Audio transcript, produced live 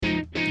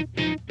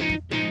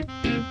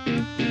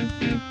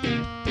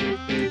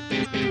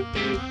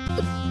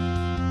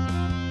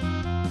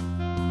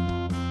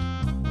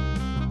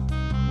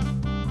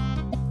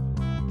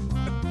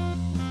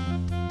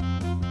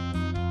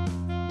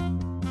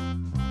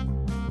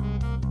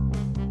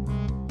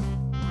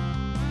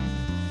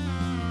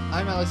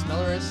I'm Alex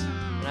Melleris.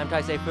 And I'm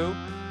Tai Fu.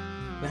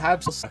 The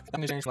Habs still suck. I'm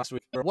going to change from last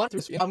week.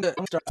 I'm going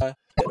to start.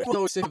 People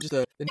always say just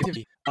the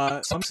negativity.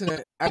 So I'm just going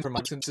to add for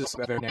mine since this is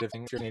a very negative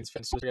thing. If you're an Canadiens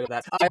fan, so forget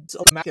that. I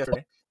was Mac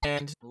yesterday,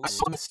 and I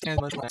saw the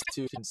stand much last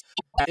two teams.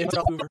 It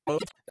was Hoover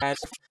both, and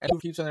Hoover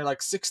keeps on their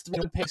like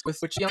 6-3 pace, with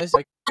which is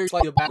like very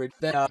slightly average.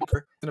 Then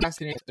Hoover in the past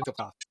Canadiens didn't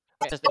go off.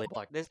 Just really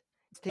block this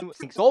team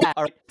stinks so bad.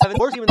 All right, seven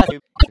worst team in that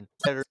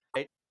division.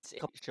 Right,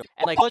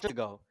 and like much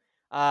ago,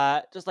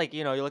 just like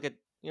you look at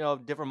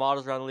different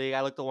models around the league.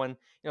 I looked at the one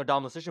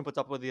Dom Lucian puts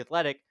up with the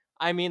Athletic.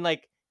 I mean,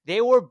 like they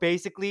were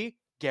basically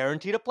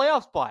guaranteed a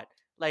playoff spot,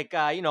 like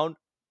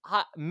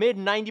mid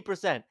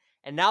 90%,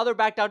 and now they're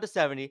back down to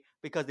 70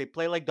 because they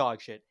play like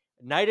dog shit,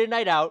 night in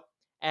night out,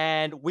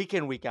 and week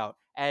in week out.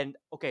 And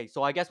okay,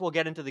 so I guess we'll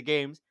get into the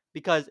games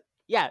because.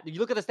 Yeah, you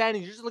look at the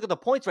standings, you just look at the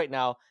points right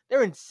now,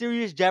 they're in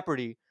serious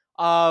jeopardy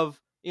of,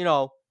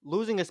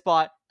 losing a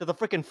spot to the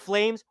freaking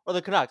Flames or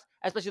the Canucks,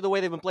 especially the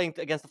way they've been playing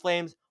against the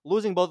Flames,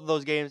 losing both of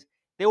those games.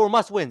 They were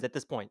must-wins at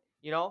this point,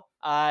 You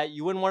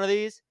win one of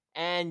these,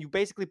 and you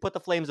basically put the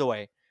Flames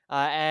away.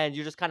 And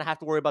you just kind of have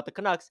to worry about the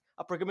Canucks,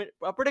 a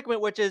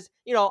predicament which is,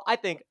 I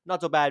think, not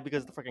so bad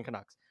because of the freaking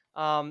Canucks.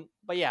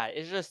 But yeah,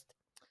 it's just,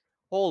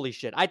 holy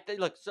shit.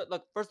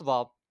 Look, first of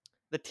all,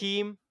 the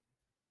team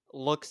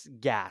looks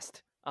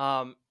gassed.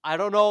 I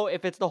don't know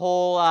if it's the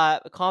whole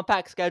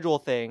compact schedule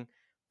thing,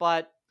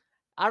 but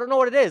I don't know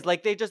what it is.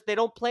 Like they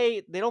don't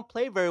play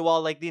very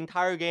well like the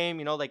entire game.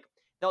 Like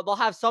they'll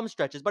have some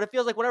stretches, but it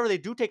feels like whenever they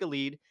do take a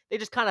lead, they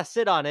just kind of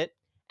sit on it,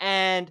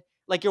 and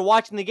like you're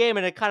watching the game,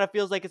 and it kind of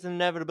feels like it's an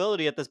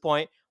inevitability at this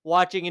point.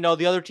 Watching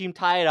the other team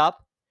tie it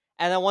up,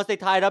 and then once they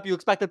tie it up, you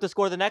expect them to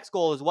score the next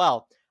goal as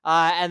well.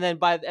 And then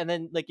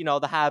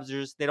the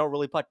Habs they don't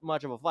really put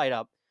much of a fight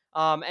up.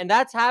 And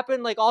that's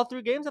happened like all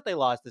three games that they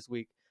lost this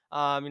week.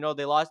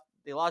 They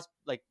lost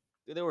like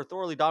they were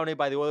thoroughly dominated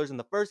by the Oilers in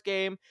the first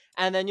game,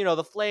 and then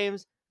the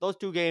Flames, those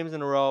two games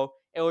in a row,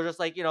 it was just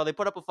like they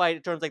put up a fight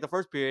in terms like the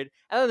first period,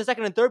 and then the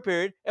second and third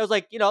period, it was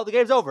like the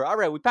game's over. All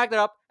right, we packed it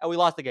up and we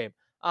lost the game.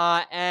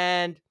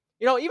 And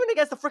even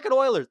against the freaking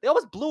Oilers, they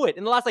almost blew it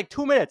in the last like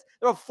 2 minutes.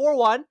 They were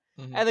 4-1,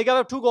 and they gave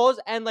up 2 goals,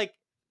 and like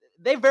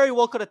they very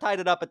well could have tied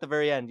it up at the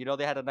very end.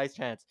 They had a nice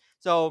chance.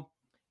 So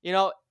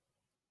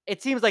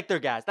it seems like they're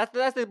gassed.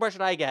 That's the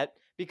impression I get,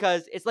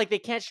 because it's like they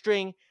can't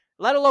string,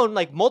 let alone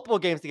like multiple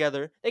games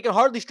together. They can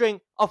hardly string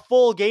a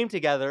full game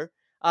together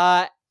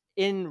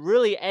in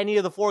really any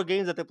of the 4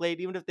 games that they played,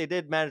 even if they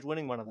did manage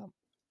winning one of them.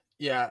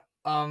 Yeah.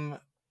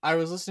 I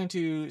was listening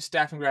to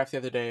Staff and Graph the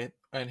other day,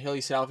 and Haley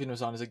Salvian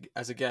was on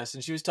as a guest,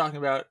 and she was talking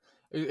about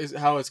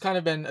how it's kind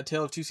of been a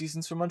tale of 2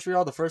 seasons for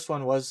Montreal. The first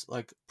one was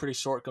like pretty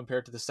short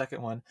compared to the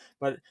second one,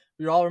 but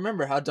we all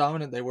remember how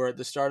dominant they were at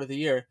the start of the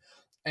year.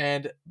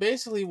 And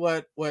basically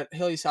what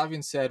Haley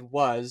Salvian said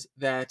was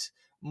that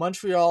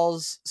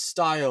Montreal's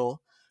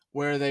style,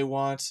 where they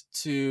want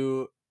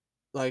to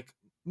like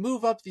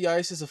move up the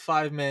ice as a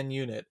 5-man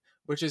unit,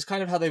 which is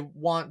kind of how they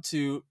want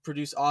to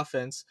produce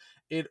offense,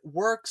 it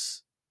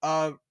works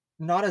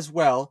not as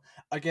well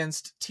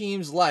against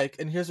teams like,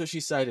 and here's what she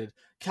cited,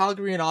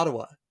 Calgary and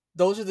Ottawa.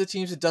 Those are the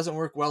teams it doesn't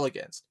work well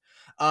against.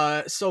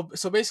 So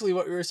basically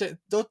what we were saying,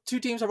 those 2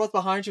 teams are both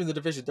behind you in the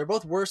division. They're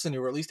both worse than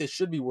you, or at least they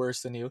should be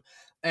worse than you.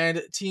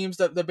 And teams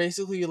that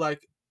basically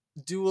like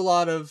do a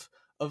lot of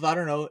I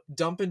don't know,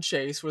 dump and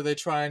chase, where they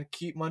try and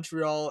keep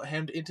Montreal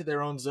hemmed into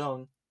their own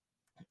zone.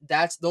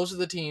 Those are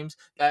the teams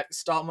that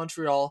stop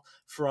Montreal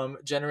from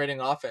generating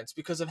offense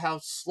because of how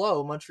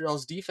slow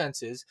Montreal's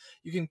defense is.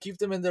 You can keep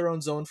them in their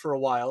own zone for a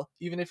while,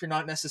 even if you're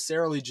not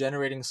necessarily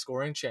generating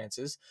scoring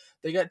chances.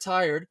 They get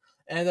tired,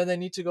 and then they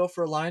need to go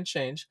for a line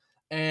change,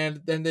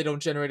 and then they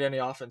don't generate any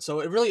offense. So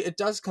it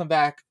does come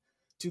back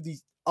to the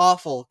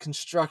awful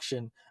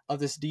construction of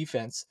this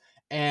defense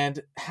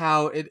and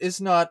how it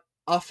is not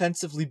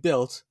offensively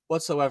built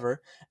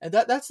whatsoever. And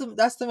that's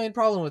the main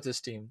problem with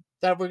this team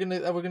that we're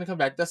gonna come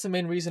back. That's the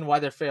main reason why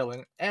they're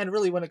failing. And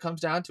really, when it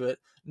comes down to it,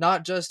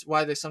 not just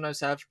why they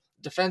sometimes have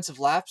defensive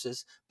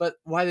lapses, but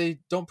why they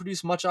don't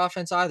produce much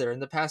offense either. In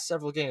the past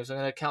several games, I'm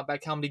gonna count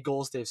back how many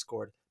goals they've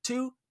scored: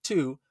 2,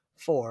 2,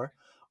 4,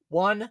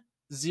 1,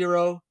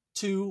 0,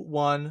 2,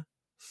 1,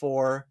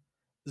 4,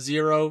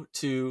 0,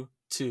 2,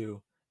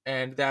 2,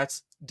 and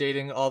that's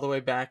dating all the way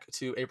back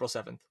to April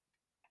 7th.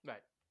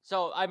 Right.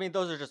 So, I mean,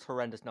 those are just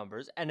horrendous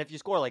numbers. And if you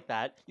score like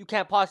that, you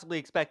can't possibly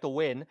expect to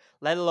win,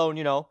 let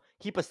alone,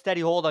 keep a steady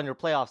hold on your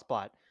playoff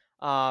spot.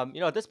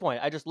 At this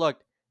point, I just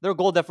looked. Their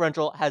goal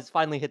differential has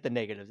finally hit the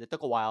negatives. It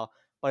took a while,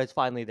 but it's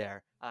finally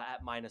there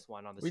at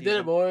 -1 on the season. We did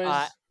it,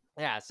 boys.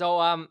 Yeah.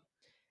 So,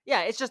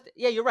 yeah, it's just,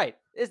 yeah, you're right.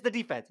 It's the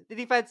defense. The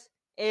defense,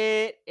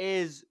 it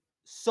is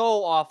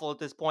so awful at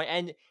this point.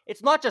 And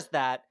it's not just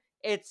that.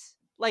 It's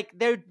like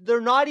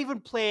they're not even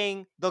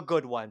playing the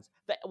good ones.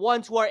 The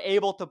ones who are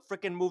able to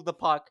freaking move the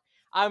puck.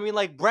 I mean,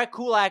 like Brett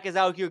Kulak is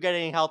out here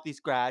getting healthy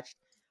scratched.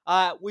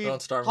 We've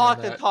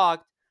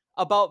talked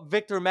about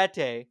Victor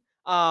Mete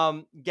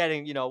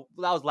getting, that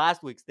was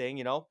last week's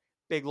thing,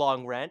 big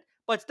long rant.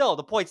 But still,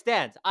 the point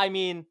stands. I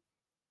mean,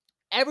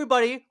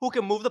 everybody who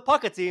can move the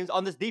puck, it seems,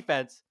 on this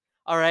defense,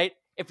 all right,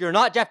 if you're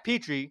not Jeff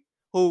Petrie,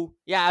 who,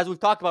 yeah, as we've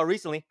talked about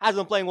recently, hasn't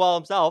been playing well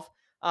himself,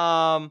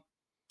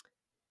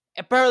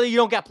 apparently you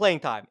don't get playing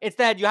time.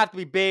 Instead, you have to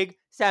be big,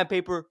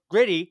 sandpaper,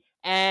 gritty,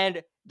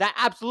 and that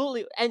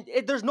absolutely, and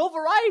there's no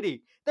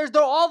variety. They're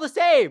all the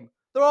same.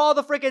 They're all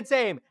the freaking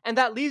same, and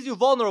that leaves you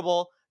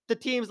vulnerable to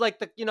teams like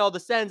the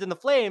Sens and the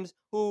Flames,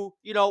 who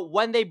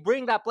when they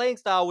bring that playing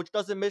style, which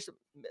doesn't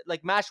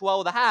mash well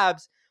with the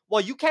Habs,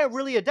 well, you can't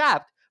really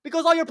adapt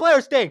because all your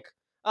players stink,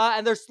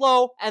 and they're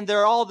slow, and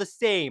they're all the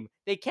same.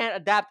 They can't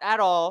adapt at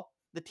all.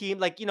 The team,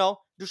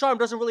 Ducharme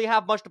doesn't really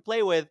have much to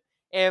play with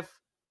if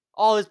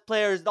all his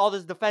players, all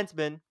his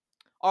defensemen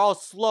are all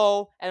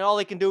slow, and all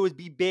they can do is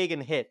be big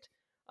and hit.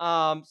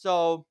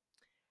 So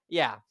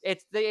yeah,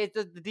 it's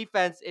the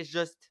defense is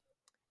just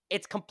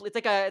it's complete.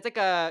 It's like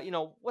a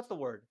what's the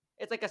word?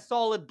 It's like a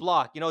solid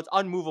block. It's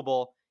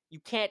unmovable. You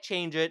can't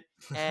change it,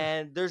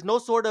 and there's no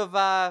sort of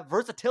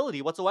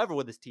versatility whatsoever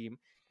with this team.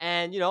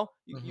 And you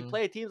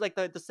play teams like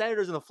the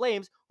Senators and the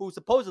Flames, who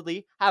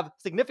supposedly have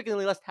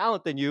significantly less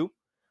talent than you.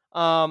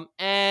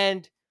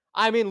 And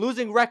I mean,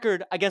 losing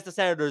record against the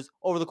Senators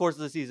over the course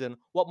of the season.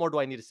 What more do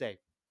I need to say?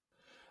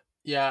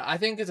 Yeah, I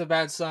think it's a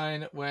bad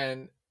sign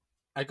when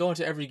I go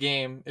into every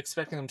game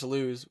expecting them to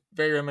lose.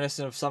 Very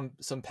reminiscent of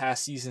some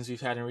past seasons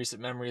we've had in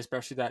recent memory,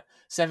 especially that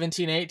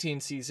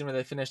 17-18 season where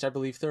they finished, I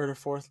believe, third or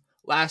fourth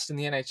last in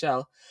the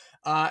NHL.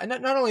 And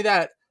not only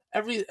that,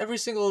 every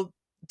single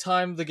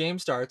time the game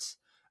starts,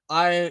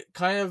 I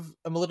kind of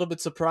am a little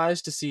bit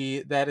surprised to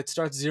see that it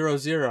starts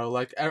 0-0.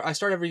 Like I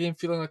start every game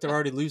feeling like they're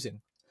already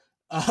losing.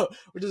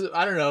 Which is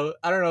I don't know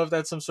if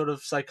that's some sort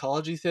of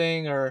psychology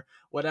thing or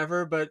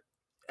whatever, but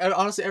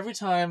honestly, every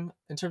time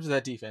in terms of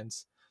that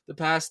defense, the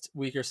past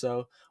week or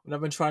so, when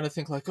I've been trying to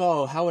think like,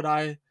 oh, how would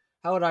I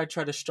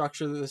try to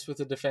structure this with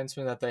the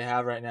defenseman that they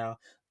have right now?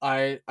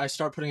 I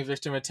start putting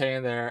Victor Mete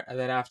in there, and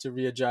then have to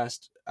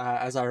readjust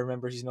as I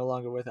remember he's no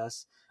longer with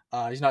us.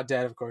 He's not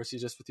dead, of course.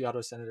 He's just with the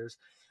Ottawa Senators.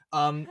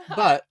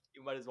 But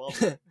You might as well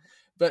be.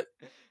 but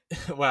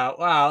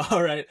wow,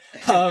 all right.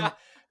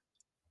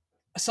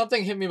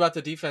 Something hit me about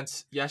the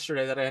defense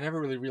yesterday that I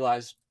never really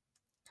realized.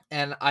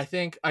 And I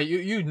think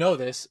you know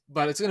this,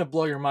 but it's gonna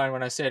blow your mind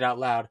when I say it out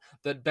loud.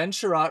 That Ben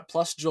Sherratt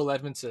plus Joel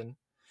Edmondson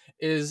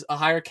is a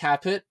higher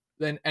cap hit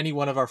than any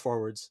one of our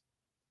forwards.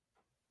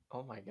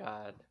 Oh my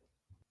god.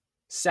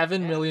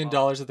 $7 million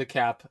Well, of the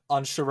cap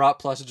on Sherratt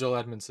plus Joel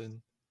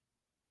Edmondson.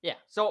 yeah.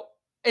 So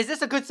is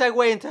this a good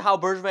segue into how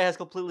Bergevin has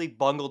completely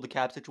bungled the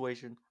cap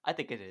situation? I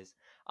think it is.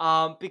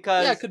 Yeah, it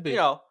Because could be.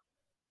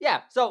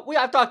 yeah. So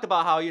I've talked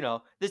about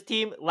how this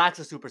team lacks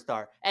a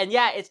superstar, and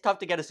yeah, it's tough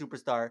to get a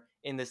superstar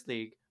in this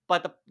league,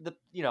 but the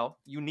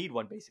you need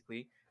one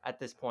basically at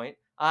this point.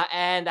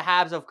 And the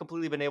Habs have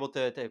completely been able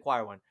to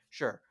acquire one,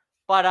 sure,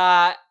 but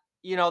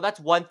that's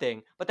one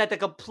thing. But that to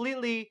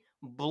completely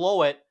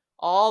blow it,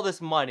 all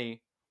this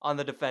money on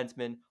the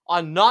defenseman,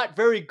 on not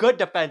very good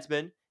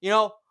defensemen,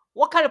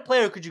 what kind of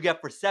player could you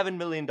get for $7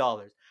 million?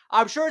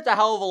 I'm sure it's a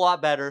hell of a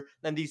lot better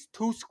than these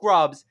two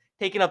scrubs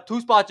taking up two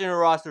spots in your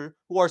roster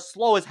who are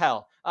slow as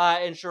hell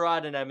in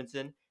Sherrod and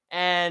Edmondson.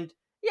 And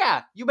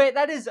yeah,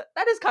 that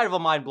is kind of a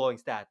mind-blowing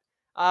stat.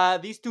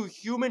 These two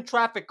human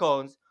traffic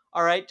cones,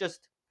 all right,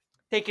 just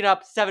taking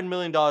up $7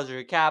 million of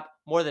your cap,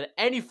 more than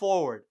any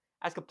forward.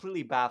 That's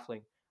completely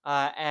baffling.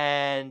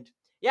 And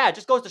yeah, it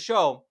just goes to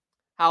show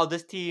how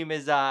this team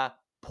is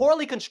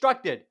poorly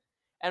constructed,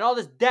 and all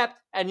this depth.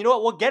 And you know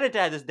what? We'll get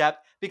into this depth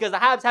because the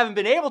Habs haven't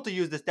been able to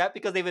use this depth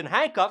because they've been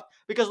handcuffed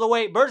because of the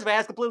way Bergevin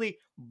has completely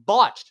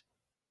botched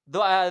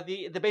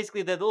the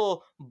basically the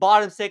little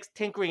bottom six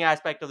tinkering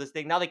aspect of this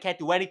thing. Now they can't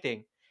do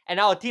anything, and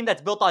now a team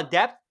that's built on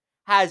depth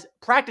has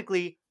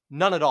practically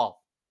none at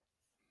all.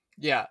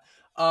 Yeah.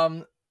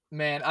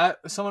 Man,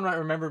 someone might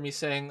remember me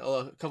saying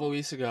a couple of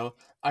weeks ago,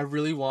 I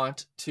really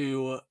want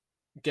to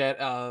get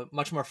a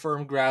much more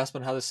firm grasp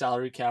on how the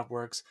salary cap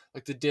works,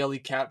 like the daily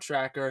cap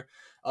tracker,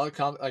 like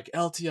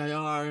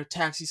LTIR,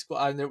 taxi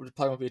squad. There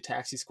probably won't be a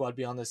taxi squad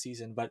beyond this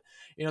season, but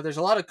there's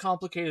a lot of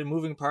complicated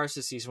moving parts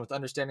this season with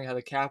understanding how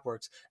the cap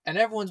works, and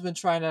everyone's been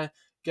trying to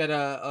get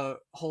a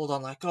hold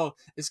on like, oh,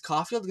 is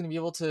Caulfield going to be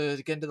able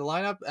to get into the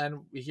lineup?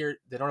 And we hear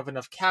they don't have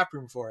enough cap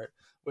room for it,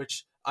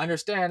 which I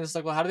understand. It's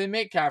like, well, how do they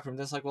make cap room?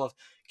 It's like, well, if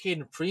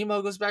Caden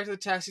Primo goes back to the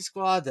taxi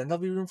squad, then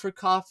there'll be room for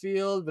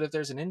Caulfield. But if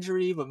there's an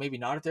injury, but maybe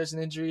not if there's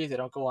an injury, if they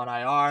don't go on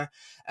IR.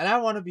 And I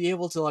want to be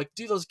able to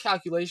do those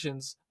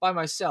calculations by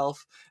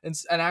myself and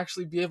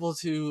actually be able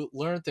to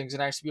learn things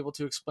and actually be able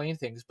to explain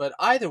things. But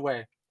either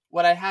way,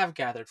 what I have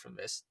gathered from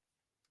this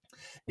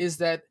is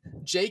that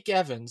Jake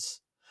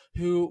Evans,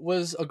 who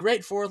was a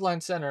great forward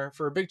line center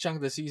for a big chunk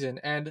of the season.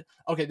 And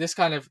okay, this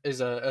kind of is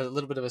a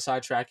little bit of a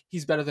sidetrack.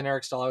 He's better than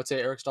Eric Staal. I would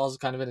say Eric Staal is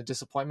kind of in a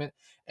disappointment,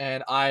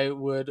 and I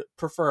would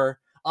prefer,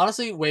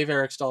 honestly, waive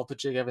Eric Staal, put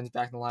Jake Evans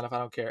back in the lineup. I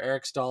don't care.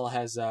 Eric Staal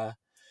has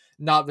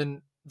not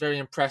been very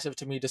impressive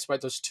to me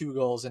despite those 2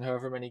 goals in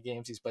however many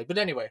games he's played. But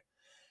anyway,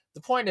 the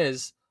point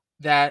is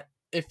that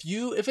if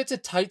it's a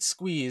tight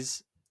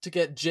squeeze to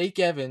get Jake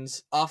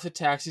Evans off the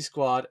taxi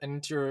squad and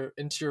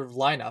into your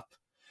lineup,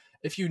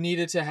 if you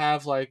needed to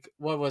have like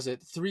what was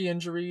it, 3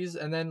 injuries,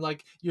 and then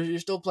like you're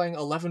still playing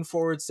 11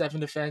 forwards,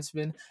 7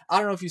 defensemen. I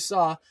don't know if you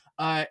saw.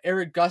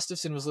 Eric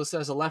Gustafson was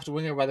listed as a left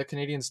winger by the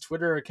Canadians'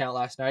 Twitter account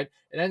last night.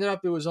 It ended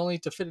up it was only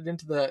to fit it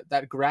into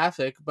that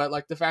graphic, but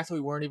like the fact that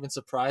we weren't even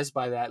surprised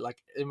by that,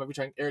 like it might be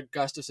trying Eric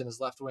Gustafson as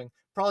left wing,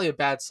 probably a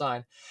bad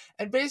sign.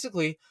 And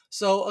basically,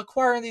 so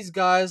acquiring these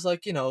guys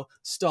like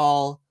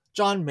Stahl,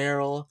 John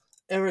Merrill,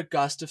 Eric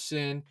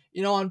Gustafson,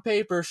 on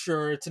paper,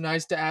 sure, it's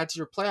nice to add to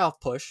your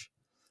playoff push,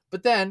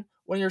 but then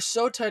when you're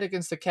so tight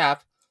against the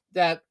cap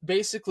that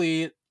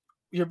basically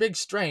your big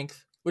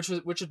strength, which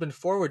has been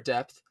forward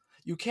depth,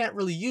 you can't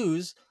really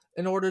use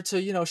in order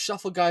to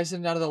shuffle guys in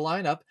and out of the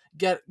lineup,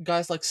 get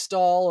guys like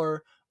Stahl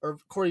or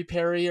Corey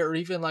Perry, or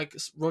even like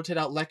rotate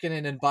out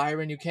Lehkonen and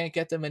Byron. You can't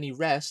get them any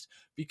rest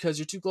because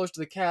you're too close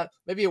to the cap.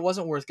 Maybe it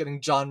wasn't worth getting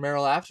John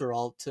Merrill after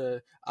all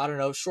to, I don't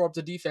know, shore up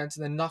the defense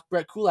and then knock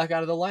Brett Kulak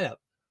out of the lineup.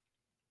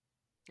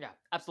 Yeah,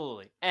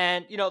 absolutely.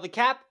 And, the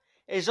cap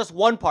is just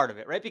one part of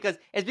it, right? Because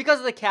it's because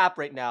of the cap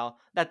right now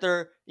that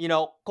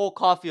Cole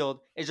Caulfield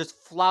is just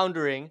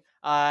floundering,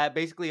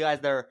 basically as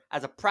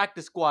a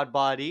practice squad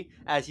body,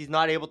 as he's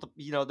not able to,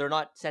 they're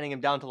not sending him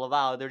down to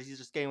Laval. He's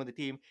just staying with the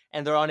team,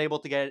 and they're unable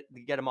to get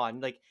him on.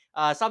 Like,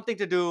 something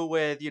to do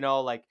with,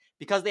 like,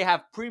 because they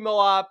have Primo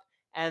up,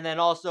 and then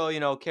also,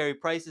 Carey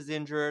Price is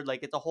injured.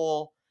 Like, it's a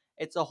whole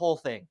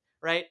thing,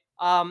 right?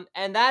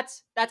 And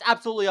that's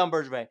absolutely on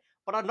Bergevin.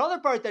 But another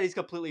part that he's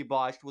completely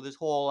botched with his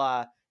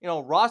whole,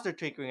 roster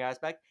tinkering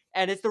aspect,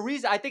 and it's the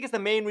reason, I think it's the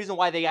main reason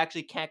why they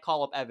actually can't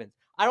call up Evans.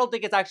 I don't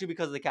think it's actually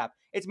because of the cap.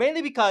 It's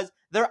mainly because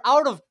they're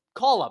out of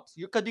call-ups.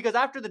 Because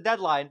after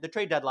the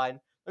trade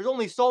deadline, there's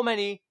only so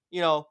many,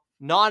 injury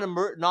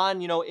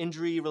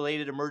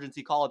related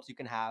emergency call-ups you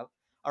can have.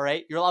 All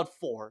right, you're allowed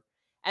 4,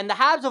 and the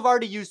Habs have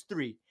already used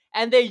 3,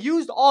 and they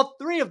used all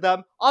 3 of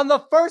them on the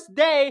first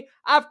day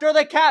after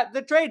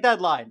the trade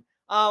deadline.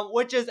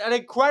 Which is an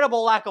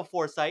incredible lack of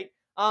foresight.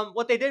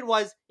 What they did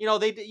was, the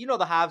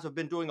Habs have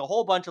been doing a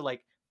whole bunch of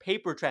like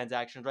paper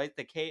transactions, right?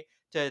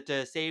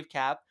 To save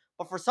cap,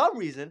 but for some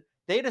reason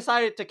they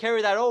decided to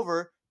carry that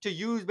over to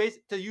use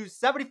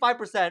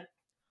 75%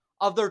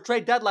 of their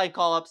trade deadline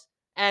call-ups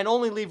and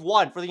only leave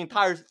 1 for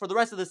the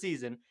rest of the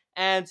season.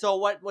 And so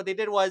what they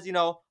did was,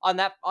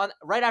 on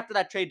right after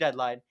that trade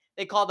deadline,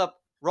 they called up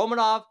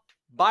Romanov,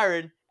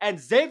 Byron,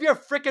 and Xavier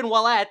frickin'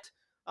 Ouellet.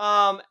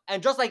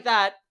 And just like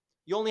that,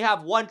 you only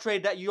have one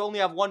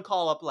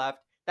call up left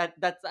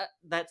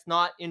that's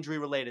not injury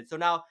related. So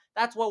now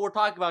that's what we're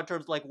talking about in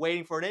terms of like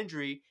waiting for an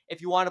injury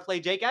if you want to play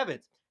Jake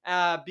Evans,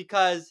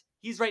 because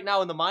he's right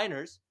now in the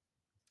minors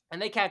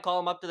and they can't call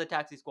him up to the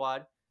taxi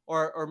squad,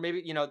 or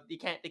maybe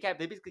they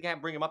basically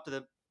can't bring him up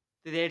to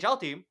the AHL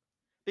team,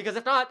 because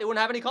if not, they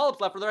wouldn't have any call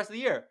ups left for the rest of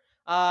the year.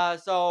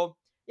 So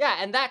yeah,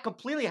 and that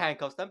completely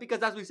handcuffs them because,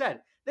 as we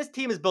said, this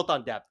team is built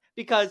on depth.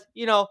 Because,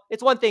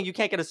 it's one thing, you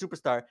can't get a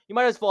superstar. You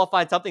might as well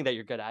find something that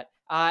you're good at.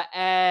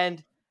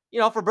 And,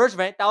 for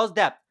Bergevin, that was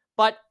depth.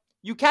 But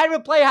you can't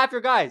even play half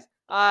your guys.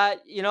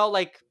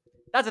 Like,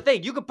 that's the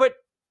thing. You could put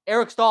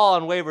Eric Stahl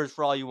on waivers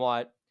for all you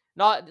want.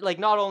 Not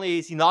only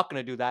is he not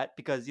going to do that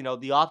because,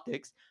 the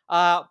optics,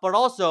 but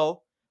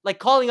also, like,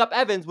 calling up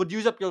Evans would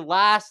use up your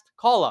last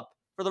call-up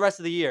for the rest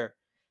of the year.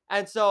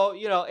 And so,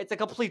 it's a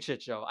complete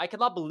shit show. I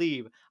cannot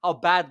believe how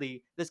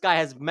badly this guy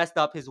has messed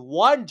up his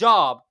one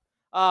job,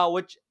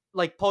 which,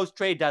 like,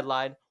 post-trade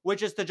deadline,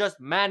 which is to just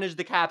manage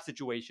the cap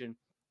situation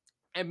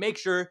and make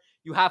sure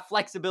you have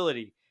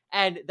flexibility.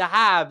 And the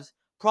Habs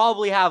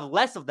probably have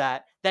less of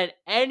that than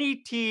any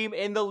team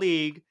in the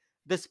league,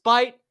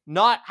 despite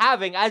not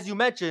having, as you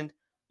mentioned,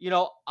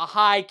 a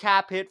high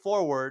cap hit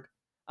forward,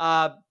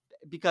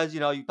 because,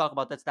 you talk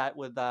about that stat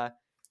with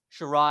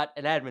Sherratt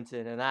and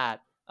Edmonton and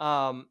that.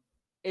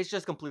 It's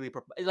just completely,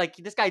 like,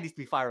 this guy needs to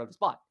be fired on the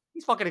spot.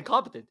 He's fucking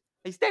incompetent.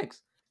 He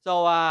stinks.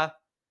 So,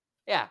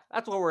 yeah,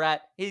 that's where we're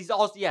at. He's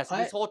also, yes,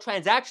 this whole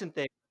transaction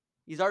thing,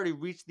 he's already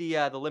reached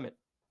the limit.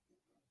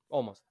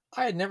 Almost.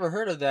 I had never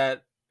heard of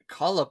that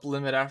call-up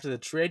limit after the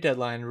trade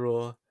deadline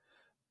rule.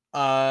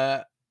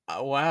 Wow,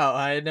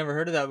 I had never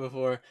heard of that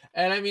before.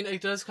 And I mean,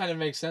 it does kind of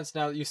make sense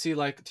now that you see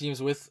like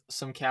teams with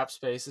some cap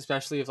space,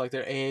 especially if like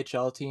their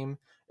AHL team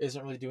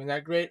isn't really doing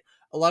that great.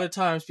 A lot of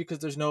times, because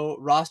there's no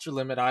roster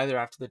limit either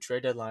after the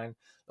trade deadline,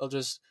 they'll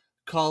just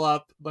call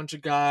up a bunch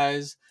of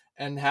guys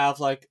and have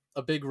like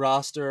a big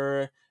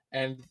roster,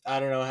 and I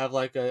don't know, have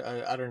like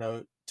I don't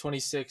know,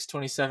 26,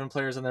 27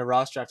 players on their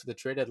roster after the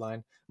trade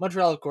deadline.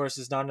 Montreal, of course,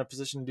 is not in a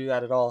position to do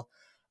that at all.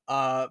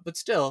 But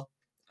still,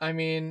 I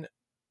mean,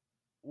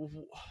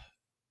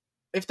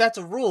 if that's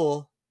a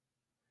rule,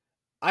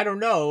 I don't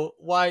know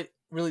why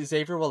really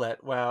Xavier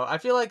Ouellet. Wow, I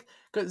feel like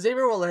because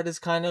Xavier Ouellet is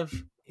kind of,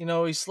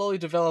 he slowly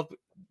developed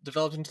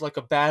into like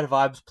a bad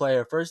vibes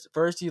player.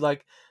 First he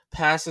like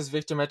passes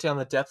Victor Mete on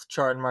the depth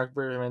chart in Mark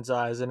Bergevin's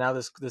eyes, and now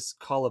this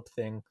call up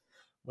thing,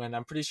 when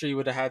I'm pretty sure you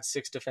would have had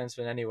 6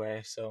 defensemen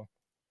anyway. So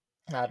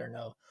I don't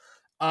know.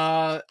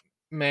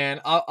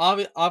 Man,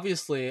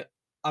 obviously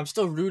I'm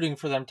still rooting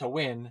for them to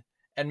win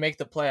and make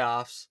the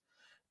playoffs,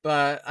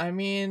 but I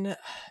mean,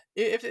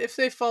 if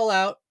they fall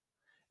out,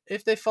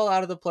 if they fall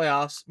out of the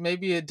playoffs,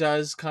 maybe it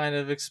does kind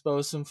of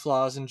expose some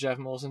flaws in Jeff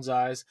Molson's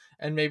eyes,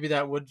 and maybe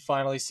that would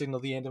finally signal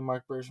the end of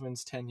Mark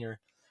Bergevin's tenure.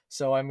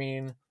 So, I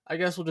mean, I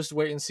guess we'll just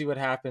wait and see what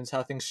happens,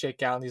 how things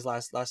shake out in these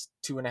last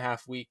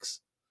 2.5 weeks.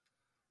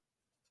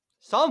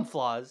 Some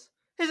flaws.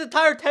 His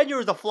entire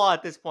tenure is a flaw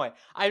at this point.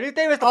 I mean, if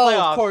they miss the Oh,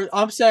 playoffs, of course.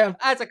 I'm saying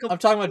that's a I'm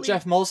talking about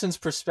Jeff Molson's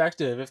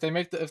perspective.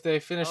 If they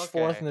finish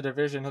fourth Okay. in the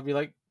division, he'll be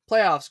like,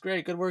 playoffs,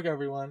 great, good work,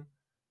 everyone.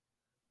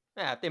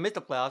 Yeah, if they miss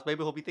the playoffs,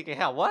 maybe he'll be thinking,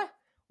 "Hell, what?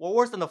 We're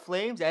worse than the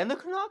Flames and the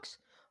Canucks."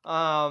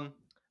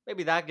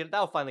 Maybe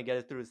that'll finally get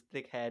it through his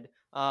thick head.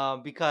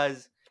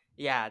 Because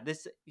yeah,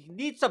 this he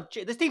needs some.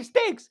 This team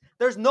stinks.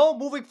 There's no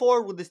moving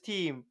forward with this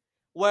team.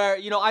 Where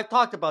I've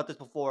talked about this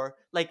before.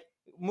 Like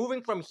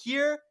moving from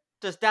here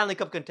to Stanley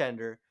Cup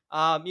contender.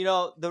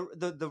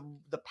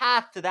 The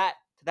path to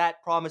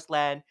that promised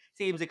land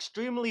seems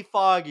extremely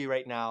foggy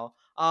right now.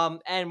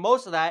 And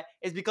most of that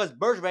is because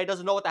Bergevin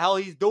doesn't know what the hell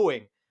he's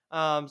doing.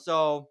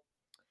 So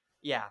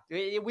yeah,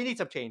 we need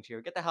some change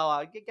here. Get the hell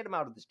out. Get him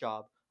out of this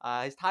job.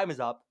 His time is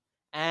up,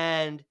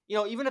 and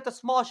even at the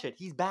small shit,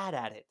 he's bad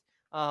at it.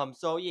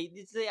 So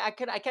yeah, I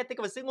can't think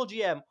of a single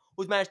GM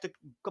who's managed to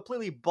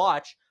completely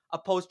botch a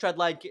post trade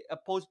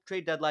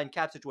deadline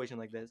cap situation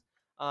like this.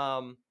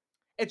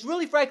 It's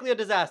really, frankly, a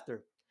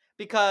disaster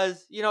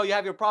because you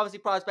have your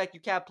promising prospect, you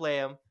can't play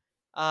him.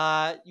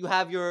 You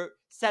have your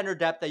center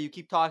depth that you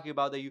keep talking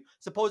about that you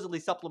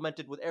supposedly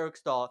supplemented with Eric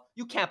Stahl.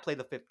 You can't play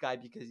the fifth guy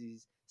because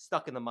he's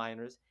stuck in the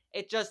minors.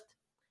 It doesn't,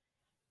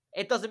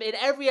 in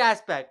every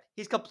aspect,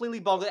 he's completely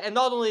bungled. And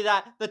not only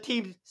that, the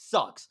team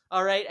sucks,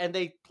 all right? And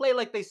they play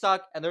like they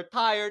suck, and they're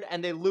tired,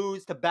 and they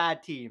lose to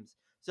bad teams.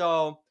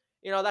 So,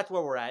 that's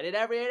where we're at. In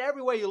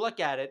every way you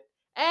look at it.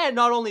 And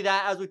not only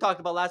that, as we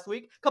talked about last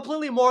week,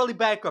 completely morally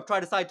bankrupt,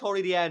 trying to sign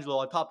Tony DeAngelo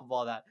on top of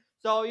all that.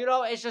 So,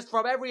 it's just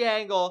from every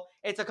angle,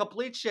 it's a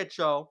complete shit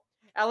show.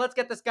 And let's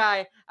get this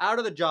guy out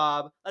of the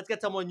job. Let's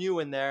get someone new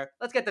in there.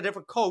 Let's get the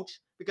different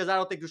coach, because I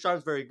don't think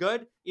Ducharme's very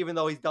good, even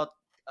though he's dealt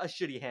a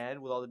shitty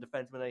hand with all the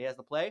defensemen that he has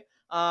to play.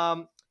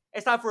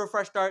 It's time for a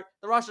fresh start.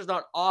 The roster's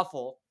not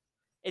awful.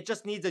 It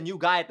just needs a new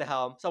guy at the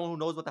helm, someone who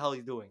knows what the hell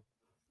he's doing.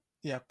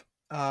 Yep.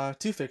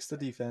 To fix the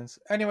defense.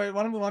 Anyway,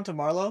 want to move on to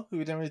Marleau, who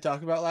we didn't really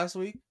talk about last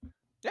week?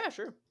 Yeah,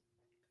 sure.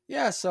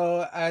 Yeah,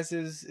 so as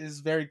is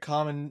very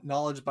common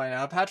knowledge by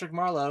now, Patrick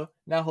Marleau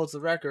now holds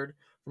the record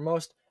for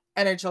most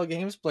NHL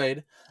games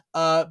played.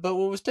 But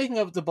what was taking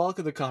up the bulk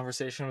of the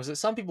conversation was that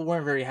some people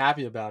weren't very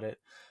happy about it.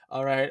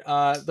 All right.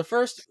 The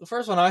first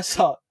one I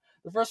saw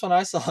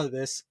of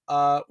this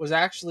was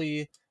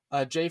actually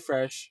Jay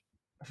Fresh,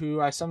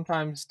 who I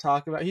sometimes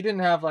talk about. He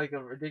didn't have like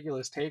a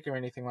ridiculous take or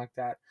anything like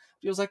that.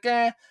 He was like,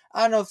 I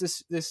don't know if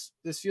this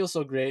feels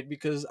so great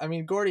because I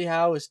mean Gordie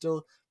Howe is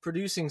still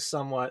producing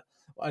somewhat.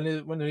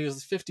 When he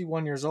was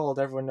 51 years old,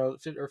 everyone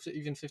knows, or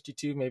even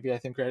 52, maybe, I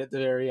think, right at the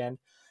very end.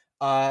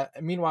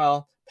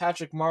 Meanwhile,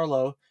 Patrick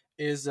Marleau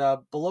is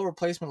below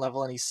replacement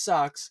level and he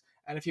sucks.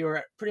 And if he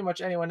were pretty much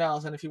anyone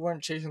else, and if he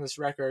weren't chasing this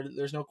record,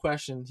 there's no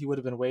question he would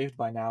have been waived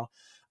by now.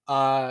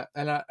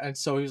 And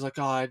so he was like,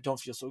 I don't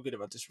feel so good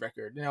about this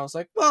record. And I was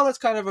like, well, that's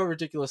kind of a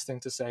ridiculous thing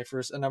to say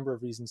for a number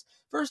of reasons.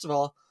 First of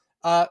all,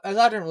 as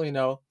I didn't really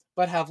know,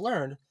 but have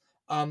learned,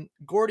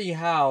 Gordie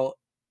Howe,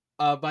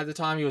 by the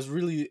time he was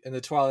really in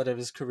the twilight of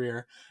his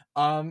career,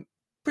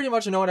 pretty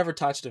much no one ever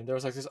touched him. There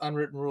was like this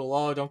unwritten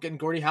rule, don't get in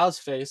Gordie Howe's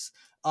face.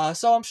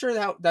 So I'm sure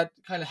that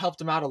kind of helped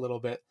him out a little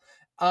bit.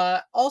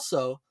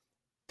 Also,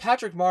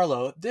 Patrick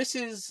Marleau, this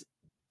is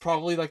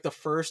probably like the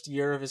first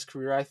year of his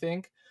career, I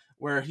think,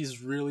 where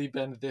he's really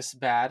been this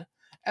bad.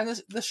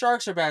 And the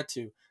Sharks are bad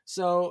too.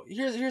 So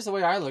here's the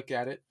way I look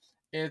at it.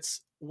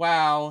 It's,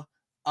 wow,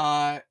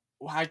 I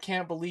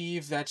can't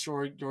believe that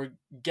you're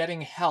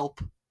getting help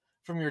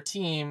from your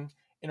team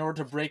in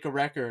order to break a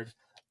record.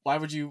 Why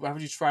would you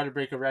try to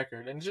break a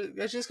record? And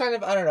it's just kind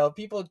of, I don't know,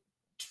 people,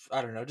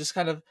 I don't know, just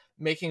kind of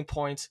making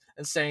points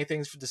and saying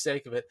things for the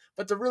sake of it.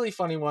 But the really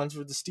funny ones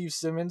were the Steve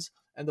Simmons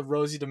and the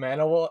Rosie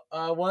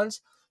DiManno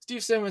ones.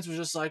 Steve Simmons was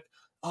just like,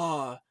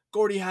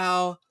 Gordie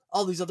Howe,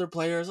 all these other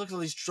players, look at all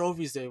these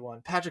trophies they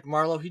won. Patrick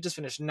Marleau, he just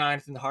finished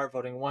 9th in the Hart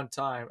voting one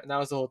time. And that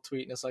was the whole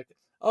tweet. And it's like,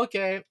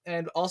 okay.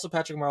 And also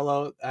Patrick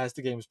Marleau has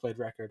the games played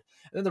record.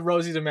 And then the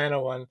Rosie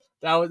DiManno one,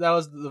 that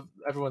was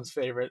everyone's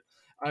favorite.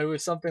 It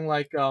was something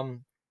like, if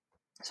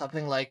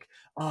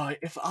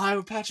I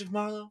were Patrick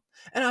Marleau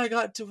and I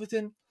got to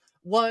within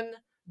one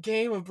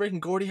game of breaking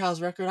Gordie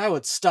Howe's record, I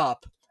would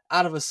stop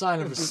out of a sign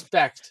of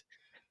respect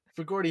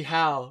for Gordie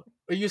Howe.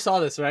 You saw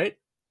this, right?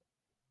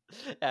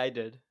 Yeah, I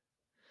did.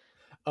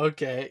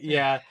 Okay,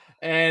 yeah.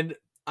 And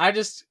I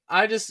just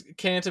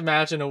can't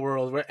imagine a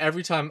world where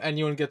every time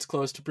anyone gets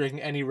close to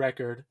breaking any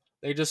record,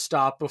 they just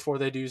stop before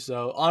they do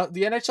so.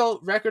 The NHL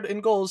record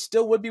in goals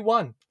still would be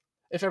won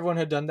if everyone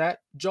had done that.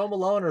 Joe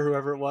Malone or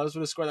whoever it was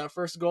would have scored that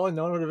first goal and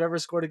no one would have ever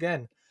scored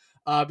again.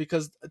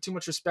 Because too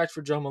much respect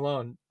for Joe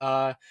Malone.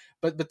 But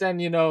then,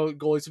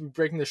 goalies would be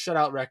breaking the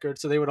shutout record,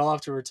 so they would all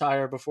have to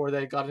retire before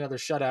they got another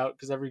shutout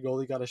because every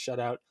goalie got a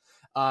shutout.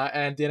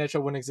 And the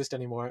NHL wouldn't exist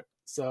anymore.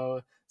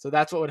 So So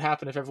that's what would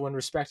happen if everyone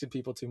respected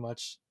people too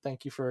much.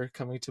 Thank you for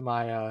coming to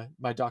my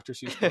my Dr.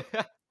 Seuss book.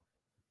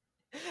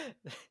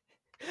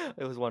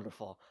 It was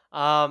wonderful.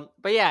 But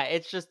yeah,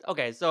 it's just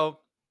okay. So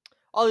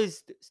all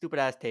these stupid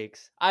ass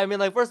takes. I mean,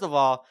 like, first of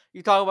all,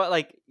 you talk about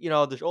like,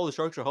 the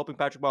Sharks are hoping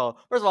Patrick Marleau.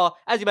 First of all,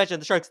 as you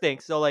mentioned, the Sharks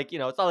stink. So like,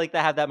 it's not like they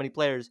have that many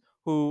players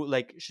who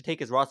like should take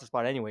his roster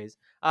spot anyways.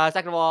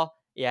 Second of all,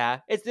 yeah,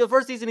 it's the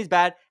first season he's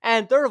bad,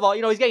 and third of all,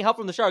 he's getting help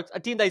from the Sharks,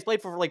 a team that he's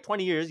played for like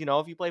 20 years.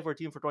 If you play for a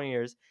team for 20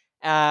 years,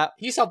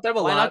 He's helped them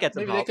a why not lot. get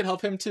some Maybe they help? could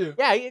help him too.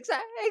 Yeah,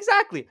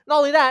 exactly. Not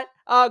only that,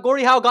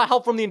 Gordie Howe got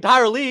help from the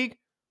entire league,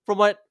 from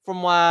what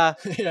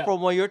Yeah.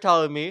 from what you're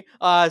telling me.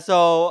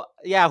 So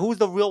yeah, who's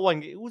the real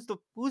one? Who's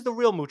the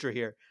real moocher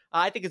here?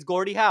 I think it's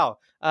Gordie Howe.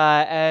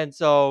 And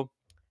so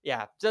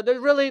yeah, so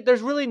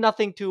there's really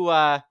nothing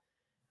to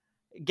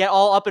get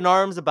all up in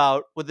arms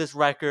about with this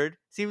record.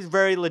 Seems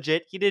very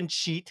legit. He didn't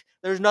cheat.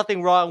 There's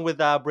nothing wrong with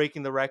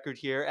breaking the record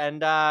here,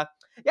 and yeah,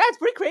 it's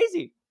pretty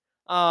crazy.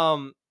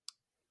 Um,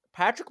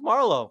 Patrick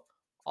Marleau,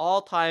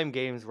 all-time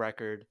games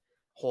record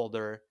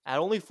holder at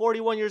only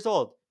 41 years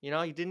old. He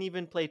didn't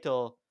even play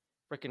till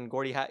freaking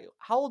Gordie Howe.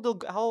 How old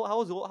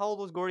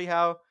was Gordie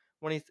Howe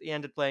when he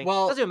ended playing?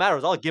 Well, Doesn't even matter. It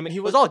was all gimmick. he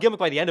It was was all gimmick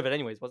by the end of it,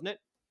 anyways, wasn't it?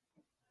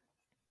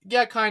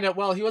 Yeah, kind of.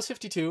 Well, he was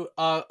 52.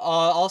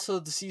 Also,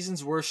 the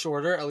seasons were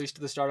shorter, at least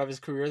at the start of his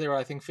career. They were,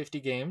 I think,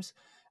 50 games.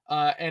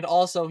 And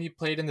also, he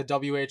played in the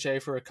WHA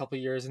for a couple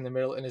years in the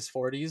middle in his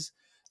 40s.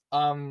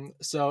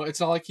 So it's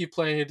not like he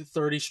played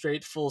 30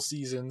 straight full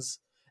seasons,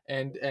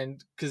 and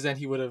because then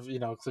he would have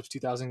eclipsed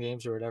 2,000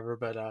 games or whatever.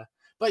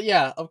 But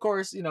yeah, of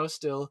course,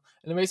 still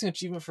an amazing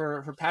achievement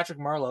for Patrick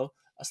Marleau,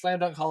 a slam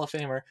dunk Hall of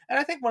Famer. And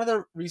I think one of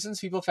the reasons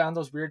people found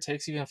those weird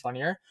takes even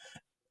funnier.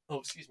 Oh,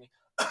 excuse me.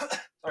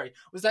 Sorry,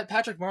 was that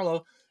Patrick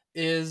Marleau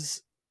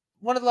is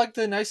one of like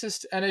the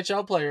nicest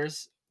NHL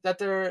players that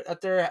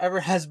there ever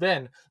has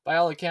been by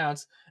all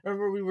accounts. I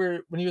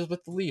remember when he was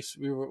with the Leafs,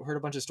 heard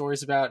a bunch of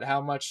stories about how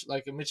much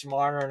like Mitch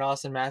Marner and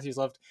Austin Matthews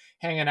loved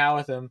hanging out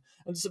with him,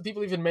 and some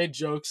people even made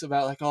jokes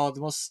about like, oh, the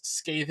most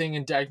scathing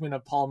indictment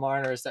of Paul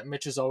Marner is that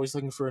Mitch is always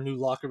looking for a new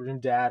locker room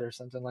dad or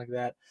something like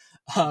that.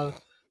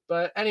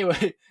 But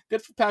anyway,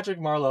 good for Patrick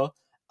Marleau.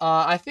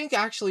 I think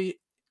actually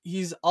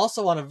he's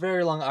also on a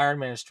very long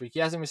Ironman streak. He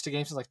hasn't missed a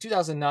game since like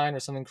 2009 or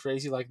something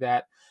crazy like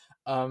that.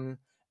 And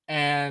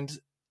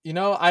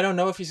I don't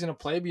know if he's going to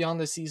play beyond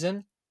this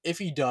season. If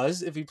he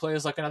does, if he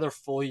plays like another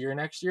full year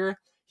next year,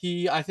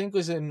 he I think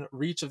was in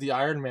reach of the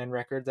Ironman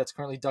record that's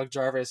currently Doug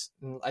Jarvis,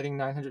 I think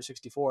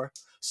 964.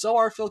 So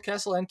are Phil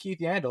Kessel and Keith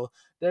Yandel.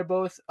 They're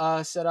both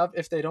set up,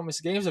 if they don't miss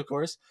games, of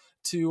course,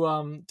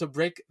 to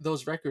break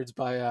those records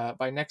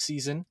by next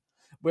season,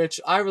 which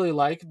I really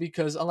like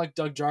because unlike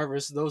Doug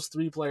Jarvis, those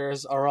three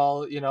players are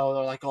all, they're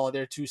like, oh,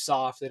 they're too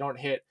soft. They don't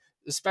hit,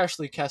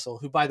 especially Kessel,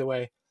 who, by the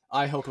way,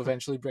 I hope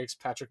eventually breaks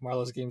Patrick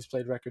Marleau's games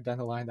played record down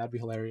the line. That'd be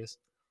hilarious.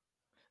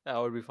 That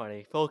would be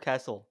funny. Phil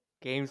Kessel,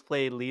 games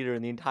played leader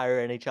in the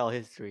entire NHL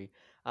history.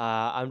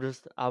 I'm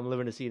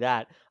living to see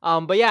that.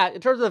 But yeah,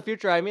 in terms of the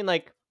future, I mean,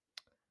 like,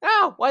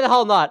 why the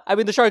hell not? I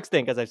mean, the Sharks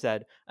stink, as I've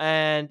said,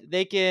 and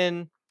they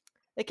can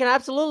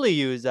absolutely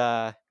use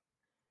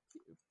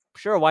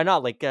sure, why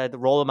not? Like,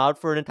 roll them out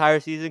for an entire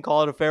season,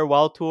 call it a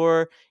farewell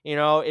tour, in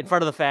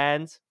front of the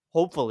fans.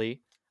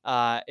 Hopefully,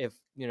 if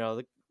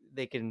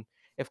they can,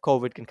 if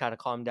COVID can kind of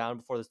calm down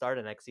before the start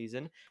of next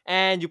season,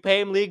 and you pay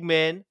them league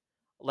min,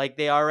 like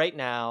they are right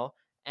now,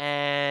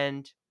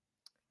 and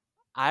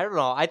I don't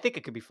know. I think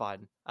it could be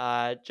fun.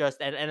 And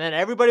then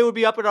everybody would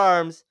be up in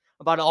arms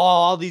about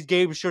all these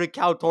games shouldn't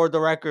count toward the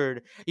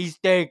record. He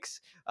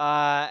stinks.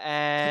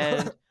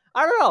 And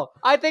I don't know.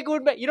 I think it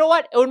would make, you know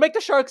what? It would make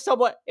the Sharks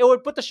somewhat, it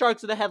would put the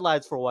Sharks in the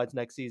headlines for once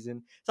next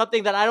season.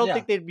 Something that I don't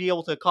think they'd be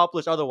able to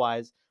accomplish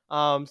otherwise.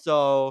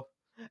 So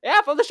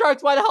yeah, from the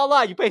Sharks, why the hell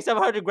not? You pay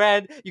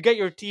 $700,000, you get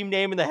your team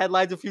name in the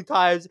headlines a few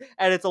times,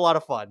 and it's a lot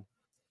of fun.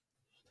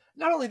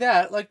 Not only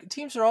that, like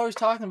teams are always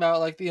talking about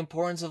like the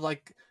importance of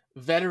like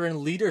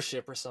veteran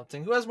leadership or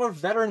something. Who has more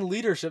veteran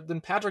leadership than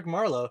Patrick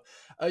Marleau?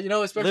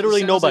 Especially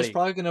Literally nobody.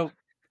 Probably gonna.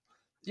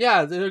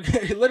 Yeah,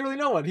 literally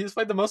no one. He's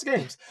played the most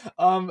games.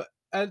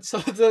 And so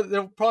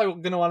they're probably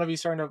going to want to be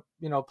starting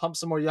to, pump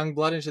some more young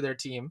blood into their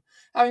team.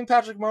 Having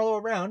Patrick Marleau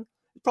around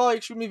is probably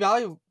extremely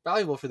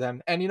valuable for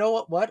them. And you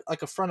know what?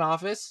 Like a front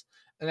office,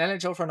 an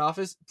NHL front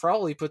office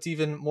probably puts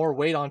even more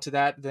weight onto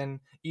that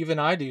than even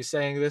I do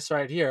saying this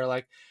right here.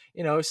 Like,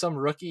 some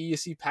rookie, you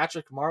see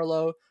Patrick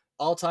Marleau,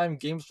 all-time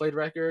games played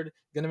record,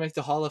 going to make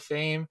the Hall of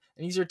Fame,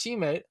 and he's your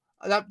teammate.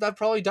 That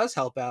probably does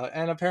help out.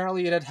 And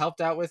apparently it had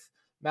helped out with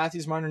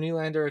Matthews, Marner,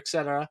 Nylander,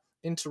 etc.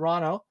 in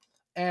Toronto.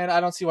 And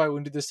I don't see why we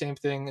wouldn't do the same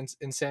thing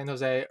in San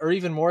Jose, or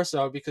even more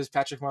so because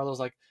Patrick Marleau is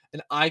like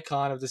an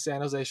icon of the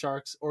San Jose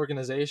Sharks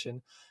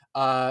organization.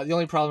 The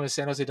only problem is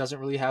San Jose doesn't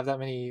really have that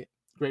many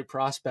great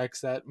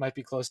prospects that might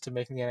be close to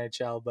making the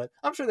NHL, but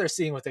I'm sure they're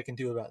seeing what they can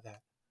do about that.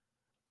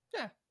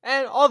 Yeah,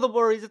 and all the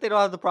more reason they don't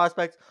have the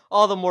prospects,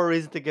 all the more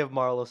reason to give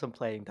Marleau some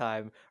playing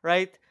time,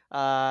 right?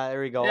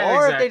 There we go. Yeah,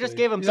 or exactly. if they just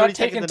gave him He's 30 not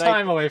taking seconds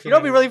time night, away from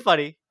it'd be really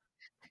funny.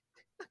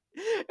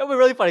 It'd be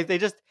really funny if they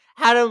just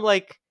had him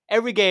like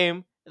every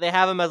game they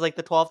have him as like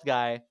the 12th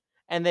guy,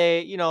 and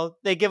they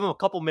give him a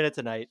couple minutes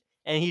a night,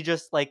 and he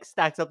just like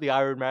stacks up the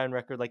Iron Man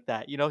record like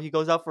that. He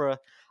goes out for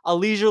a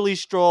leisurely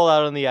stroll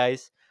out on the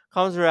ice,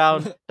 comes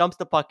around, dumps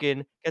the puck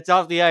in, gets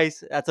off the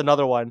ice. That's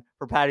another one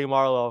for Patty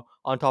Marleau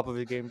on top of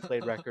his game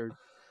played record.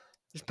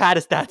 Just pad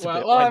his stats a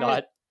bit. Why I mean,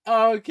 not?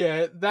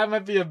 okay, that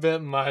might be a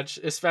bit much,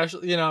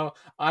 especially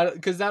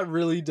because that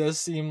really does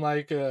seem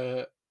like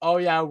oh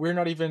yeah, we're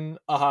not even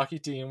a hockey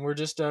team. We're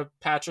just a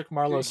Patrick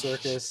Marleau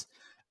circus,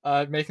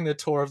 making the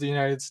tour of the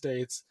United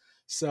States.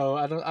 So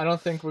I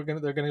don't think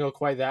they're gonna go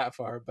quite that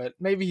far, but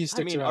maybe he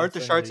sticks around. Aren't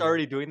the Sharks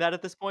already doing that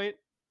at this point?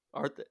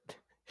 Aren't the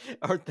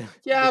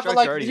Yeah, the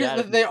but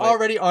Sharks they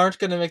already aren't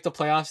gonna make the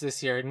playoffs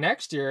this year.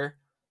 Next year,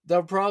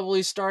 they'll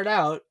probably start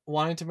out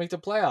wanting to make the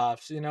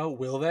playoffs.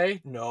 Will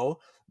they? No,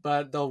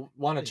 but they'll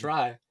want to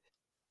try.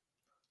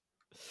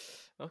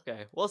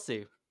 Okay, we'll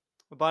see.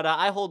 But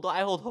I hold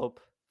hope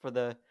for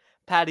the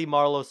Patty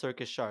Marleau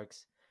Circus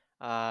Sharks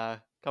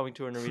coming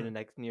to an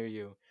arena near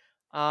you.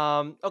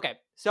 Okay,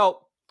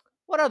 so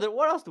what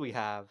else do we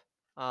have?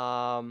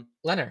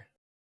 Lehner.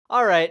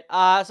 All right.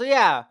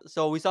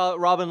 So we saw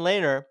Robin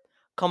Lehner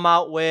come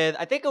out with,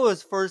 I think it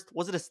was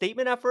it a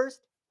statement at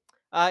first?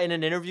 In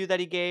an interview that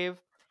he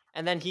gave,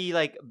 and then he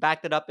like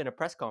backed it up in a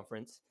press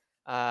conference.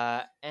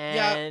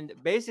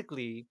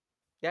 Basically,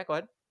 yeah, go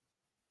ahead.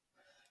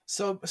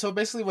 So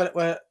basically,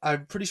 what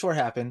I'm pretty sure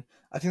happened.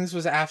 I think this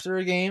was after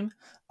a game,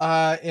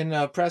 in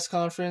a press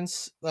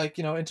conference,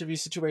 interview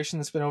situation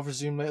that's been over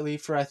Zoom lately.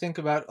 For I think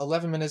about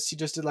 11 minutes, he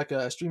just did like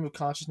a stream of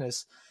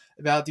consciousness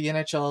about the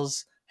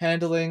NHL's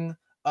handling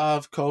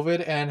of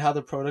COVID and how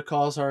the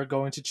protocols are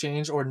going to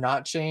change or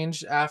not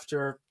change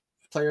after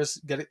players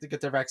get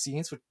their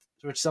vaccines,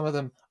 which some of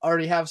them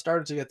already have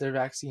started to get their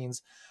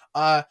vaccines.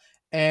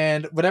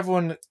 And what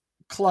everyone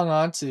clung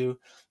on to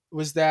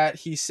was that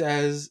he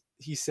said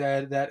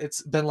that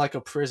it's been like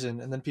a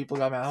prison, and then people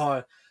got mad.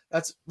 Oh,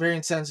 that's very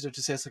insensitive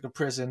to say it's like a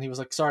prison. He was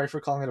like, sorry for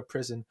calling it a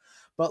prison.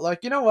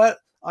 But you know what?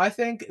 I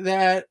think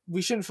that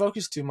we shouldn't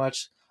focus too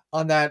much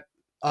on that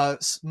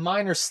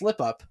minor slip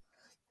up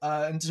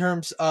in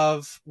terms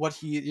of what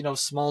he,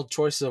 small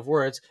choices of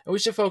words, and we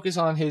should focus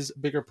on his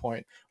bigger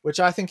point, which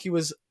I think he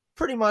was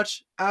pretty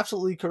much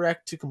absolutely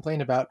correct to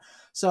complain about.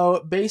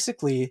 So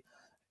basically,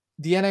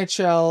 the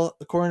NHL,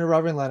 according to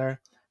Robin Lehner,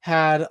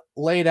 had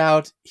laid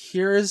out,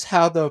 here's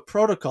how the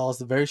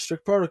very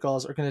strict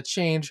protocols, are going to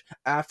change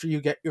after you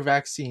get your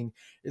vaccine.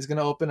 It's going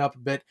to open up a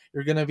bit.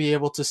 You're going to be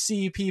able to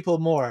see people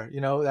more.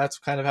 That's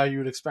kind of how you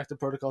would expect the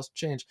protocols to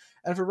change.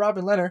 And for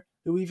Robin Lehner,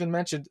 who even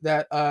mentioned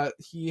that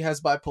he has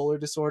bipolar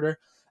disorder,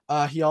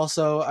 he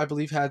also, I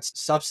believe, had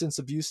substance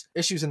abuse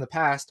issues in the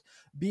past.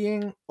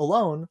 Being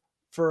alone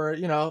for,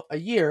 a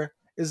year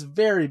is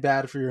very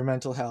bad for your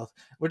mental health,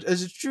 which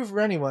is true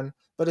for anyone,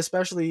 but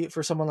especially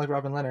for someone like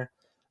Robin Lehner.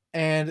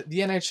 And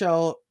the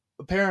NHL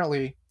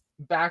apparently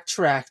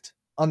backtracked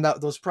on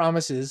those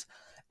promises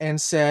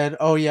and said,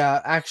 oh yeah,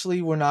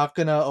 actually we're not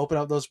going to open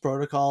up those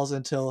protocols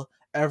until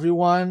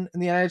everyone in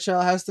the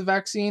NHL has the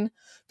vaccine,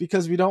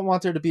 because we don't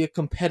want there to be a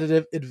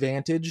competitive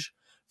advantage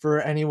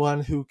for anyone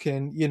who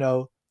can,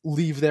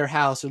 leave their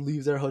house or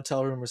leave their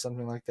hotel room or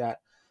something like that.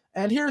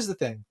 And here's the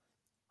thing.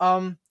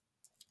 The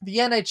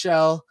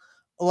NHL,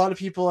 a lot of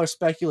people are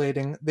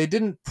speculating, they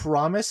didn't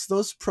promise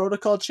those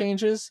protocol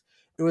changes.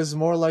 It was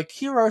more like,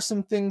 here are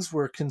some things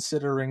we're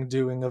considering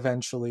doing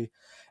eventually.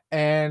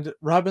 And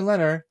Robin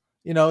Lehner,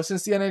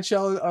 since the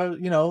NHL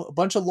are, a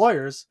bunch of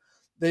lawyers,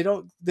 they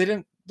don't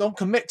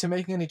commit to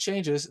making any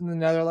changes. And then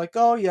now they're like,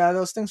 oh yeah,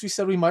 those things we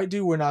said we might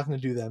do, we're not going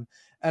to do them.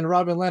 And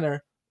Robin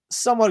Lehner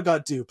somewhat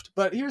got duped.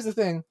 But here's the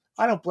thing,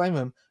 I don't blame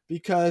him,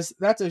 because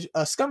that's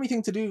a scummy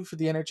thing to do for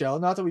the NHL.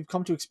 Not that we've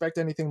come to expect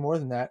anything more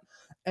than that.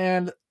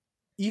 And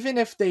even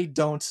if they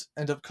don't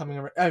end up coming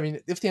around,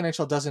 if the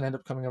NHL doesn't end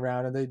up coming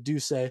around and they do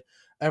say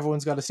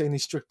everyone's got to stay in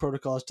these strict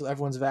protocols till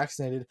everyone's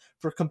vaccinated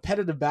for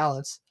competitive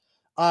balance,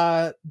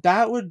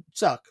 that would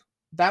suck.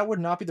 That would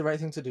not be the right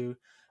thing to do.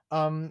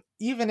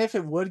 Even if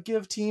it would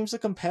give teams a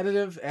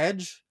competitive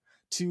edge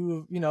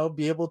to,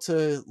 be able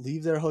to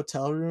leave their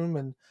hotel room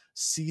and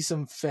see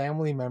some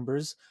family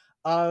members,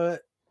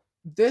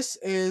 this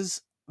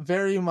is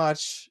very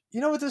much,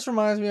 what this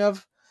reminds me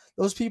of?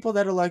 Those people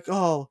that are like,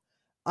 oh,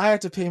 I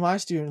had to pay my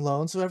student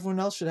loans, so everyone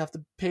else should have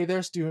to pay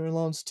their student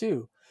loans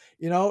too.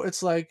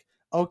 It's like,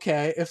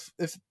 okay,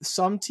 if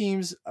some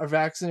teams are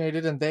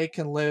vaccinated and they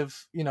can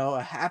live,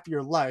 a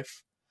happier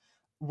life,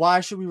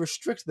 why should we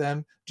restrict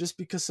them just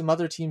because some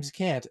other teams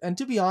can't? And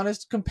to be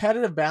honest,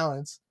 competitive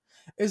balance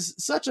is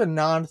such a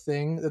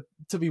non-thing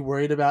to be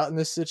worried about in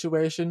this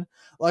situation.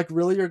 Like,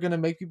 really, you're going to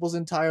make people's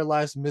entire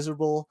lives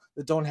miserable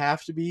that don't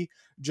have to be,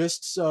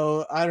 just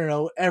so, I don't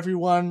know,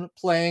 everyone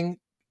playing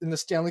in the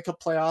Stanley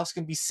Cup playoffs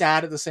can be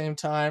sad at the same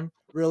time.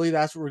 Really,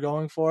 that's what we're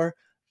going for?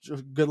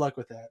 Good luck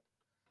with that.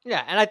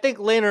 Yeah, and I think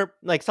Lehner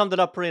summed it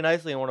up pretty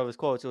nicely in one of his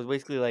quotes. It was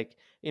basically like,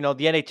 the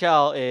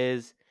NHL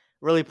is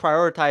really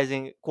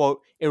prioritizing, quote,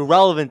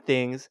 irrelevant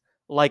things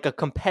like a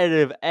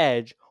competitive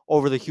edge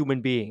over the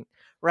human being,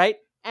 right?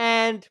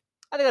 And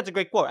I think that's a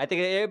great quote. I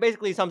think it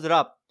basically sums it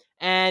up.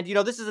 And,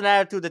 this is an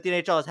attitude that the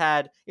NHL has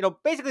had,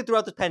 basically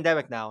throughout this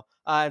pandemic now,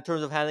 in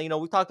terms of handling.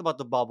 We talked about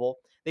the bubble.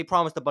 They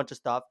promised a bunch of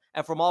stuff.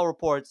 And from all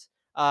reports,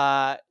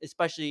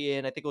 especially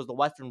in, I think it was the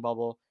Western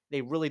bubble,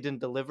 they really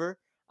didn't deliver.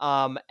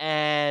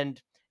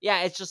 And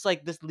yeah, it's just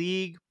like this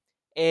league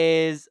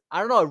is, I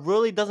don't know, it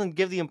really doesn't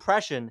give the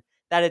impression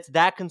that it's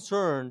that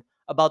concerned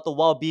about the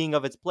well being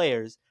of its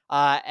players.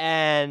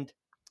 And,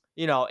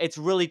 it's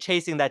really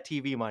chasing that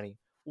TV money,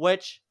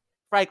 which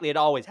frankly it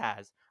always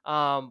has.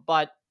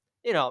 But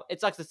it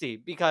sucks to see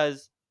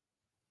because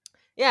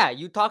yeah,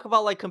 you talk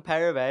about like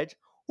competitive edge.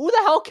 Who the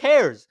hell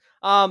cares?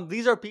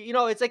 These are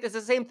it's like it's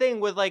the same thing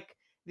with like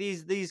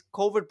these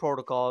COVID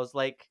protocols.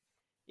 Like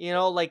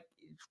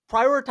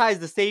prioritize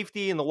the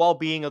safety and the well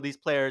being of these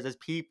players as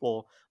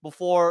people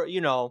before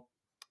the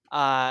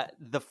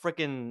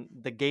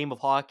game of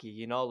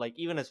hockey. Like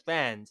even as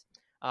fans,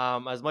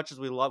 as much as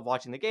we love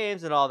watching the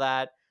games and all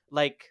that,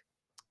 like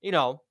you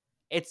know,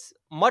 it's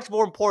much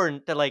more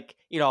important to like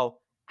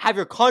have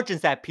your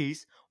conscience at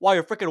peace while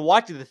you're freaking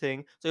watching the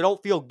thing, so you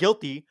don't feel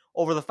guilty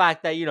over the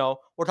fact that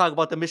we're talking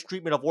about the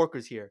mistreatment of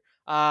workers here.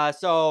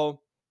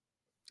 So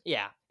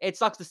yeah, it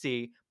sucks to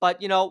see,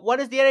 but when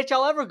has the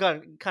NHL ever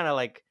gone kind of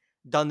like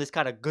done this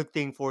kind of good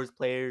thing for his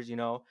players?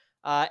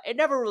 It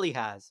never really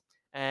has,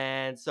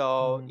 and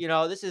so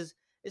Mm-hmm. this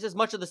is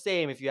much of the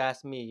same if you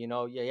ask me.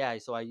 Yeah.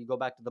 So you go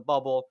back to the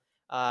bubble,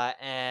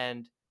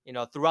 and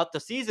throughout the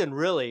season,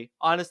 really,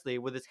 honestly,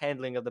 with his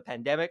handling of the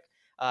pandemic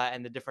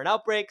and the different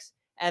outbreaks,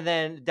 and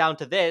then down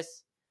to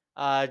this.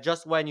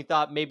 Just when you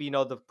thought maybe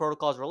the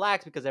protocols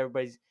relaxed because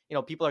everybody's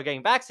people are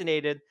getting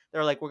vaccinated,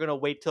 they're like, we're gonna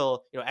wait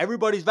till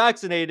everybody's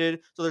vaccinated,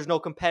 so there's no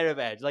competitive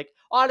edge. Like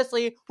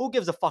honestly, who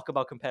gives a fuck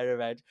about competitive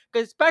edge?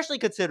 Because especially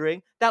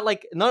considering that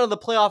like none of the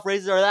playoff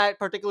races are that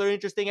particularly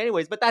interesting,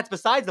 anyways. But that's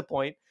besides the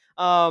point.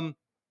 Um,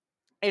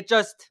 it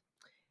just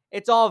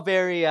it's all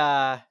very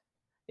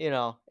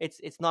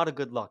it's not a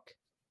good look.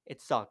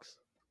 It sucks.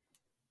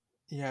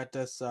 Yeah, it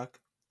does suck.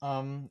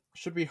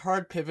 Should we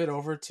hard pivot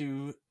over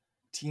to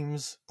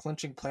teams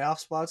clinching playoff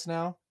spots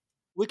now?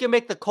 We can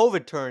make the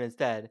COVID turn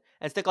instead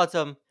and stick on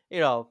some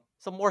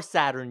more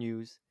sadder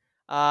news.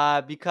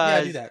 Yeah, do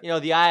Because that.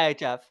 the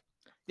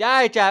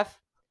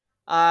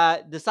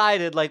IHF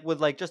decided like with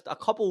like just a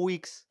couple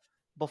weeks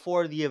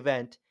before the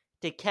event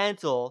to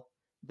cancel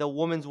the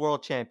Women's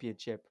World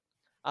Championship.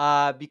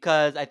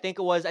 Because I think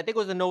it was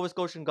the Nova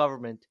Scotian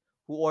government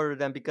who ordered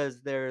them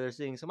because they're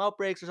seeing some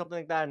outbreaks or something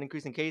like that and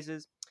increasing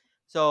cases.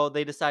 So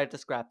they decided to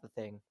scrap the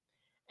thing.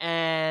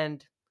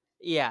 And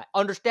yeah,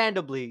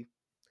 understandably,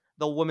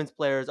 the women's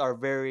players are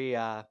very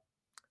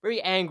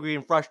angry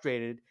and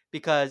frustrated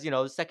because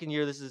the second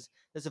year this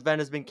event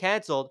has been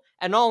canceled,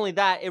 and not only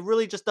that, it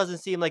really just doesn't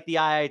seem like the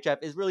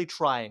IIHF is really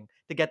trying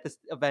to get this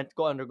event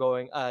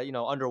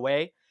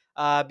underway.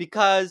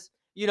 Because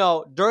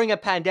during a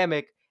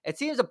pandemic, it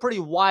seems a pretty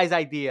wise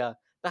idea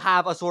to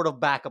have a sort of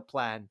backup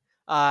plan,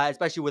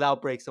 especially with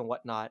outbreaks and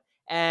whatnot.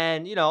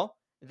 And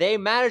they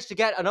managed to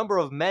get a number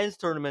of men's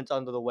tournaments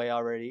under the way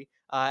already,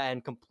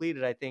 and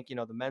completed. I think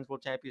the men's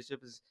world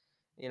championship is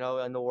in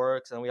the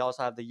works, and we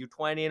also have the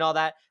U20 and all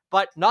that,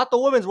 but not the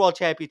women's world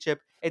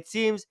championship. It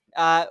seems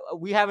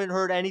we haven't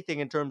heard anything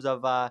in terms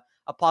of a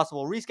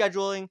possible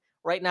rescheduling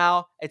right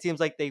now. It seems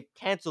like they've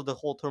canceled the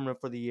whole tournament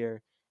for the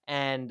year,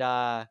 and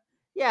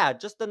yeah,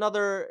 just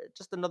another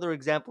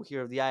example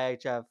here of the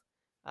IHF.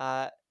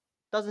 Uh,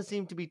 doesn't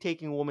seem to be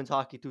taking women's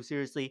hockey too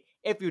seriously.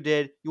 If you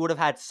did, you would have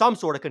had some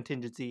sort of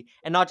contingency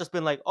and not just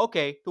been like,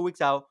 okay, 2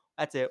 weeks out,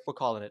 that's it, we're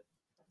calling it.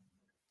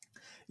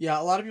 Yeah,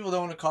 a lot of people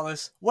don't want to call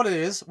this what it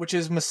is, which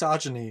is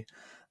misogyny.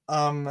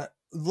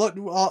 Look,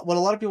 what a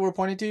lot of people were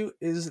pointing to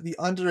is the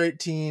under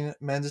 18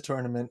 men's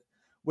tournament,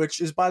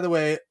 which is, by the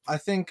way, I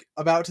think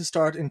about to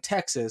start in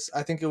Texas.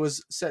 I think it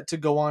was set to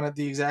go on at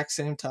the exact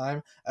same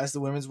time as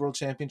the Women's World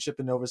Championship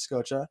in Nova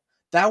Scotia.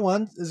 That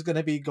one is going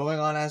to be going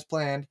on as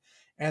planned,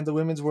 and the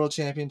Women's World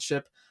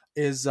Championship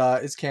is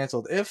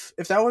canceled. If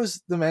that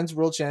was the Men's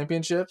World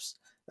Championships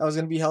that was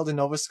going to be held in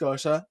Nova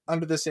Scotia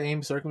under the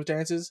same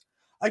circumstances,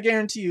 I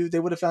guarantee you they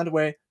would have found a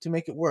way to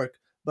make it work.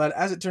 But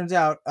as it turns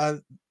out,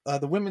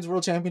 the Women's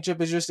World Championship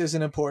just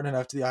isn't important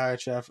enough to the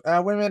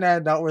IHF. Women are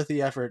not worth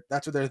the effort.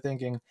 That's what they're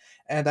thinking,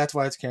 and that's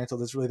why it's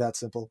canceled. It's really that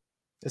simple.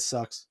 It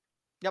sucks.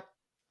 Yep.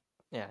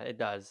 Yeah, it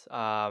does.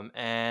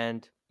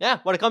 And yeah,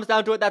 when it comes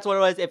down to it, that's what it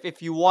was.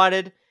 If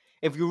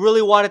you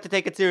really wanted to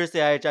take it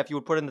seriously, IHF, you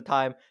would put in the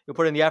time, you would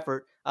put in the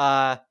effort,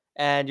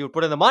 and you would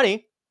put in the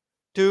money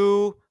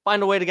to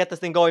find a way to get this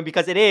thing going,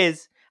 because it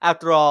is,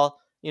 after all,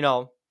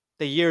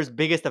 the year's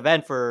biggest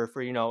event for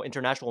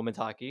international women's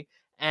hockey.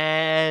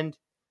 And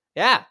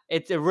yeah,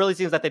 it really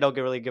seems that they don't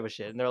really give a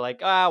shit, and they're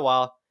like,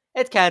 well,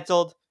 it's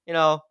canceled.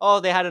 Oh,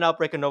 they had an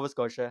outbreak in Nova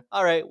Scotia.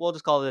 All right, we'll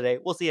just call it a day.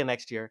 We'll see you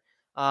next year.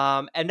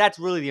 And that's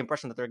really the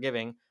impression that they're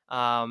giving,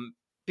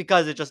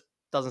 because it just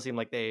doesn't seem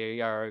like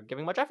they are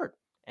giving much effort.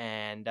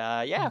 And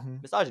yeah, Mm-hmm.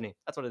 misogyny.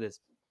 That's what it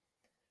is.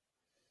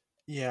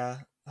 Yeah.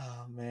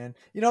 Oh man,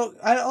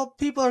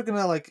 people are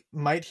gonna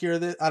might hear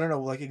this. I don't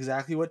know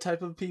exactly what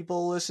type of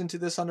people listen to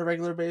this on a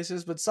regular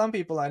basis, but some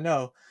people I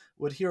know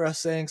would hear us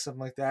saying something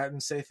like that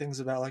and say things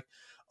about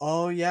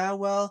oh yeah,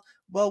 well,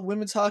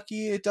 women's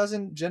hockey, it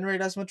doesn't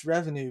generate as much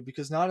revenue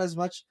because not as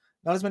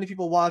many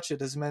people watch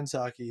it as men's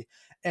hockey.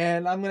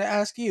 And I'm gonna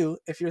ask you,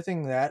 if you're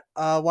thinking that,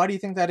 why do you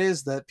think that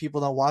is that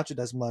people don't watch it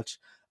as much?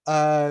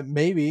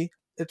 Maybe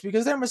it's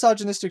because they're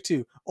misogynistic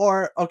too.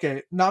 Or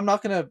okay, no, I'm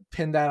not gonna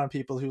pin that on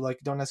people who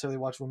don't necessarily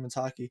watch women's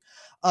hockey.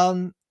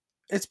 Um,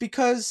 it's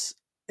because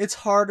it's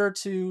harder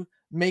to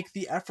make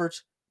the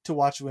effort to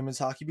watch women's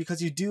hockey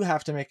because you do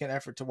have to make an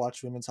effort to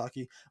watch women's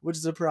hockey, which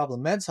is a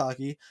problem. Men's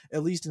hockey,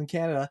 at least in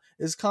Canada,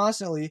 is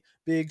constantly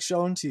being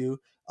shown to you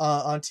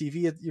on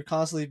TV. You're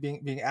constantly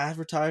being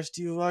advertised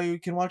to you. Oh, you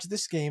can watch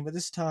this game at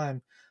this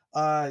time.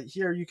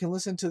 Here you can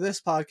listen to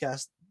this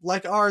podcast,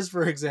 like ours,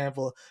 for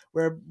example,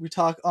 where we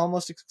talk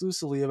almost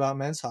exclusively about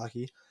men's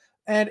hockey.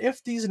 And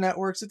if these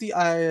networks, if the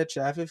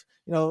IHF, if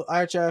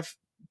IHF,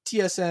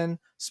 TSN,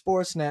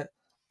 Sportsnet,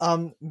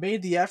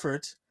 made the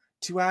effort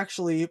to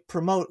actually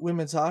promote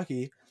women's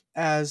hockey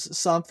as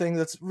something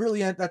that's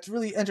really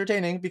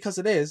entertaining, because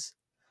it is,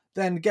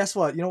 then guess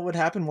what? You know what would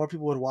happen? More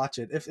people would watch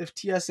it. If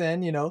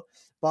TSN,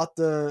 bought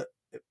the,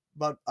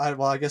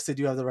 I guess they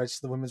do have the rights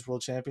to the Women's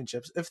World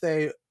Championships. If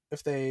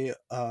they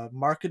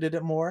marketed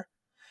it more,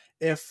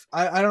 if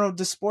I don't know,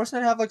 does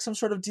Sportsnet have some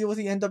sort of deal with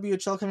the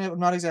NWHL coming up? I'm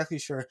not exactly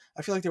sure.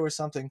 I feel like there was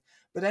something,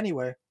 but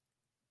anyway,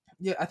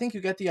 yeah, I think you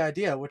get the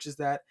idea, which is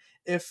that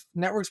if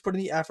networks put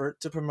in the effort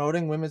to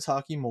promoting women's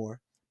hockey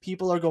more,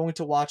 people are going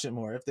to watch it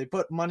more. If they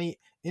put money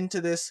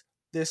into this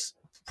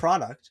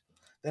product,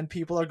 then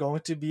people are going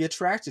to be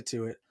attracted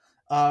to it,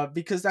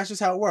 because that's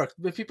just how it works.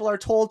 If people are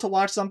told to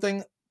watch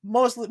something,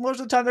 most of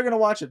the time they're going to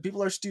watch it.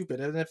 People are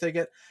stupid, and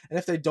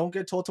if they don't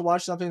get told to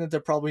watch something, then they're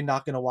probably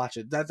not going to watch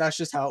it. That's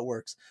just how it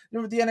works.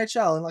 Remember, the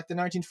NHL in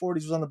the 1940s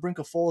was on the brink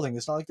of folding.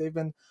 It's not like they've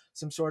been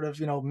some sort of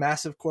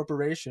massive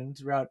corporation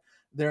throughout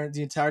the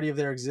entirety of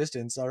their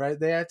existence. All right,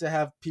 they had to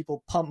have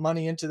people pump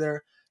money into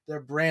their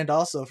brand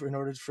also in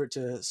order for it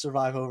to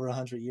survive over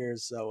 100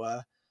 years.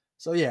 So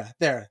yeah,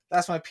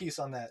 that's my piece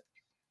on that.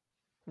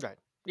 Right.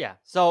 Yeah.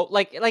 So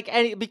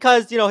any,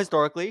 because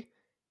historically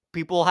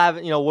people have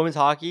women's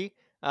hockey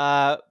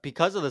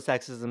because of the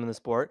sexism in the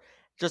sport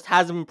just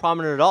hasn't been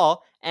prominent at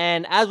all.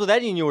 And as with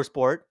any newer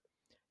sport,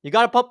 you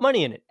got to pump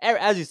money in it.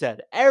 As you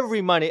said,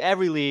 every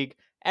league,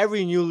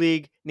 every new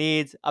league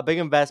needs a big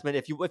investment.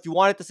 If you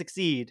want it to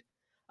succeed,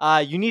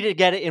 you need to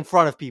get it in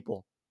front of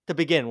people to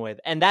begin with,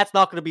 and that's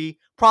not going to be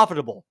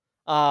profitable.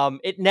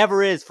 It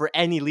never is for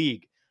any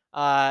league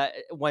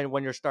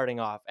when you're starting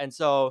off. And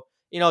so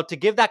to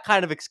give that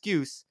kind of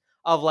excuse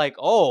of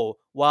oh,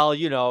 well,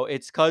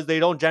 it's because they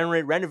don't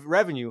generate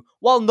revenue.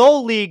 Well,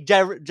 no league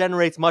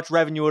generates much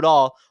revenue at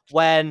all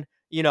when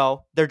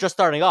they're just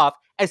starting off,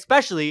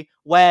 especially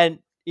when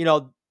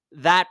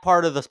that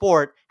part of the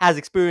sport has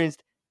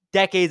experienced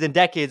decades and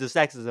decades of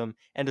sexism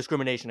and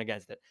discrimination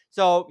against it.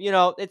 So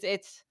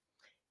it's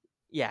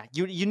yeah,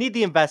 you need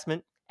the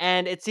investment,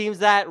 and it seems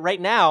that right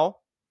now,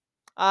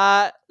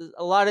 a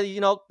lot of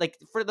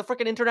for the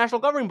freaking international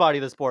governing body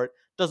of the sport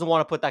doesn't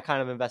want to put that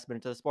kind of investment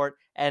into the sport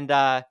and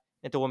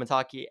into women's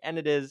hockey, and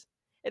it is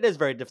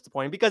very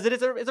disappointing because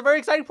it's a very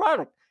exciting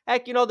product.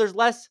 Heck, there's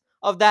less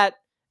of that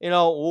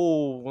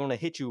oh, we're gonna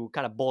hit you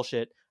kind of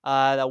bullshit.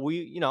 That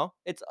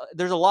it's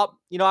there's a lot.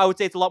 I would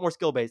say it's a lot more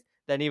skill based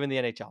than even the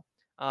NHL.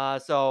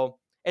 So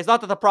it's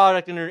not that the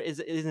product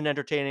isn't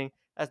entertaining.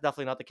 That's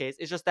definitely not the case.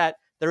 It's just that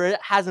there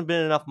hasn't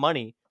been enough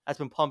money that's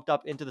been pumped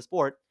up into the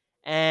sport,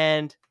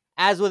 and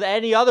as with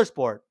any other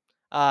sport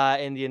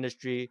in the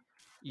industry,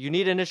 you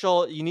need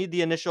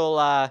the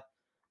initial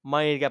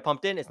money to get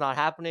pumped in. It's not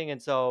happening,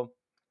 and so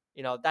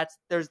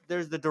there's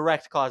the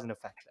direct cause and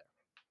effect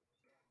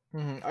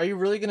there. Are you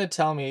really going to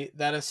tell me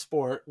that a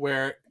sport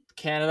where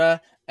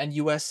Canada and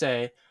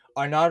USA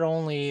are not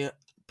only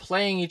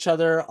playing each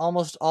other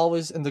almost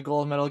always in the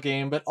gold medal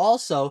game, but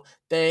also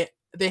they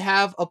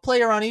have a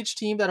player on each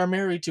team that are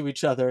married to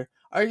each other?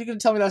 Are you going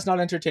to tell me that's not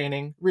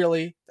entertaining?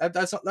 Really?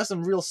 That's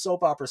some real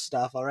soap opera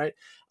stuff. All right,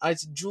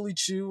 it's Julie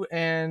Chu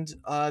and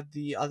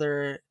the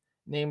other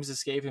name is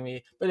escaping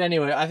me. But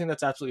anyway, I think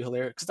that's absolutely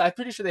hilarious because I'm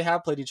pretty sure they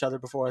have played each other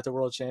before at the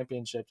World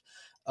Championship.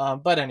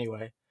 But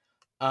anyway,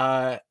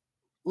 uh,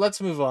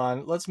 let's move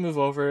on. Let's move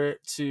over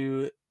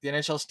to the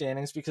NHL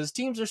standings because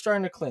teams are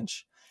starting to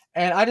clinch.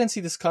 And I didn't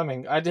see this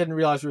coming. I didn't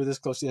realize we were this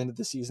close to the end of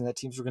the season that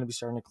teams were going to be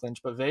starting to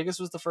clinch. But Vegas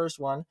was the first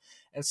one.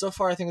 And so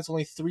far, I think it's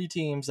only 3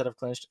 teams that have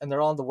clinched, and they're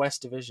all in the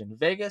West Division.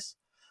 Vegas,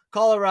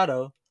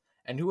 Colorado,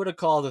 and who would have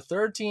called the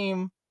third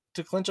team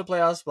to clinch a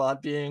playoff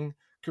spot being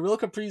Kirill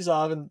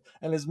Kaprizov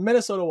and his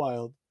Minnesota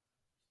Wild.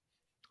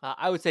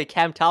 I would say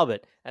Cam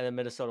Talbot and the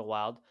Minnesota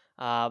Wild.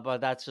 But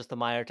that's just a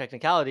minor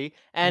technicality.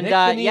 And Nick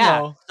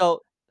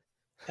so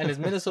and his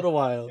Minnesota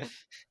Wild.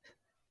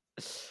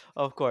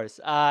 Of course.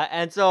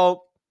 And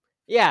so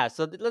yeah,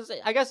 so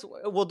I guess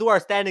we'll do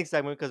our standing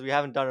segment because we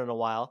haven't done it in a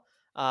while.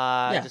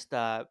 Just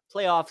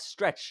playoff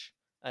stretch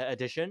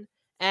edition.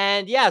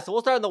 And yeah, so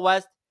we'll start in the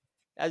West.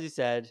 As you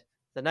said,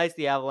 The Knights,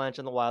 the Avalanche,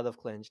 and the Wild have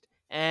clinched.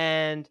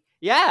 And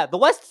yeah, the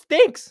West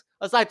stinks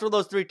aside from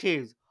those three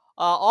teams.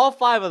 All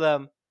five of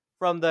them,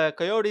 from the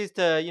Coyotes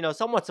to,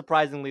 somewhat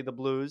surprisingly, the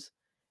Blues,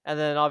 and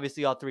then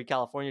obviously all three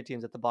California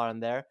teams at the bottom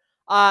there.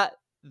 Uh,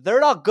 they're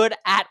not good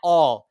at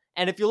all.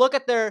 And if you look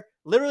at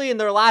literally in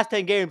their last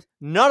 10 games,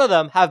 none of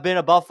them have been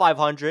above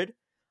 500.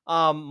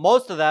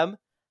 Most of them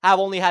have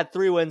only had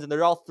 3 wins, and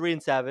they're all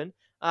 3-7.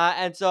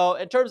 And so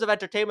in terms of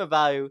entertainment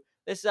value,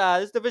 this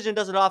division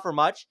doesn't offer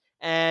much.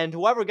 And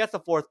whoever gets the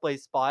 4th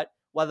place spot,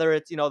 whether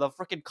it's, the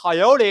freaking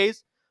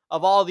Coyotes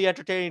of all the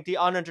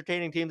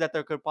unentertaining teams that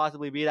there could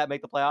possibly be that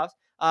make the playoffs,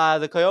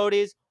 the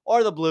Coyotes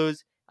or the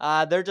Blues,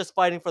 they're just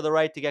fighting for the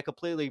right to get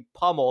completely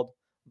pummeled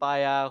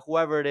by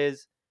whoever it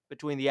is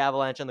between the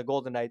Avalanche and the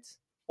Golden Knights,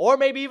 or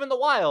maybe even the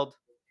Wild,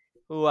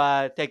 who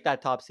take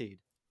that top seed.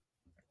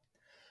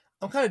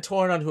 I'm kind of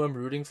torn on who I'm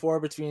rooting for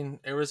between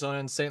Arizona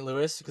and St.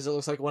 Louis, because it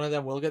looks like one of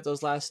them will get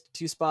those last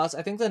 2 spots.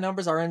 I think the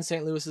numbers are in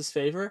St. Louis's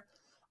favor.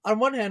 On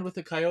one hand, with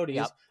the Coyotes,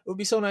 Yep. it would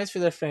be so nice for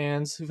their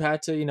fans who've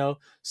had to,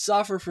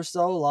 suffer for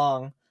so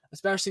long,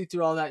 especially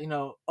through all that,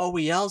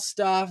 OEL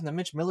stuff and the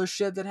Mitch Miller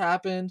shit that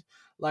happened.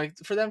 Like,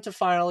 for them to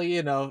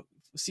finally,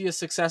 see a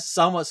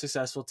somewhat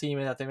successful team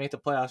and that they make the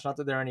playoffs, not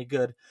that they're any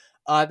good,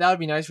 that would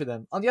be nice for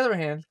them. On the other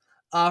hand,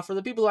 for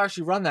the people who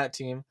actually run that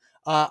team,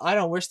 I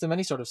don't wish them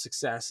any sort of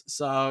success.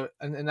 So,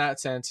 in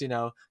that sense,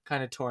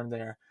 kind of torn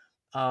there.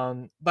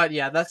 But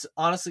yeah, that's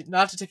honestly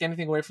not to take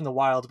anything away from the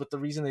Wild, but the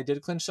reason they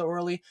did clinch so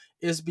early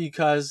is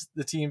because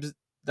the teams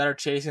that are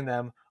chasing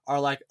them are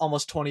like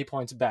almost 20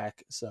 points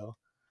back. So,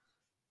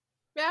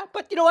 yeah,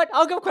 but you know what?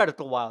 I'll give credit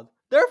to the Wild.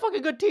 They're a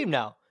fucking good team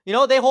now.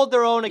 They hold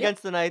their own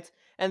against the Knights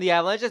and the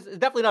Avalanche. It's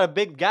definitely not a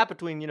big gap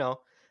between,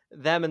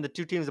 them and the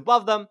 2 teams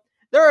above them.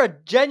 They're a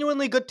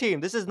genuinely good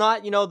team. This is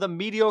not, the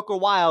mediocre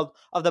Wild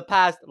of the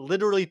past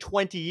literally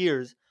 20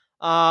 years.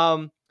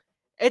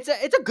 It's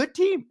a good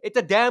team. It's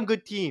a damn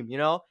good team,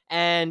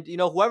 And,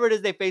 whoever it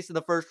is they face in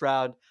the first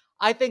round,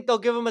 I think they'll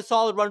give them a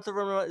solid run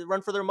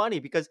for their money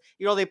because,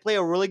 they play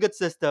a really good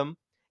system.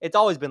 It's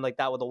always been like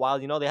that with the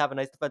Wild. They have a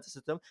nice defensive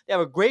system. They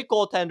have a great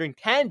goaltending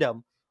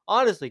tandem.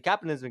 Honestly,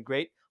 Kapanen has been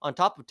great on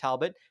top of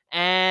Talbot.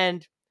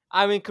 And,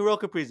 Kirill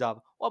Kaprizov.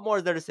 What more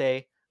is there to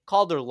say?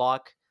 Calder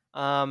lock.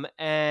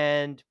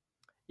 And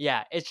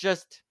yeah, it's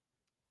just,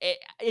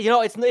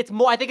 it's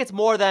more. I think it's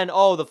more than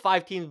the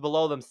 5 teams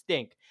below them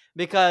stink,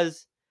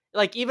 because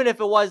like even if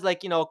it was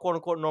like a quote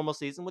unquote normal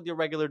season with your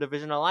regular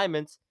division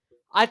alignments,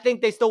 I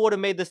think they still would have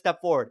made this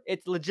step forward.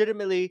 It's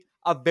legitimately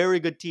a very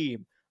good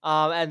team,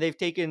 and they've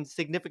taken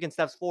significant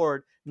steps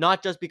forward,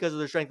 not just because of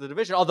the strength of the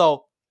division,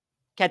 although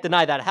can't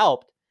deny that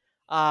helped.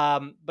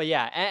 But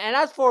yeah, and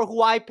as for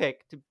who I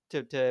pick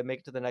to make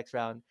it to the next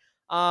round,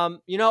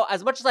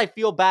 as much as I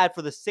feel bad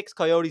for the 6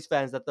 Coyotes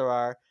fans that there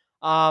are,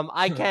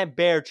 I can't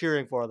bear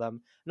cheering for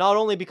them. Not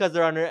only because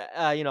they're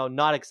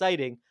not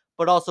exciting,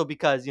 but also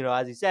because,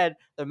 as you said,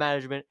 their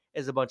management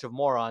is a bunch of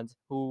morons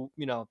who,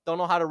 don't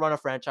know how to run a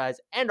franchise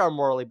and are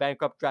morally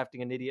bankrupt,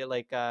 drafting an idiot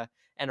like and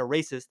a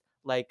racist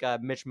like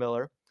Mitch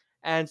Miller.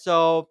 And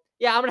so,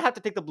 yeah, I'm gonna have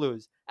to take the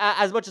Blues,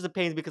 as much as it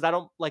pains, because I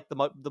don't like the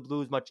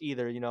Blues much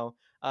either.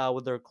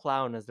 With their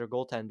clown as their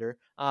goaltender.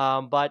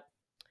 But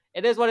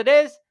it is what it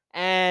is,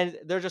 and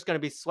they're just gonna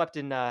be swept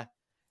in.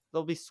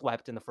 They'll be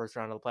swept in the first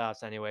round of the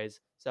playoffs, anyways.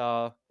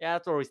 So yeah,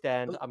 that's where we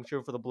stand. I'm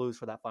cheering for the Blues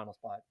for that final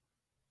spot.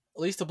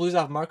 At least the Blues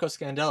have Marco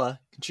Scandella.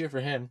 Can cheer for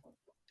him.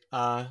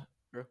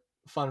 Sure.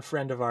 Fun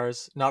friend of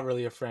ours. Not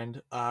really a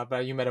friend,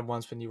 but you met him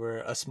once when you were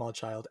a small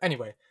child.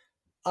 Anyway,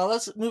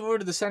 let's move over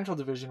to the Central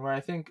Division, where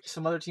I think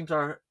some other teams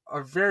are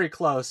very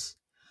close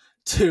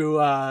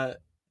to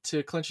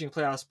clinching a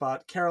playoff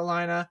spot.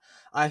 Carolina,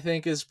 I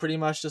think, is pretty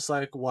much just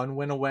like 1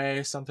 win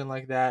away, something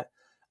like that.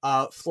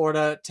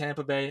 Florida,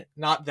 Tampa Bay,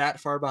 not that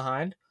far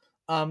behind.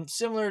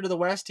 Similar to the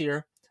West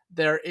here,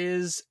 there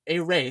is a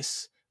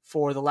race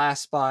for the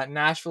last spot.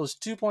 Nashville is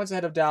 2 points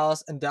ahead of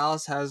Dallas, and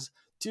Dallas has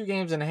 2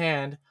 games in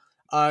hand.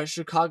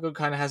 Chicago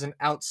kind of has an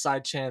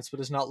outside chance, but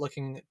is not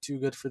looking too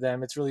good for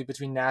them. It's really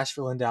between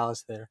Nashville and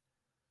Dallas there.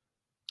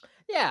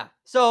 Yeah.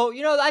 So,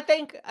 I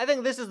think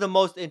this is the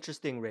most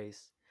interesting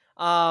race.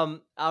 Out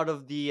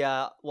of the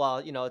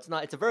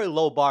it's a very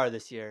low bar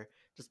this year,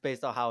 just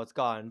based on how it's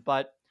gone.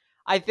 But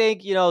I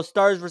think,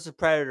 Stars versus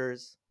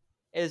Predators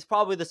is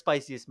probably the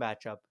spiciest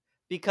matchup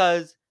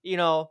because,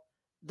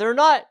 they're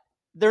not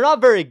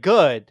very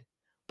good,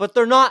 but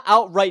they're not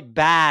outright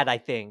bad, I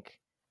think,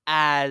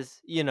 as,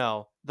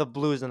 the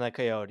Blues and the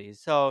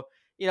Coyotes. So,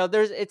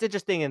 it's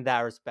interesting in that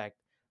respect.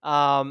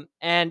 And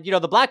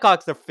the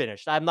Blackhawks, they're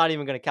finished. I'm not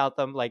even going to count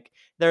them. Like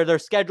their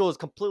schedule is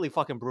completely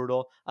fucking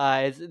brutal.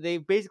 They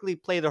basically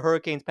play the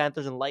Hurricanes,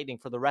 Panthers, and Lightning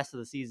for the rest of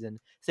the season,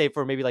 save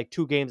for maybe like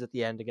 2 games at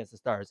the end against the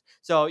Stars.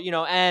 So,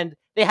 and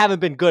they haven't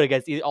been good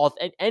against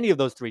any of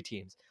those 3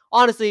 teams.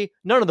 Honestly,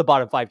 none of the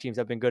bottom 5 teams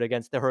have been good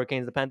against the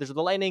Hurricanes, the Panthers, or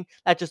the Lightning.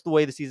 That's just the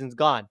way the season's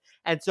gone.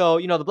 And so,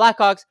 the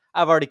Blackhawks,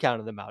 I've already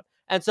counted them out.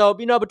 And so,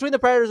 between the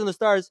Predators and the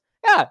Stars,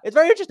 yeah, it's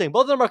very interesting.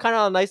 Both of them are kind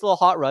of on nice little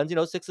hot runs.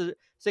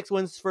 6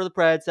 wins for the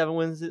Preds, 7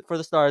 wins for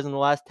the Stars in the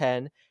last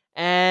 10.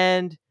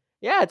 And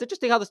yeah, it's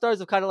interesting how the Stars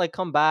have kind of like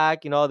come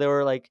back. They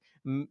were like,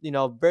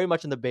 very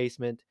much in the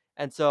basement.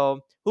 And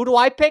so, who do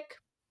I pick?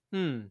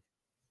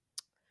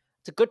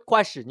 It's a good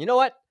question. You know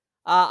what?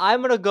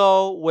 I'm gonna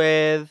go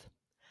with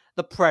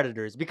the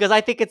Predators because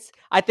I think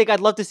I'd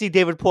love to see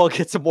David Poile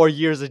get some more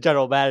years as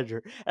general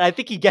manager, and I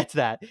think he gets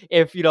that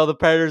if the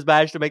Predators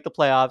manage to make the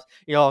playoffs.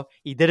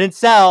 He didn't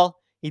sell.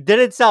 He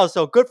didn't sell,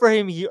 so good for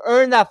him. He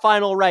earned that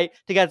final right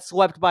to get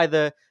swept by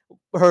the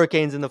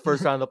Hurricanes in the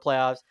first round of the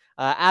playoffs.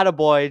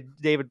 Attaboy,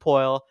 David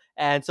Poile,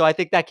 and so I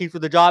think that keeps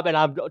with the job, and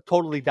I'm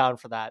totally down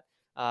for that.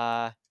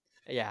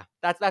 Yeah,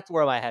 that's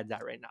where my head's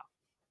at right now.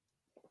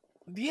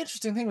 The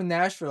interesting thing with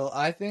Nashville,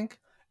 I think,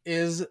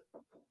 is,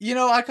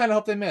 I kind of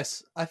hope they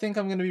miss. I think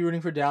I'm going to be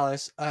rooting for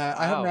Dallas.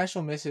 I hope Wow.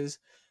 Nashville misses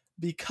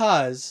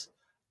because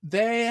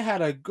they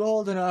had a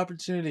golden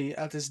opportunity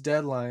at this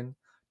deadline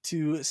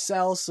to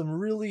sell some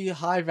really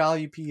high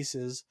value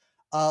pieces,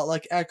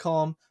 like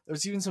Ekholm.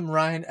 There's even some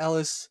Ryan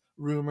Ellis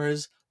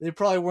rumors. They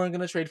probably weren't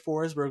going to trade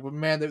Forsberg, but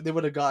man, they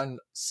would have gotten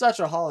such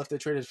a haul if they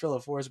traded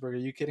Philip Forsberg. Are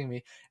you kidding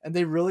me? And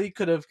they really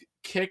could have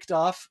kicked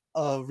off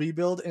a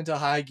rebuild into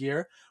high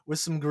gear with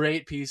some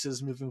great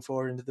pieces moving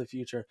forward into the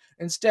future.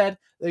 Instead,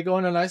 they go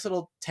in a nice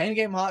little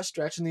 10-game hot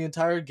stretch and the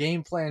entire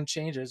game plan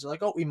changes. They're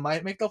like, oh, we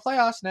might make the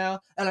playoffs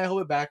now, and I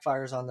hope it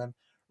backfires on them.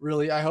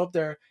 Really, I hope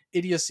their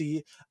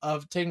idiocy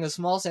of taking a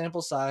small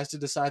sample size to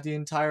decide the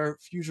entire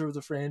future of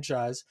the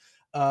franchise,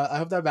 I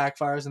hope that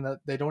backfires and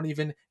that they don't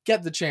even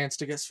get the chance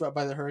to get swept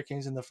by the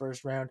Hurricanes in the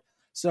first round.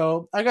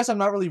 So I guess I'm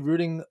not really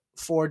rooting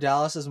for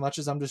Dallas as much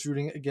as I'm just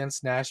rooting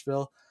against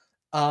Nashville.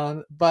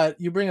 But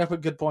you bring up a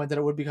good point that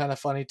it would be kind of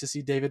funny to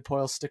see David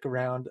Poile stick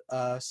around.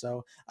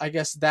 So I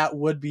guess that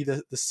would be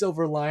the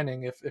silver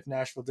lining if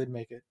Nashville did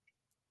make it.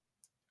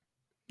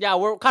 Yeah,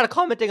 we're kind of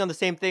commenting on the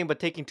same thing,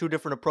 but taking two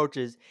different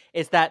approaches.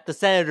 Is that the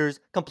Senators,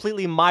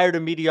 completely mired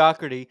in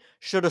mediocrity,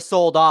 should have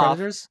sold off,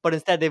 Predators? but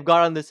instead they've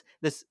got on this.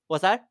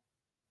 What's that?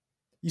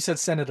 You said Oh,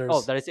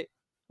 Senators. did I say?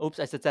 Oops,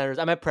 I said Senators.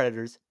 I meant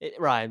Predators. It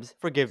rhymes.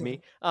 Forgive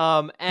me.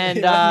 And I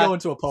can go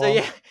into a so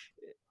poem.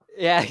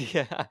 yeah.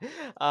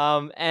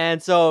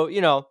 And so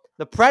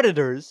the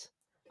Predators,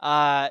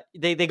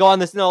 they go on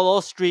this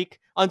little streak,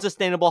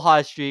 unsustainable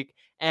hot streak,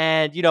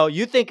 and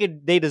you think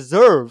they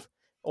deserve,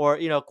 or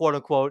quote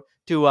unquote,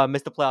 to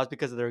miss the playoffs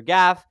because of their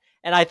gaffe.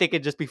 And I think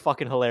it'd just be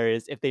fucking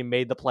hilarious if they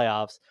made the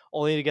playoffs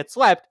only to get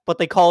swept, but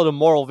they call it a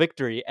moral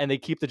victory and they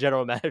keep the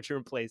general manager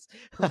in place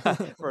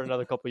for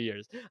another couple of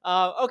years.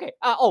 Okay.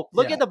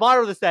 Look Yeah. at the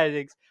bottom of the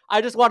standings.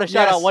 I just want to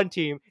shout out Yes. one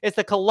team. It's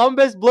the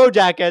Columbus Blue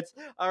Jackets,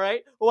 all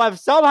right, who have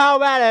somehow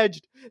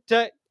managed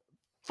to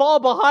fall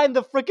behind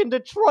the freaking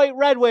Detroit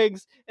Red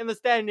Wings in the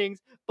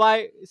standings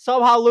by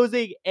somehow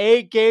losing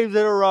 8 games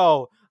in a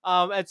row.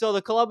 And so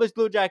the Columbus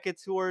Blue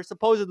Jackets, who were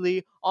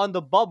supposedly on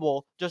the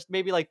bubble just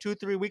maybe like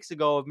 2-3 weeks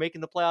ago of making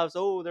the playoffs,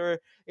 they're,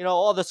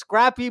 all the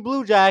scrappy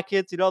Blue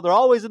Jackets, they're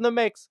always in the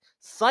mix.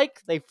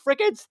 Psych, they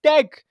freaking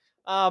stink.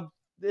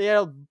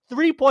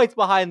 3 points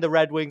behind the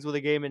Red Wings with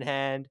a game in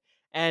hand.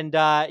 And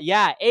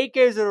 8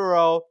 games in a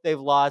row they've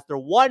lost. They're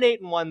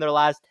 1-8-1 their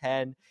last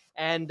 10.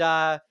 And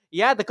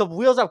the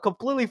wheels have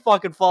completely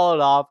fucking fallen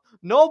off.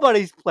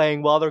 Nobody's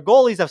playing well. Their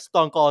goalies have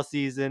stunk all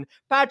season.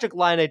 Patrick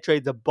Laine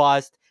trades a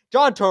bust.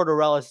 John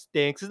Tortorella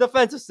stinks. His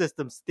defensive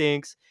system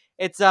stinks.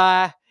 It's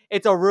a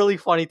really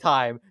funny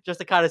time just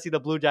to kind of see the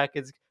Blue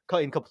Jackets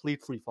in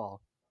complete free fall.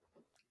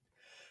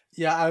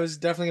 Yeah, I was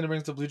definitely going to bring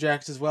up the Blue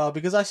Jackets as well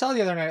because I saw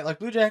the other night, like,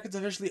 Blue Jackets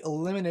officially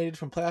eliminated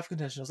from playoff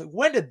contention. I was like,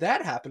 when did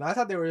that happen? I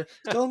thought they were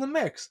still in the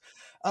mix.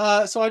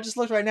 So I just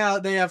looked right now.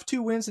 They have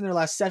 2 wins in their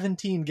last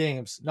 17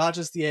 games, not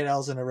just the 8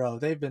 L's in a row.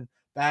 They've been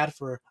bad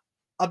for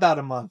about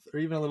a month or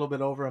even a little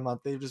bit over a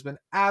month. They've just been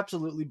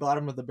absolutely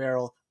bottom of the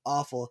barrel,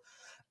 awful.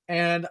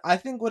 And I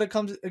think what it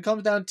comes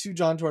down to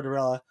John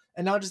Tortorella,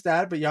 and not just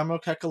that, but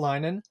Jarmo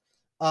Kekalainen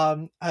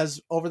has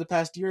over the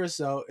past year or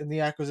so in the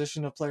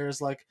acquisition of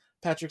players like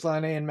Patrick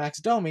Laine and Max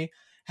Domi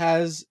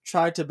has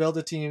tried to build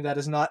a team that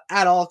is not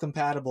at all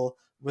compatible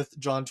with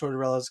John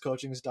Tortorella's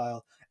coaching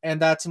style. And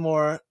that's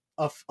more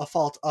of a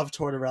fault of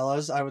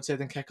Tortorella's, I would say,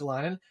 than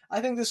Kekalainen.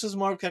 I think this was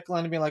more of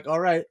Kekalainen being like, all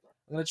right,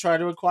 I'm going to try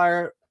to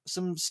acquire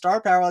some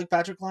star power like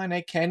Patrick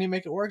Laine. Can you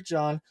make it work,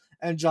 John?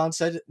 And John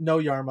said, no,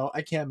 Jarmo,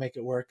 I can't make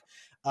it work.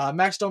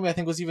 Max Domi, I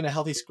think, was even a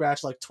healthy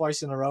scratch like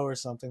twice in a row or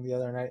something the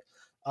other night,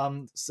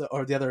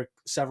 or the other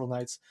several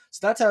nights.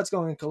 So that's how it's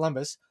going in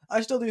Columbus.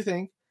 I still do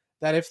think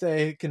that if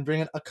they can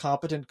bring in a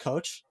competent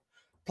coach,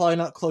 probably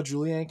not Claude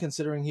Julien,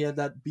 considering he had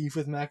that beef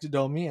with Max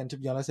Domi, and to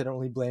be honest, I don't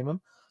really blame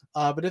him.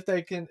 But if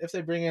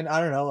they bring in, I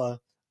don't know,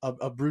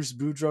 a Bruce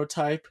Boudreau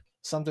type,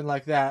 something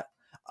like that,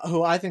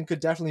 who I think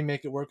could definitely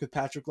make it work with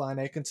Patrick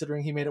Laine,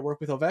 considering he made it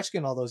work with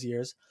Ovechkin all those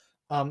years.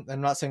 I'm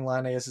not saying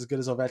Laine is as good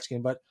as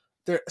Ovechkin, but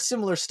they're a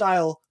similar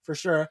style for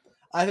sure.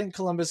 I think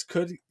Columbus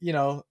could,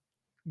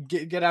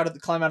 climb out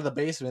of the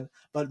basement.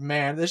 But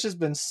man, this has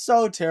been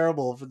so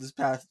terrible for this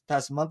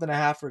past month and a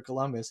half for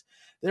Columbus.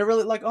 They're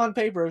really, like, on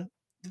paper,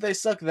 do they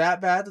suck that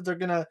bad that they're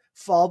gonna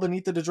fall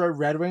beneath the Detroit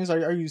Red Wings?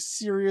 Are you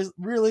serious?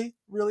 Really?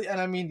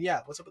 And I mean, yeah,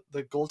 what's up with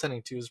the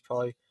goaltending too is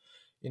probably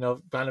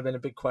kind of been a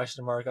big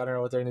question mark. I don't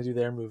know what they're going to do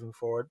there moving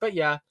forward. But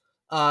yeah,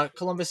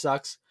 Columbus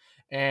sucks,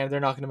 and they're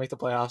not going to make the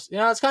playoffs.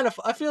 It's kind of,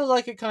 I feel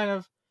like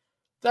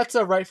that's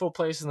a rightful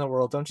place in the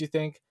world, don't you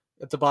think?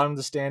 At the bottom of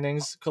the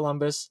standings,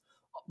 Columbus.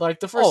 Like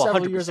the first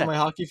several years of 100%. my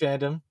hockey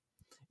fandom,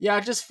 yeah,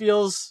 it just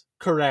feels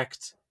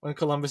correct when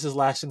Columbus is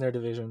last in their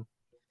division.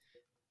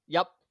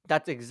 Yep,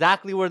 that's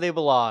exactly where they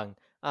belong.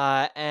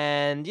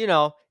 And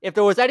if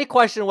there was any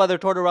question whether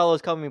Tortorella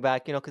is coming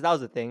back, because that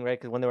was the thing, right?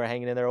 Because when they were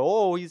hanging in there,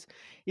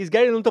 he's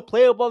getting them to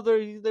play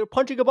they're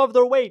punching above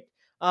their weight.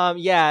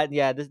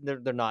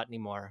 They're not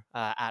anymore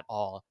at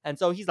all, and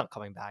so he's not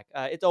coming back.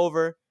 It's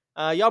over.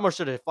 Yarmor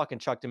should have fucking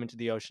chucked him into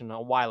the ocean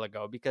a while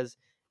ago because,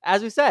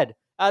 as we said,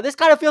 this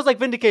kind of feels like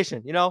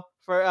vindication,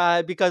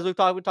 for because we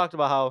talked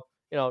about how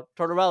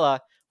Tortorella,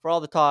 for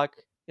all the talk,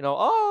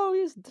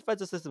 his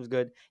defensive system's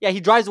good. Yeah,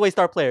 he drives away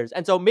star players,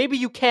 and so maybe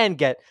you can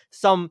get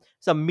some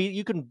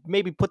you can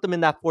maybe put them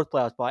in that fourth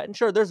playoff spot, and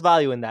sure, there's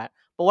value in that.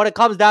 But when it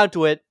comes down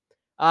to it,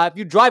 if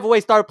you drive away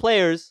star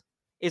players,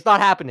 it's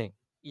not happening.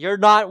 You're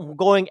not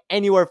going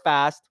anywhere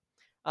fast,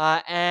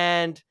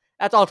 and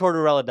that's all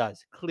Tortorella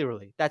does.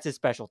 Clearly, that's his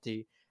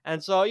specialty.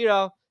 And so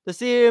to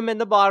see him in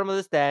the bottom of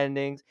the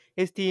standings,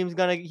 he's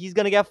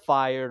gonna get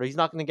fired, or he's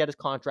not gonna get his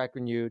contract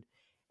renewed.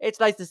 It's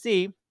nice to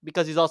see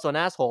because he's also an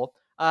asshole.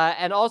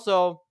 And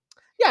also,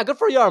 yeah, good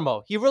for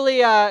Jarmo. He really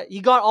he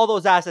got all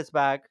those assets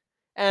back,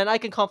 and I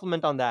can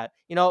compliment on that.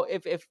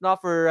 If not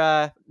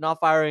for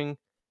not firing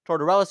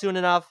Tortorella soon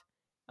enough,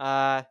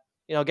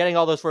 getting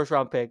all those first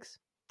round picks,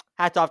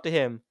 hats off to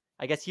him.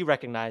 I guess he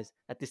recognized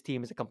that this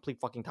team is a complete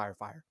fucking tire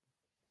fire.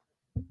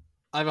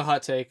 I have a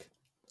hot take.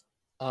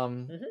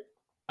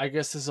 I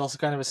guess this is also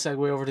kind of a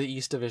segue over to the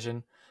East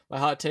Division. My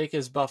hot take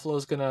is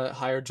Buffalo's gonna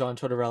hire John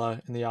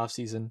Tortorella in the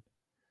offseason.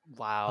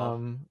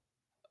 Wow.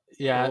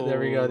 Yeah, there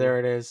we go. There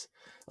it is.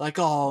 Like,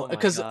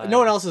 because God. no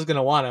one else is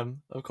gonna want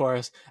him, of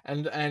course.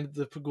 And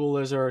the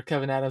Pagulas or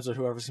Kevin Adams or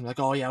whoever seem like,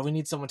 oh yeah, we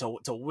need someone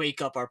to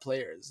wake up our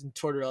players. And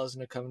Tortorella's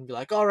gonna come and be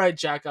like, all right,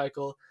 Jack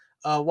Eichel,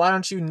 why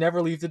don't you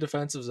never leave the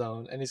defensive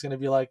zone? And he's gonna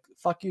be like,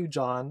 fuck you,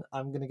 John.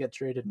 I'm gonna get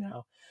traded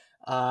now.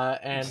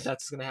 And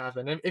that's gonna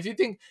happen. And if you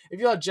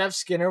thought Jeff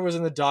Skinner was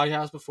in the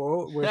doghouse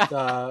before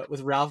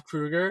with Ralph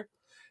Kruger,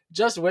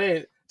 just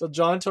wait till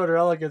John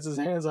Tortorella gets his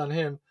hands on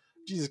him.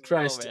 Jesus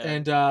Christ.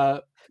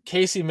 And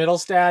Casey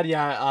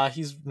Middlestad,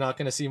 he's not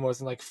going to see more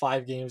than like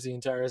 5 games the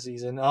entire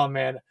season. Oh,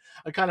 man.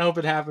 I kind of hope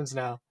it happens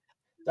now.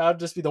 That would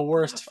just be the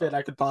worst fit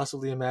I could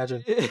possibly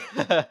imagine.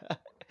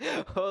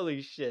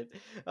 Holy shit.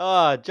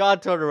 John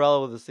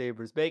Tortorella with the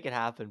Sabres. Make it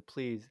happen,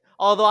 please.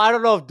 Although I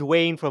don't know if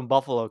Dwayne from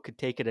Buffalo could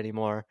take it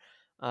anymore.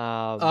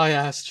 Oh,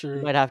 yeah, that's true.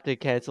 He might have to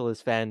cancel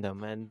his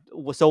fandom, and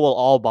so will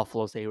all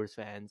Buffalo Sabres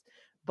fans.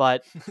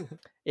 But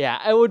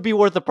yeah, it would be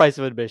worth the price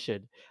of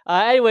admission.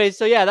 Anyway,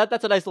 so yeah,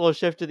 that's a nice little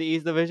shift to the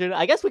East Division.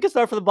 I guess we can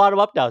start from the bottom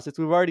up now, since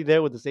we're already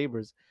there with the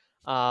Sabres.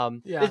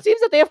 It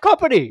seems that they have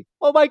company.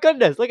 Oh my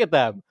goodness, look at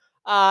them.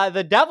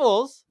 The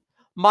Devils,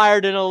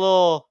 mired in a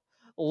little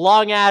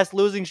long-ass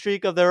losing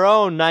streak of their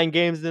own, 9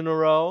 games in a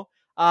row,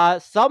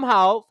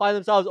 somehow find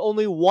themselves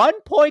only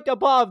 1 point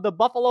above the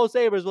Buffalo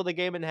Sabres with a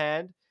game in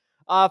hand.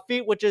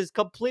 Feat which is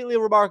completely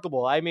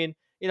remarkable. I mean,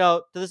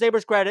 to the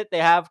Sabres' credit, they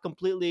have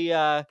completely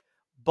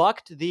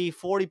bucked the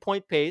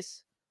 40-point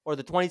pace or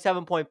the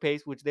 27-point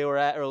pace, which they were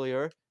at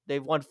earlier.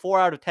 They've won 4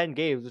 out of 10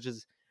 games, which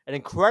is an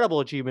incredible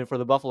achievement for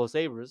the Buffalo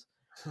Sabres.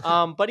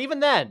 But even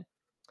then,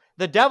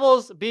 the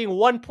Devils being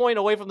 1 point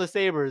away from the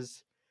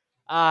Sabres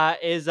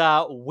is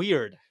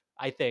weird,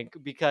 I think,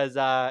 because,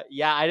 I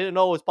didn't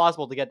know it was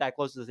possible to get that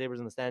close to the Sabres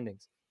in the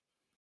standings.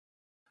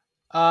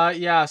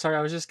 Yeah, sorry,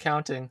 I was just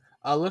counting.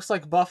 Looks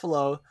like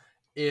Buffalo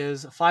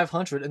is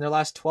 500 in their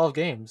last 12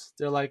 games.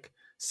 They're like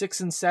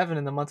 6-7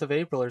 in the month of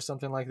April or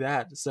something like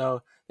that.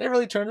 So they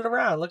really turned it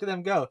around. Look at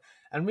them go.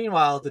 And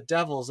meanwhile, the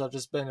Devils have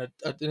just been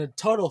in a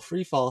total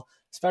free fall,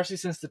 especially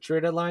since the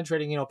trade deadline,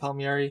 trading,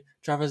 Palmieri,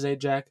 Travis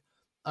Zajac.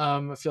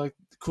 I feel like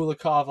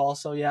Kulikov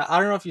also. Yeah, I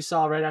don't know if you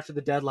saw right after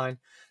the deadline,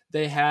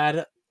 they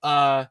had,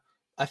 I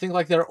think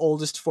like their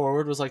oldest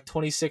forward was like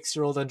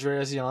 26-year-old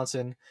Andreas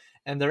Janssen,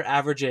 and their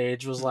average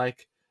age was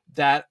like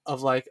that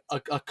of like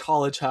a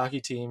college hockey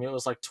team. It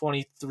was like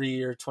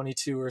 23 or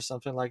 22 or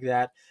something like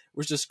that. It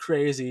was just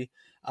crazy.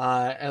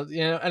 And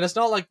it's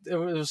not like it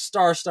was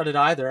star-studded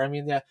either. I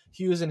mean, yeah,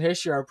 Hughes and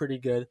Hischier are pretty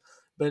good,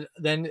 but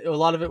then a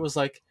lot of it was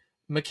like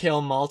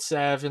Mikhail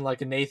Maltsev and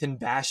like a Nathan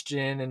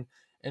Bastian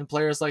and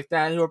players like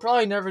that who are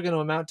probably never going to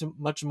amount to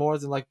much more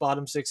than like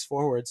bottom 6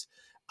 forwards.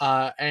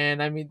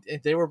 And I mean,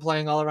 they were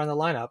playing all around the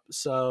lineup.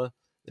 So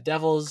the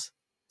Devils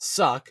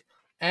suck.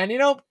 And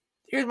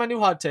here's my new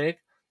hot take.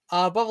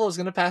 Buffalo is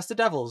going to pass the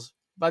Devils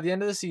by the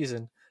end of the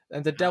season,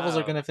 and the Devils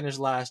are going to finish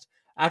last.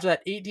 After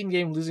that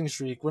 18-game losing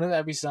streak, wouldn't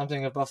that be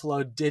something if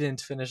Buffalo didn't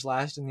finish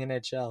last in the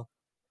NHL?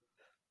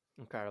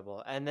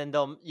 Incredible. And then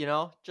they'll.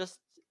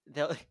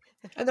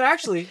 And they're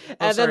actually...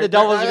 and then the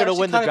Devils are going to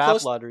win the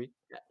draft lottery.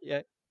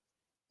 Yeah.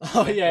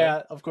 Oh,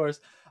 yeah, of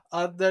course.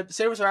 the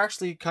Sabres are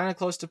actually kind of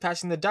close to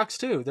passing the Ducks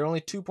too. They're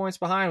only 2 points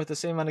behind with the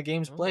same amount of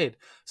games Oh. played.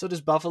 So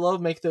does Buffalo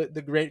make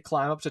the great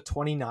climb up to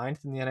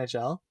 29th in the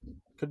NHL?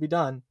 Could be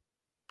done.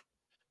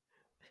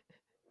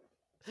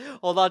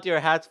 Hold on to your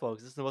hats,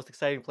 folks. This is the most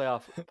exciting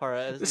playoff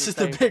part. This is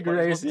the big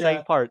race, most exciting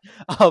yeah. part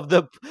of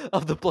the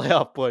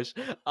playoff push.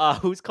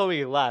 Who's coming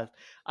in last?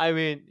 I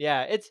mean,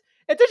 yeah, it's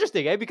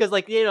interesting, eh? Because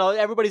like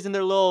everybody's in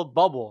their little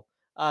bubble,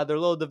 their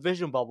little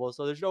division bubble.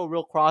 So there's no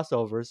real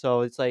crossover.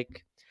 So it's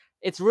like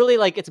it's really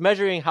like it's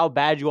measuring how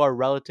bad you are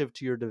relative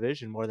to your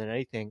division more than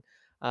anything.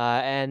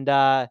 And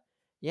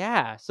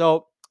yeah,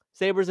 so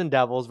Sabres and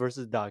Devils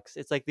versus Ducks.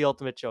 It's like the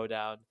ultimate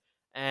showdown,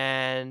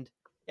 and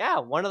yeah,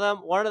 one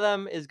of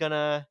them is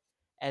gonna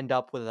end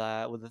up with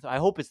I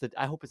hope it's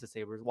the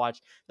Sabres.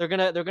 Watch, they're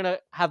gonna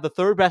have the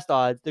third best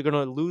odds. They're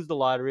gonna lose the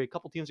lottery. A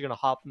couple teams are gonna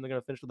hop them. They're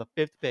gonna finish with the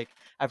fifth pick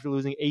after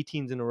losing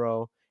 18 in a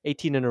row.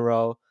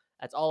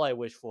 That's all I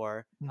wish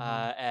for.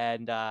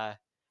 And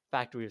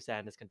Factory of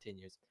Sadness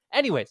continues.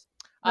 Anyways,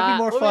 That'd be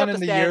more moving fun up in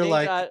the the year standings.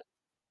 like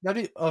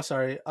that'd be. Oh,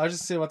 sorry. I was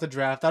just saying about the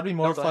draft. That'd be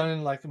more No, go fun ahead.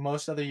 in like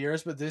most other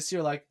years, but this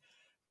year, like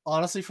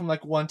honestly, from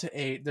like 1 to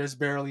 8, there's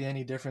barely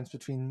any difference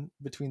between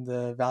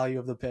the value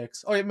of the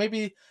picks. Oh, yeah,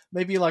 maybe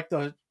like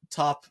the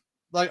top,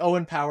 like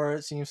Owen Power,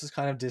 it seems, has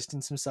kind of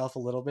distanced himself a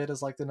little bit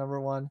as like the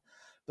number one,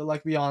 but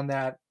like beyond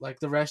that,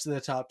 like the rest of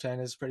the top 10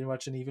 is pretty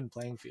much an even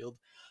playing field.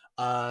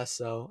 I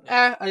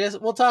guess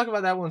we'll talk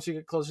about that once we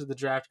get closer to the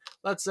draft.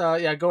 Let's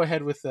go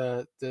ahead with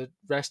the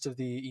rest of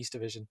the East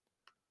Division.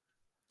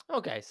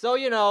 Okay, so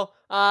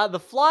the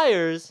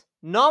Flyers,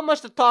 not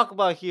much to talk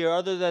about here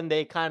other than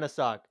they kind of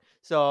suck.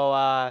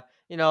 So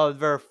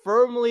they're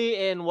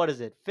firmly in what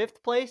is it,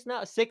 fifth place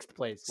now, sixth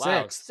place?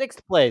 Wow, Sixth.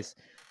 sixth place.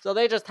 So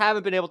they just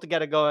haven't been able to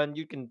get it going.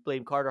 You can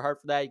blame Carter Hart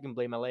for that. You can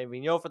blame Alain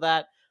Vigneault for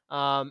that.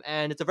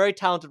 And it's a very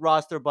talented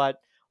roster, but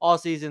all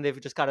season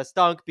they've just kind of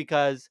stunk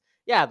because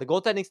the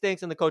goaltending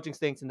stinks and the coaching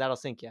stinks, and that'll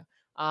sink you.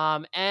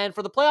 And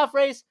for the playoff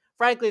race,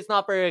 frankly, it's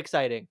not very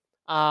exciting.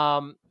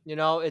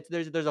 It's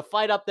there's a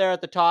fight up there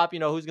at the top.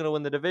 Who's going to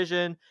win the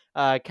division?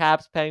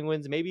 Caps,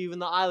 Penguins, maybe even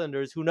the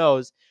Islanders. Who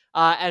knows?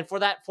 And for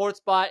that fourth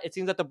spot, it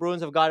seems that the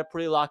Bruins have got it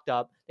pretty locked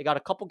up. They got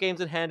a couple games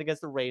in hand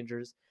against the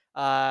Rangers.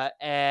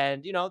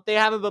 And they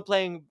haven't been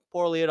playing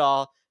poorly at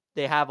all.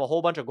 They have a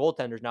whole bunch of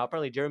goaltenders now.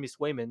 Apparently, Jeremy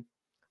Swayman.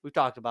 We've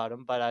talked about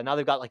him, but now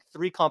they've got like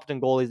 3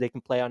 competent goalies they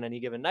can play on any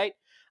given night.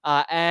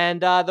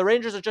 And the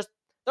Rangers are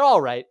they're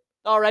all right.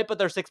 All right, but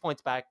they're 6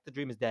 points back. The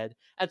dream is dead.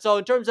 And so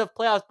in terms of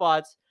playoff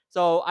spots,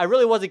 so I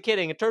really wasn't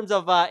kidding. In terms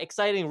of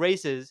exciting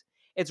races,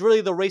 it's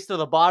really the race to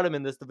the bottom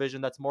in this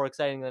division that's more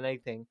exciting than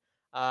anything.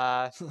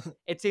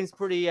 It seems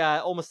pretty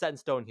almost set in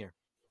stone here.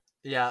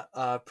 Yeah,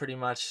 pretty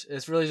much.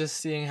 It's really just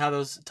seeing how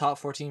those top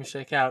 4 teams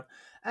shake out.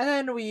 And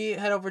then we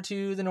head over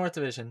to the North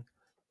Division,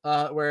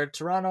 where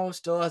Toronto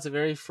still has a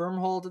very firm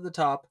hold at the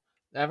top.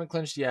 They haven't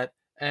clinched yet.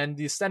 And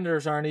the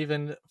Senators aren't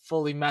even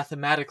fully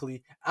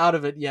mathematically out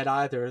of it yet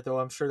either, though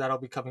I'm sure that'll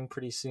be coming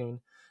pretty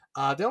soon.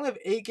 They only have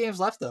 8 games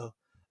left, though,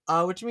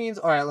 which means,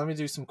 all right, let me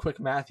do some quick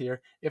math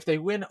here. If they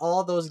win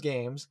all those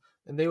games,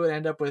 then they would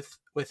end up with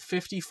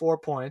 54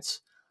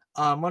 points.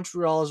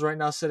 Montreal is right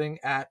now sitting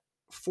at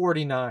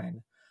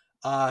 49.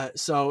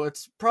 So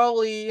it's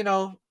probably,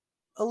 at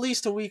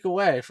least a week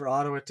away for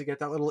Ottawa to get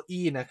that little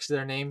E next to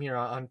their name here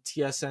on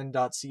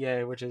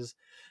tsn.ca, which is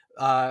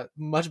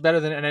much better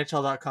than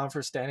NHL.com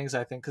for standings,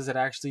 I think, because it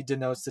actually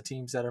denotes the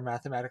teams that are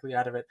mathematically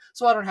out of it.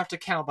 So I don't have to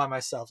count by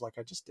myself like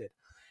I just did.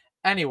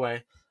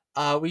 Anyway,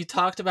 we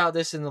talked about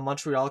this in the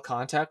Montreal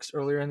context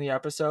earlier in the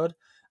episode.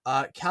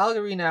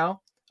 Calgary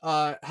now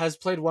has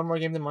played one more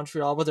game than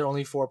Montreal, but they're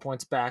only 4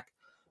 points back.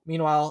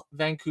 Meanwhile,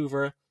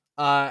 Vancouver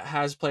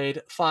has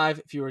played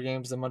 5 fewer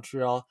games than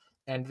Montreal,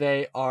 and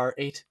they are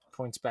 8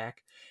 points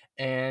back.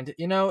 And,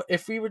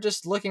 if we were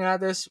just looking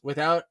at this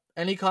without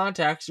any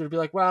context, you would be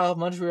like, wow,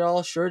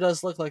 Montreal sure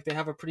does look like they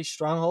have a pretty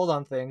strong hold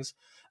on things.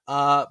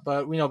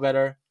 But we know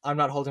better. I'm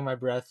not holding my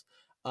breath.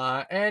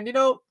 And,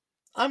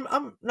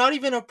 I'm not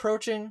even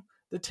approaching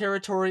the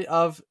territory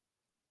of,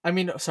 I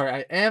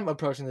am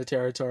approaching the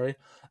territory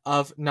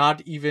of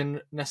not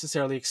even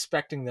necessarily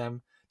expecting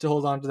them to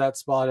hold on to that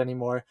spot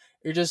anymore.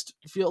 You just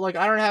feel like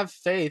I don't have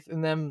faith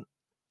in them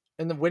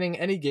in the winning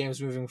any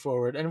games moving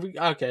forward. And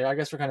I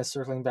guess we're kind of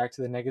circling back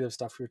to the negative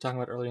stuff we were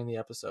talking about earlier in the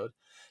episode.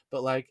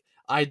 But like,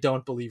 I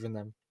don't believe in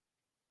them.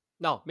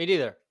 No, me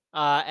neither.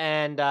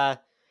 And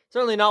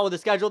certainly not with the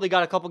schedule. They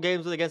got a couple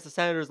games against the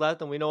Senators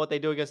left, and we know what they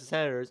do against the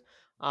Senators.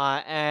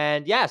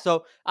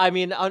 So I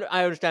mean,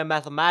 I understand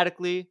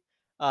mathematically,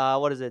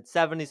 what is it,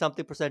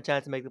 70-something%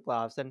 chance to make the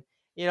playoffs, and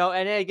in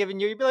any given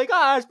year, you'd be like,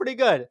 oh, that's pretty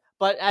good.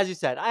 But as you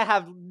said, I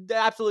have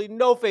absolutely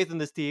no faith in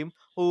this team,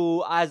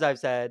 who, as I've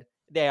said,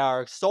 they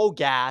are so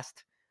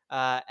gassed,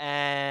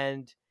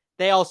 and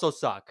they also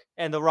suck.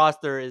 And the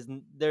roster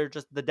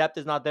the depth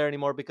is not there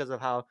anymore because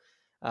of how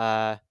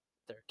their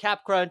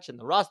cap crunch and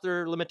the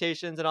roster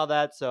limitations and all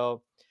that.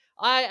 So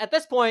at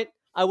this point,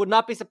 I would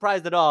not be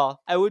surprised at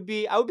all. I would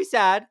be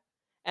sad,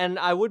 and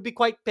I would be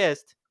quite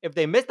pissed if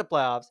they missed the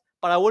playoffs,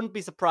 but I wouldn't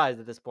be surprised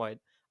at this point.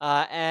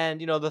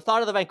 And the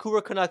thought of the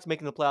Vancouver Canucks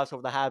making the playoffs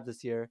over the Habs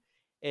this year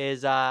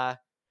is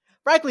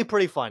frankly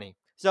pretty funny.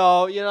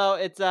 So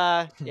it's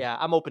yeah,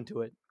 I'm open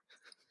to it.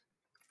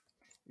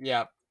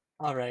 Yeah.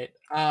 All right.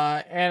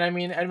 And I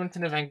mean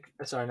Edmonton and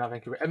sorry, not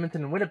Vancouver,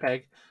 Edmonton and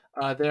Winnipeg.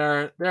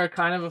 They're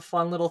kind of a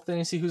fun little thing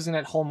to see who's gonna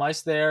get home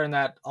ice there in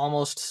that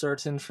almost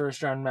certain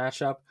first round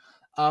matchup.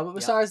 But Yep.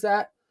 besides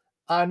that,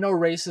 no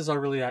races are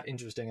really that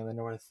interesting in the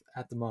North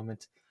at the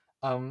moment.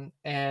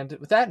 And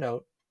with that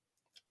note,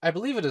 I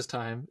believe it is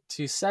time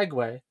to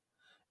segue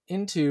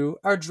into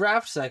our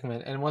draft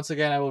segment. And once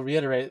again, I will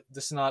reiterate,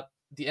 this is not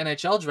the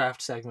NHL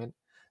draft segment.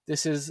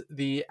 This is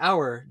the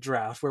our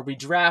draft, where we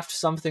draft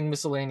something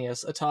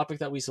miscellaneous, a topic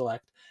that we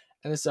select.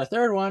 And this is our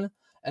third one.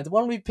 And the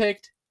one we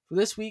picked for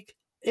this week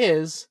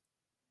is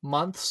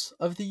months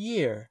of the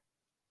year.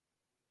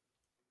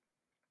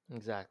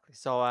 Exactly.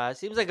 So it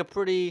seems like a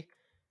pretty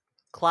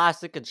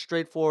classic and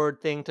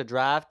straightforward thing to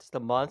draft. The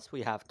months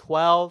we have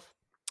 12,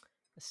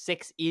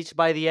 6 each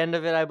by the end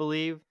of it, I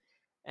believe.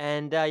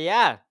 And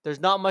yeah, there's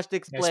not much to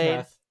Nice explain.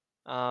 math.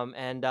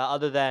 And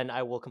other than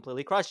I will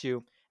completely crush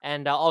you.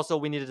 And also,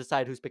 we need to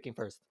decide who's picking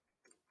first.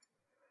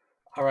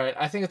 All right,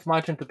 I think it's my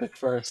turn to pick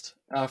first.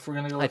 If we're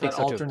gonna go I with think that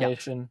so too.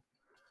 alternation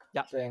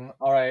Yep. thing.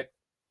 All right,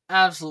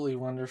 absolutely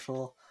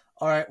wonderful.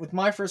 All right, with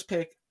my first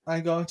pick,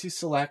 I'm going to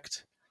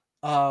select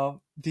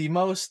the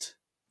most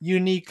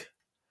unique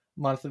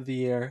month of the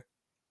year,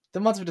 the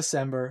month of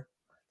December,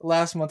 the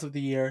last month of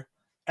the year.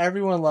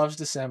 Everyone loves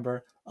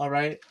December. All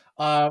right.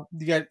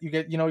 You get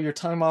your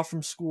time off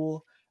from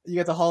school. You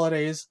get the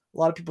holidays. A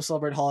lot of people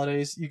celebrate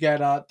holidays. You get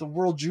the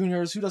World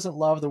Juniors. Who doesn't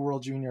love the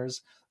World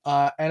Juniors?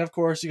 And of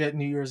course, you get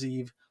New Year's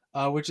Eve,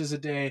 which is a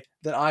day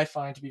that I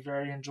find to be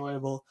very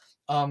enjoyable.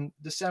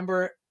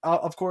 December,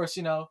 of course,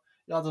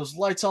 those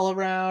lights all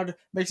around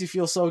makes you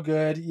feel so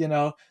good.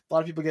 A lot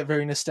of people get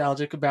very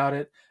nostalgic about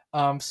it.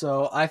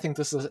 So I think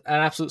this is an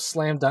absolute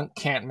slam dunk,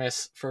 can't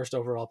miss first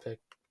overall pick.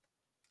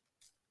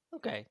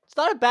 Okay. It's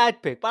not a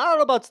bad pick, but I don't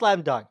know about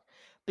slam dunk.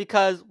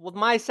 Because with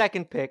my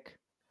second pick,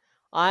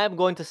 I am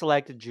going to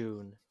select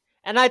June.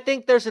 And I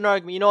think there's an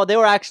argument. They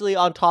were actually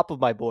on top of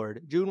my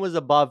board. June was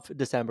above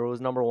December,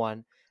 was number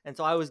one. And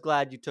so I was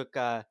glad you took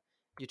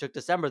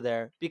December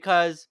there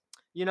because,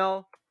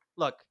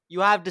 look,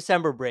 you have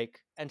December break,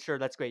 and sure,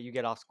 that's great. You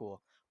get off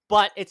school.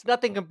 But it's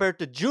nothing compared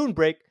to June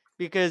break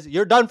because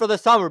you're done for the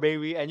summer,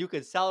 baby, and you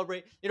can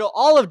celebrate,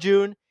 all of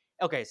June.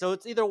 Okay, so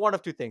it's either one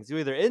of two things. You're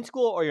either in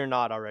school or you're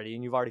not already,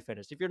 and you've already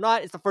finished. If you're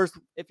not, it's the first.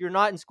 If you're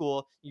not in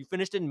school, you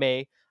finished in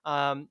May.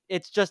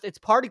 It's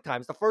party time.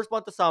 It's the first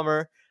month of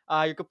summer.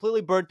 You're completely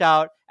burnt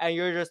out, and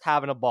you're just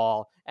having a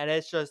ball, and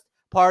it's just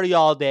party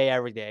all day,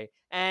 every day.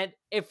 And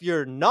if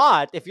you're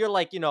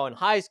like, in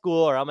high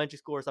school or elementary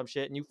school or some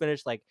shit, and you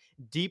finish like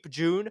deep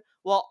June,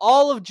 well,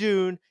 all of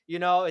June,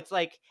 it's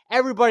like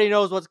everybody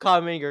knows what's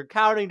coming. You're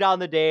counting down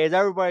the days.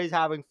 Everybody's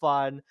having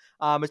fun,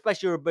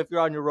 especially if you're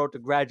on your road to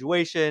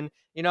graduation,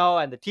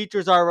 and the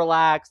teachers are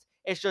relaxed.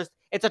 It's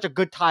such a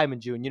good time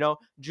in June,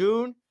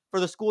 June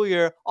for the school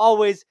year,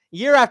 always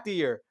year after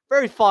year.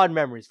 Very fond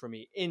memories for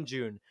me in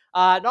June.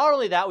 Not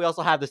only that, we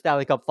also have the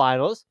Stanley Cup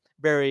Finals.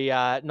 Very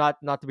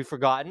not to be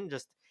forgotten.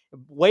 Just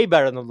way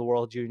better than the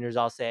World Juniors,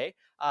 I'll say,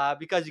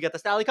 because you get the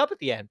Stanley Cup at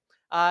the end.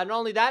 Not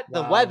only that,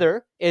 the Wow.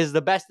 weather is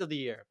the best of the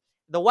year.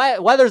 The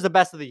weather's the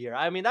best of the year.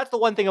 I mean, that's the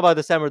one thing about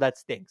December that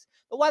stinks.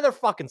 The weather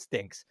fucking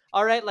stinks.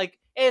 All right, like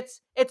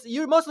it's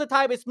you most of the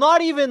time. It's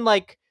not even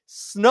like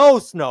snow.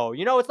 It's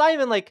not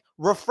even like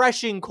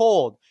refreshing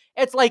cold.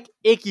 It's like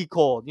icky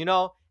cold.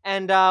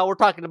 And we're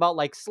talking about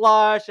like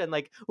slush and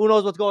like who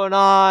knows what's going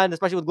on,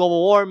 especially with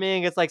global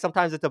warming. It's like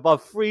sometimes it's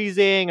above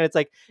freezing and it's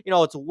like,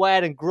 it's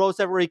wet and gross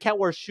everywhere. You can't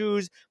wear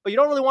shoes, but you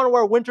don't really want to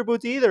wear winter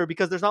boots either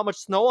because there's not much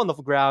snow on the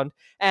ground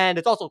and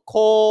it's also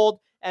cold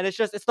and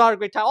it's not a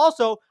great time.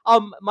 Also,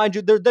 mind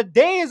you, the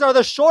days are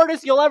the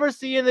shortest you'll ever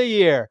see in the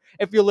year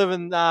if you live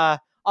in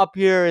up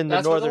here in the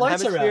That's where the northern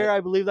lights are hemisphere. at.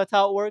 I believe that's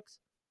how it works.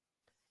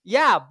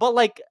 Yeah, but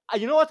like,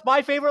 you know what's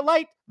my favorite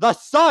light? The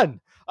sun.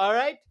 All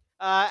right.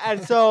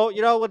 And so,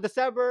 with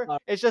December,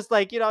 it's just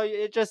like,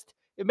 it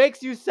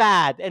makes you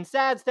sad. And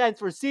sad stands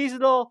for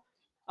seasonal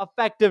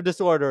affective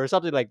disorder or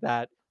something like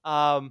that.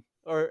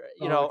 Or,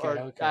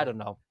 Okay. I don't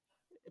know.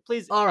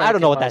 Please, All right, I don't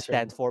okay, know what my that turn.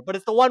 stands for, but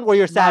it's the one where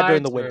you're sad My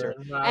during the winter.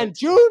 turn. My And turn.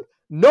 June,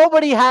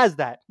 nobody has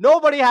that.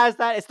 Nobody has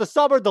that. It's the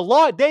summer. The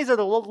long days are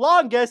the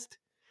longest.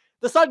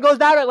 The sun goes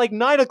down at like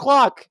 9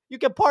 o'clock. You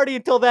can party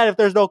until then if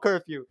there's no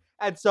curfew.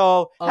 And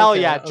so, hell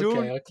yeah,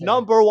 June, Okay.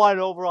 number one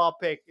overall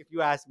pick, if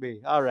you ask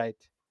me. All right.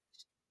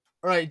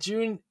 All right,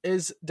 June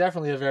is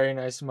definitely a very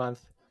nice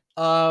month.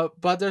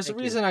 But there's a Thank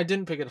you. reason I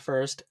didn't pick it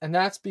first, and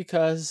that's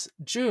because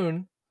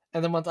June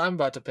and the month I'm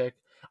about to pick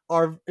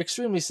are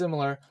extremely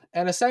similar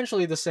and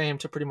essentially the same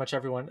to pretty much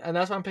everyone, and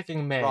that's why I'm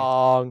picking May.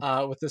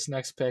 Wrong. With this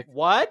next pick.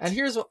 What? And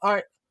here's what. All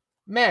right,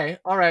 May.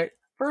 All right.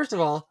 First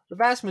of all, the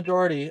vast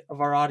majority of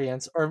our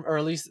audience, or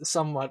at least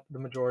somewhat the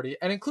majority,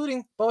 and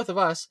including both of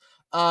us,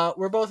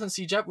 we're both in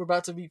CJEP. We're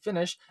about to be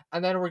finished,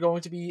 and then we're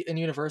going to be in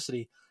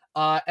university.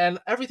 And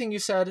everything you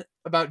said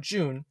about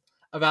June,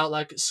 about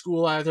like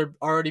school either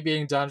already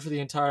being done for the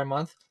entire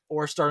month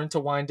or starting to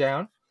wind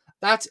down.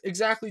 That's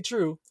exactly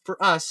true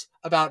for us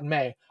about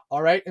May.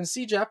 All right, and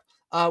CJEP,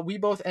 we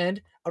both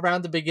end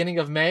around the beginning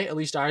of May. At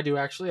least I do,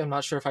 actually. I'm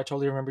not sure if I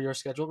totally remember your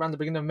schedule. Around the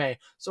beginning of May.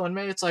 So in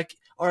May, it's like,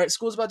 all right,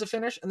 school's about to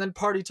finish, and then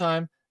party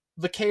time.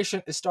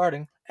 Vacation is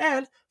starting,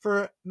 and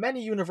for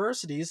many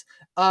universities,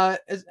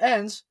 it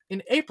ends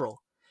in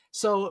April.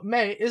 So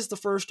May is the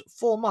first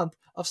full month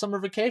of summer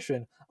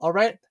vacation. All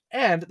right,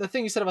 and the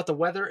thing you said about the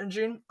weather in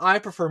June, I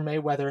prefer May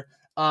weather.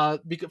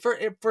 Because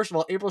first of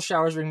all, April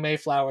showers bring May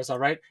flowers. All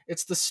right,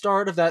 it's the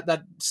start of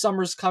that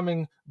summer's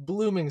coming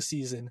blooming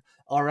season.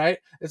 All right,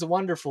 it's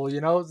wonderful.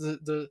 You know,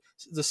 the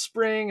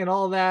spring and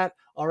all that.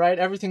 All right,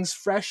 everything's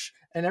fresh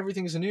and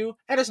everything's new,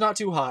 and it's not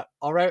too hot.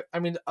 All right, I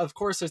mean, of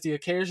course, there's the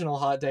occasional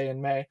hot day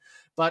in May,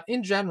 but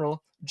in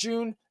general,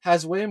 June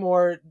has way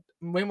more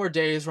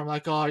days where I'm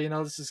like, oh, you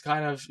know, this is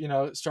kind of, you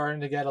know, starting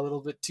to get a little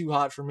bit too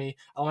hot for me.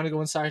 I want to go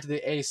inside to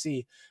the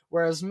AC.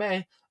 Whereas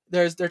May,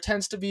 there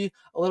tends to be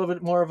a little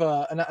bit more of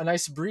a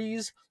nice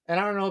breeze. And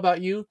I don't know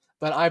about you,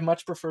 but I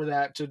much prefer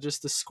that to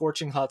just the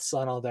scorching hot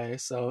sun all day.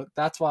 So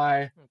that's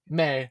why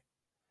May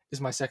is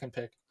my second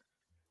pick.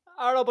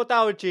 I don't know about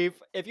that one, Chief.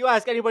 If you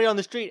ask anybody on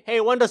the street, hey,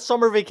 when does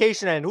summer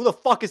vacation end? Who the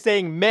fuck is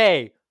saying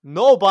May?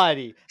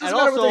 Nobody. Doesn't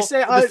matter what they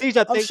say.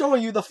 I'm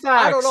showing you the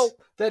facts. I don't know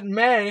that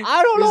May.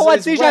 I don't know what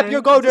CJEP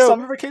you go to.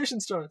 Summer vacation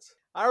starts.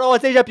 I don't know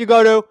what CJEP you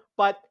go to,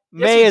 but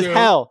May is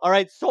hell. All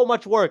right, so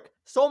much work.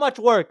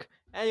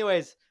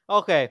 Anyways,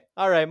 okay,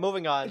 all right,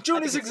 moving on.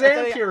 June is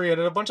exam period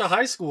at a bunch of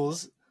high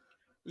schools.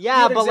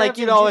 Yeah, but like,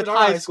 you know, it's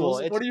high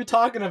school. What are you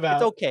talking about?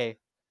 It's okay.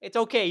 It's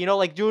okay. You know,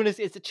 like June it's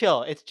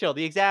chill. It's chill.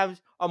 The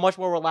exams are much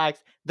more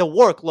relaxed. The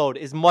workload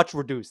is much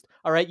reduced.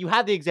 All right, you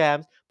have the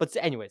exams, but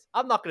anyways,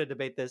 I'm not going to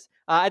debate this.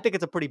 I think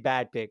it's a pretty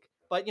bad pick,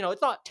 but you know,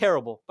 it's not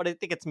terrible, but I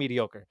think it's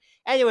mediocre.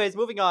 Anyways,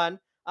 moving on.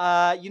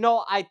 You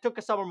know, I took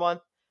a summer month.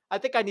 I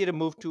think I need to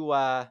move to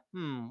where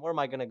am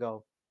I going to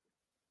go?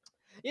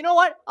 You know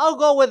what? I'll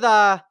go with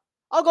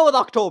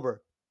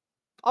October.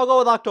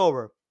 What?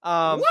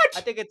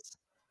 I think it's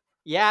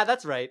yeah,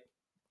 that's right.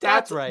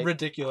 That's right.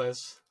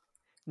 Ridiculous.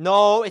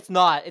 No, it's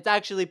not. It's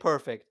actually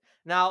perfect.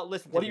 Now,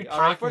 listen to me. What are you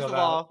talking First about? of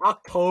all,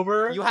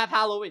 October? You have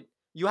Halloween.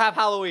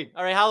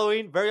 All right,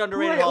 Halloween, very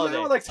underrated holiday.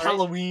 Who likes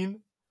Halloween?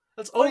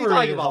 That's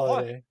overrated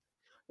holiday.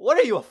 What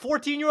are you, a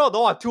 14-year-old?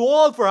 No, I'm too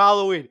old for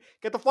Halloween.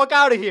 Get the fuck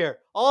out of here.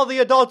 All the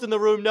adults in the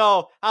room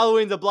know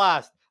Halloween's a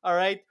blast. All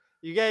right?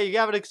 You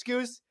have an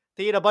excuse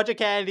to eat a bunch of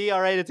candy. All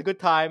right? It's a good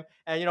time.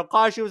 And, you know,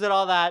 costumes and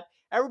all that.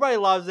 Everybody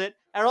loves it.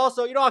 And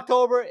also, you know,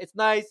 October, it's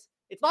nice.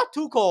 It's not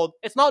too cold.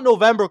 It's not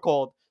November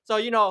cold. So,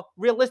 you know,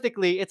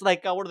 realistically, it's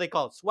like, what do they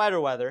call it? Sweater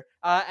weather.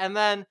 And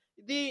then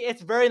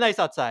it's very nice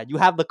outside. You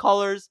have the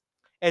colors.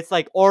 It's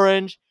like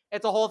orange.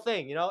 It's a whole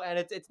thing, you know, and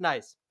it's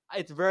nice.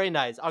 It's very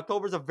nice.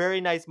 October's a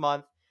very nice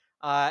month.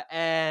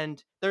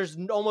 And there's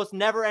almost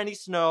never any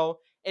snow.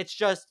 It's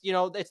just, you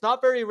know, it's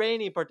not very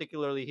rainy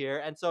particularly here.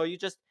 And so you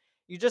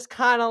just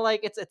kind of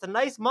like, it's a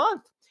nice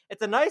month.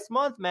 It's a nice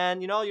month,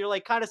 man. You know, you're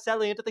like kind of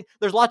settling into things.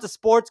 There's lots of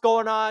sports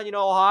going on, you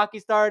know, hockey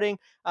starting.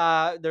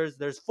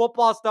 There's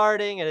football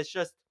starting, and it's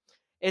just,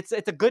 it's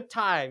a good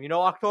time. You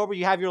know, October,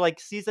 you have your like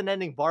season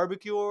ending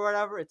barbecue or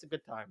whatever. It's a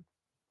good time.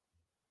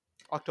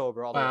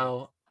 October.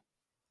 Wow.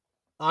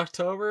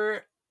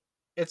 October,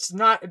 it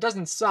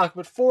doesn't suck,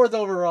 but fourth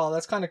overall,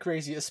 that's kind of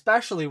crazy,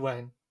 especially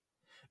when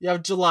you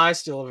have July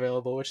still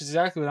available, which is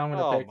exactly what I'm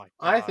going to pick. My God.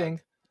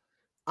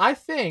 I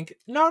think,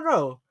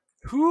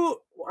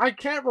 I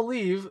can't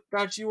believe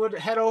that you would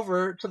head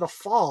over to the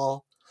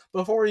fall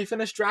before you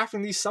finish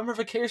drafting these summer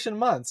vacation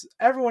months.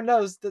 Everyone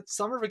knows that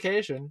summer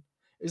vacation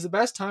is the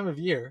best time of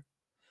year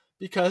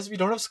because we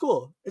don't have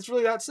school. It's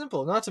really that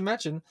simple. Not to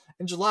mention,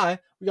 in July,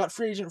 we got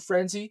free agent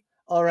frenzy,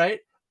 all right?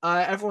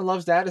 Everyone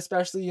loves that,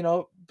 especially, you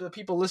know, the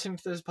people listening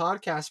to this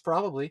podcast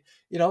probably,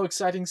 you know,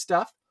 exciting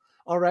stuff,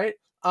 all right?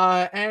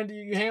 And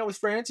you hang out with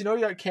friends, you know,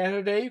 you got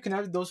Canada Day, you can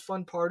have those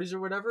fun parties or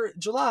whatever.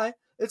 July,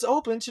 it's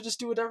open to just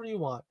do whatever you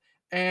want.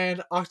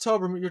 And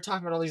October, you're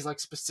talking about all these like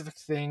specific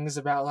things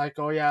about like,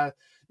 oh yeah,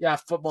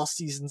 football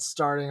season's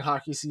starting,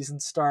 hockey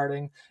season's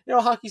starting. You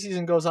know, hockey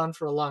season goes on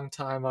for a long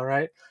time, all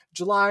right?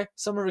 July,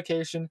 summer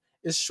vacation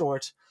is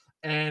short.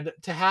 And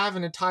to have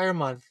an entire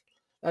month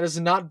that is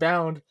not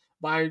bound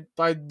by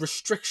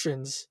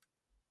restrictions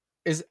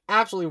is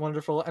absolutely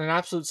wonderful and an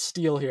absolute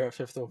steal here at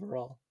fifth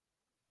overall.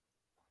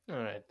 All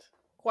right.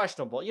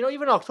 Questionable. You know,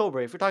 even October,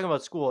 if you're talking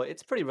about school,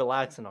 it's pretty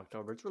relaxed in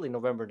October. It's really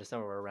November,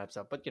 December where it wraps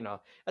up. But, you know,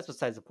 that's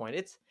besides the point.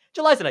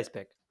 July's a nice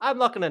pick. I'm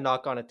not going to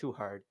knock on it too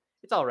hard.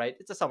 It's all right.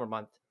 It's a summer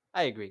month.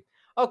 I agree.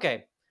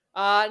 Okay.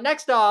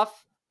 Next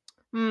off,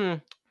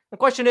 the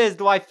question is,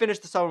 do I finish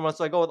the summer month?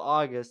 So I go with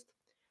August.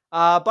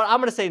 But I'm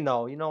going to say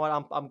no. You know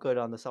what? I'm good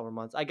on the summer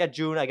months. I get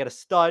June. I get a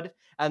stud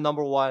at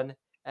number 1.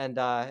 And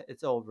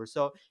it's over.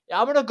 So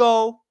I'm going to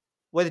go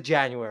with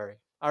January.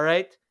 All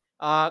right.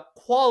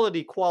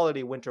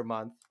 Quality winter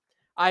month.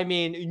 I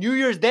mean, New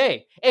Year's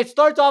Day. It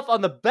starts off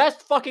on the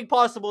best fucking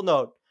possible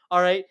note.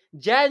 All right.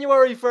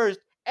 January 1st,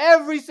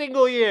 every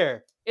single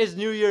year is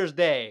New Year's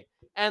Day.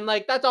 And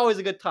like that's always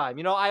a good time.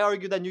 You know, I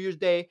argue that New Year's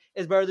Day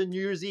is better than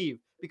New Year's Eve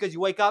because you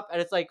wake up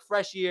and it's like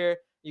fresh year.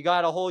 You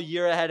got a whole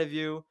year ahead of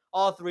you,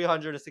 all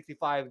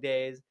 365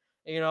 days.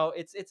 You know,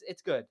 it's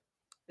good.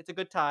 It's a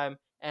good time.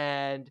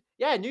 And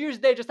yeah, New Year's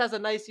Day just has a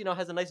nice,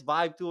 has a nice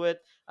vibe to it.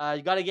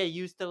 You got to get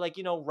used to like,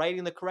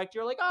 writing the correct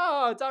year. Like,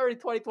 oh, it's already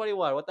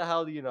 2021. What the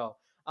hell do you know?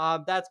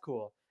 That's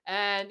cool.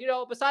 And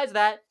besides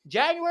that,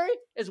 January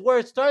is where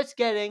it starts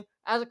getting,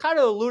 as I kind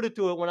of alluded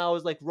to it when I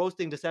was like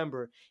roasting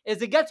December,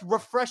 is it gets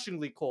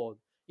refreshingly cold.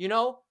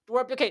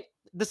 Okay,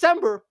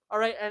 December, all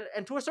right,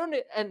 and to a certain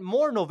and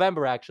more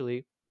November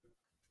actually.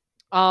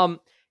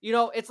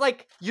 It's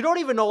like you don't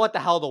even know what the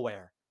hell to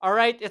wear. All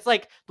right, it's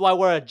like, do I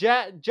wear a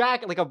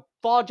jacket, like a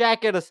fall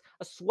jacket, a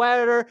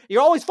sweater?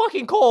 You're always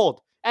fucking cold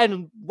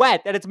and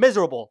wet, and it's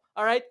miserable.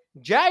 All right.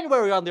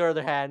 January, on the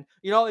other hand,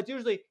 it's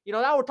usually,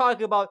 now we're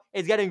talking about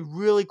it's getting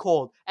really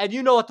cold, and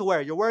you know what to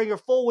wear. You're wearing your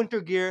full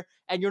winter gear,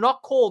 and you're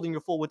not cold in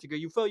your full winter gear.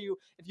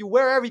 If you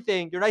wear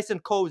everything, you're nice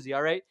and cozy.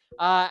 All right.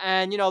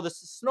 And the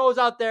snow's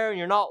out there, and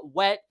you're not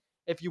wet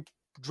if you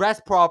dress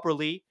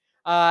properly.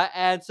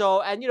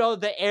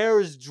 The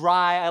air is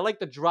dry. I like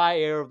the dry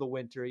air of the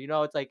winter.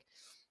 It's like,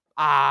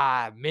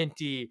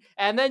 minty.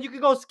 And then you can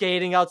go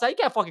skating outside. You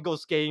can't fucking go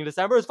skating in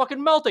December. It's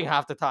fucking melting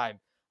half the time.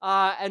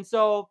 And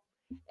so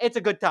it's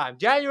a good time.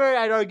 January,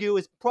 I'd argue,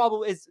 is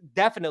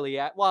definitely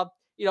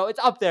it's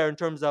up there in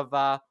terms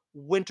of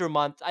winter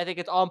month. I think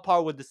it's on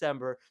par with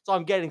December. So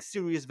I'm getting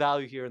serious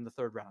value here in the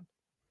third round.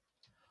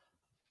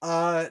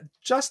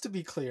 Just to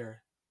be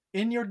clear,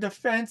 in your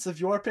defense of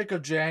your pick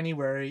of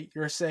January,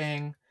 you're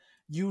saying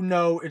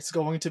it's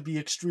going to be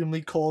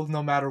extremely cold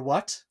no matter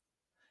what?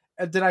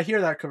 Did I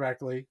hear that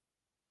correctly?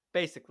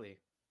 Basically,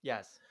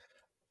 yes.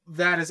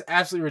 That is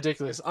absolutely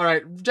ridiculous. All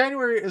right,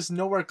 January is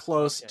nowhere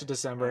close to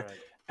December,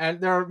 and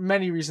there are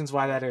many reasons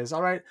why that is.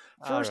 All right,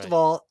 first of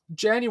all,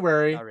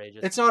 January,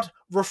 outrageous. It's not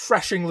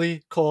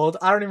refreshingly cold.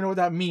 I don't even know what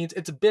that means.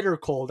 It's bitter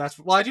cold. I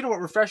do know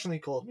what refreshingly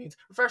cold means.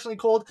 Refreshingly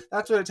cold,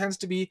 that's what it tends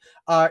to be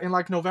in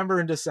like November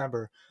and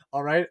December.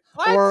 All right,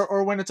 what?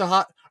 or when it's a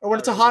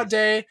hot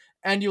day.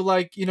 And you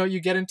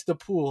get into the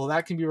pool,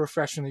 that can be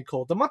refreshingly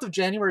cold. The month of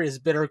January is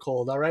bitter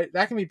cold, all right?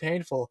 That can be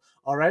painful,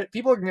 all right?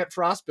 People can get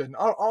frostbitten.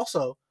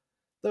 Also,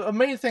 the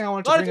main thing I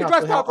want to bring up... Not if you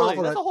dress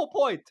properly. That's the whole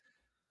point.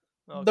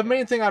 Okay. The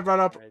main thing I brought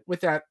up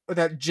with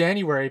that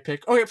January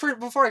pick... Okay,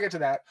 before I get to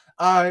that,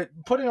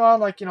 putting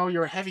on,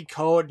 your heavy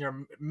coat and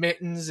your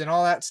mittens and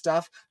all that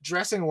stuff,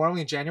 dressing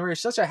warmly in January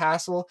is such a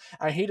hassle.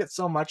 I hate it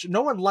so much.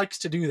 No one likes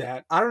to do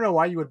that. I don't know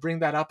why you would bring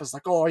that up as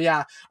like, oh,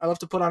 yeah, I love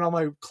to put on all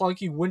my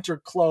clunky winter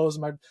clothes,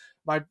 my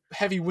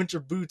heavy winter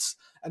boots,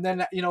 and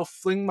then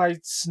fling my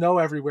snow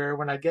everywhere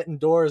when I get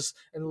indoors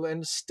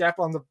and step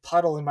on the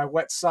puddle in my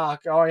wet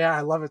sock. Oh yeah,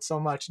 I love it so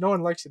much. No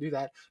one likes to do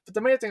that. But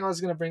the main thing I was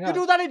going to bring up,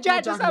 you do that in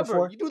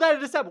December. You do that in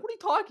December. What are you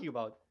talking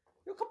about?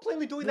 You're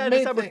completely doing that in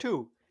December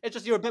too. It's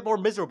just you're a bit more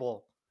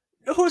miserable.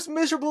 Who's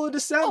miserable in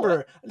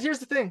December? Here's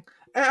the thing.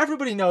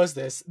 Everybody knows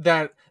this,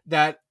 that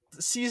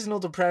seasonal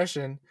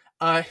depression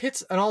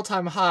hits an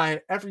all-time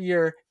high every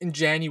year in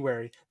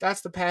January.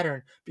 That's the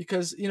pattern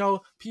because,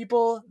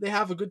 people, they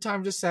have a good time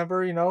in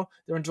December,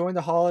 they're enjoying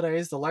the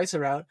holidays, the lights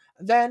are out.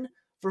 Then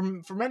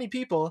for many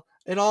people,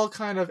 it all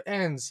kind of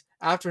ends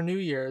after New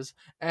Year's,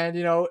 and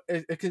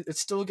it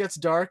still gets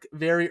dark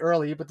very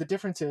early, but the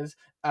difference is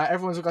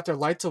everyone's got their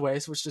lights away,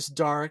 so it's just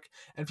dark,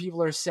 and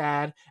people are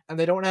sad, and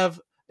they don't have,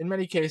 in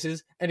many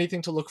cases,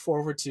 anything to look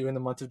forward to in the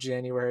month of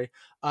January.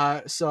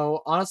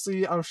 So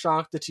honestly, I'm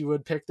shocked that you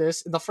would pick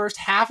this in the first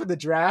half of the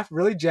draft.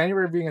 Really,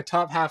 January being a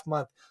top half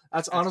month.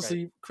 That's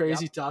honestly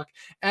crazy talk.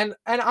 And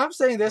I'm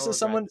saying this as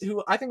someone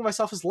who I think of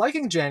myself as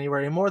liking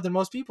January more than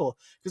most people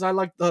because I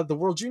like the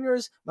World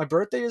Juniors. My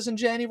birthday is in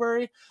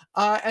January,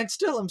 and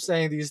still I'm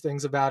saying these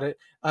things about it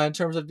in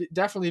terms of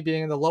definitely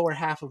being in the lower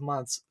half of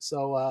months.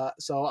 So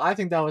I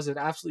think that was an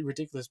absolutely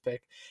ridiculous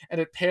pick,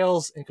 and it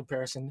pales in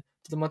comparison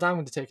to the month I'm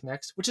going to take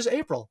next, which is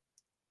April.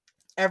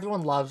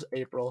 Everyone loves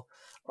April.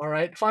 All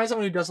right, find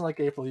someone who doesn't like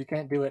April. You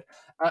can't do it,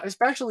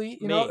 especially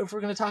if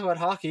we're going to talk about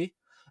hockey.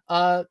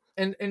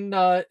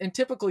 In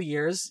typical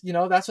years,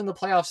 that's when the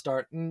playoffs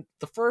start. And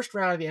the first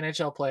round of the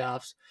NHL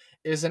playoffs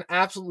is an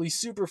absolutely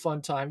super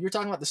fun time. You're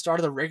talking about the start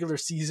of the regular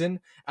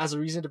season as a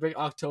reason to pick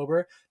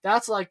October.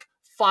 That's like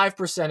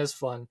 5% as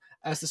fun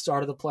as the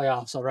start of the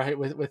playoffs. All right,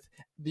 with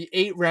the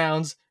 8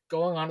 rounds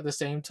going on at the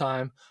same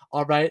time.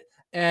 All right.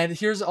 And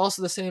here's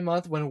also the same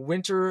month when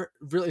winter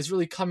is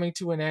really coming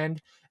to an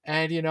end.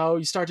 And,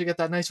 you start to get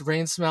that nice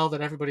rain smell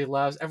that everybody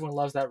loves. Everyone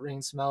loves that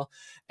rain smell.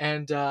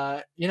 And,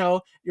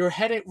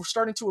 we're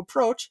starting to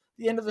approach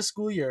the end of the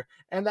school year.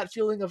 And that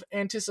feeling of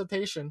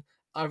anticipation,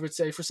 I would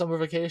say, for summer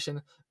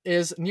vacation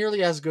is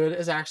nearly as good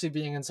as actually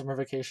being in summer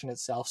vacation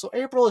itself. So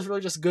April is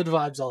really just good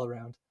vibes all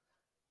around.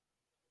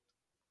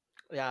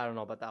 Yeah, I don't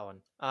know about that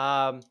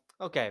one.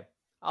 Okay,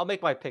 I'll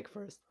make my pick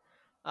first.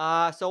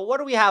 So what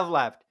do we have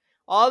left?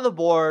 On the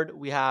board,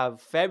 we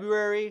have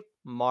February,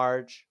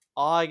 March,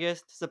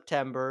 August,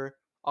 September,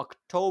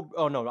 October.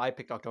 Oh, no, I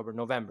picked October,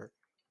 November.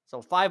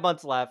 So 5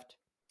 months left.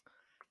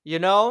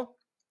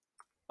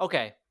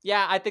 Okay,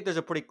 Yeah, I think there's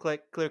a pretty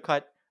clear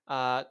cut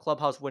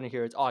clubhouse winner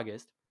here. It's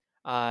August.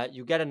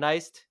 You get a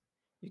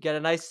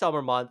nice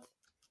summer month,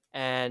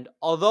 and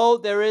although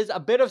there is a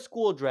bit of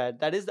school dread,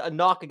 that is a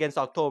knock against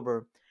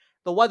October.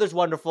 The weather's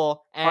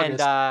wonderful, and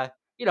August.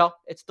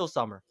 it's still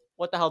summer.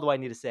 What the hell do I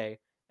need to say?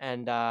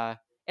 And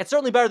it's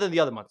certainly better than the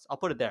other months. I'll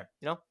put it there.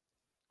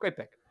 Great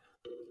pick.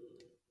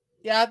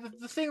 Yeah,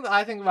 the thing that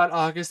I think about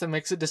August that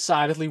makes it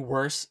decidedly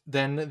worse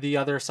than the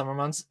other summer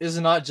months is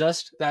not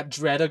just that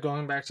dread of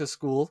going back to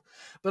school,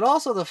 but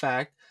also the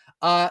fact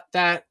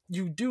that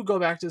you do go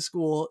back to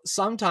school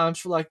sometimes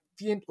for like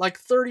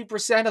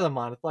 30% of the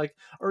month, like,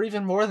 or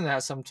even more than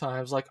that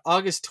sometimes. Like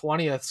August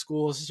 20th,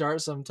 schools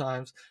start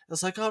sometimes.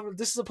 It's like, oh,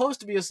 this is supposed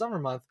to be a summer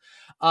month.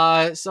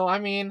 So I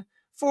mean,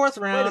 fourth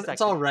Wait a round,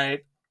 it's all second. right.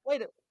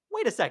 Wait,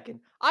 wait a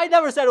second. I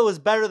never said it was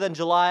better than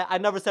July. I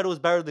never said it was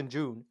better than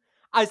June.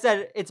 I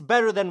said it's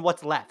better than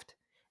what's left,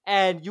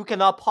 and you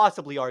cannot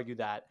possibly argue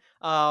that.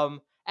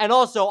 And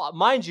also,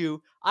 mind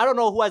you, I don't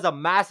know who has a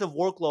massive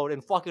workload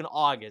in fucking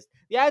August.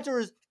 The answer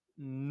is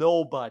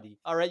nobody.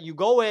 All right, you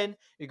go in,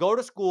 you go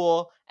to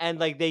school, and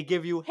like they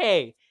give you,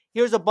 hey,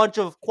 here's a bunch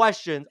of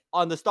questions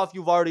on the stuff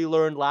you've already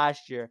learned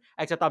last year.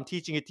 Except I'm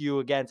teaching it to you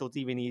again, so it's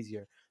even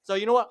easier. So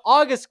you know what?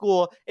 August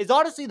school is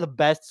honestly the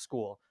best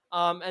school.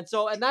 And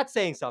that's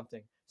saying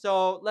something.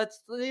 So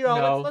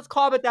No, let's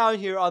calm it down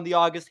here on the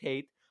August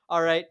hate.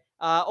 All right.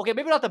 Okay,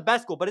 maybe not the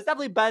best school, but it's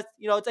definitely best.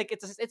 It's like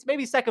it's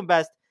maybe second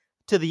best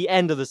to the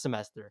end of the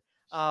semester.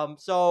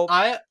 So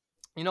I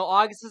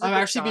August is a I'm good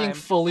actually being time,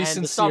 fully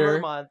and the summer sincere.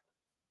 month.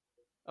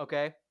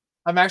 Okay.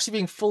 I'm actually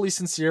being fully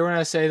sincere when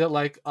I say that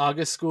like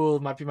August school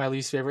might be my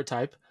least favorite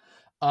type.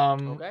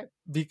 Um, Okay.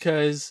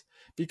 because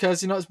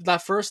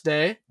that first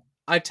day,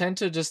 I tend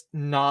to just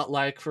not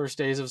like first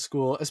days of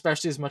school,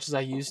 especially as much as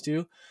I used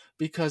to,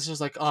 because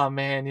it's like, oh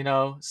man,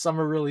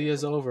 summer really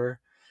is over,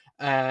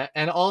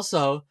 and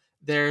also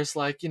there's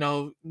like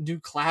new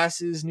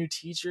classes, new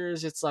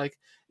teachers. It's like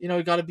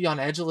you got to be on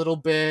edge a little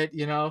bit.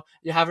 You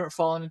haven't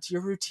fallen into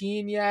your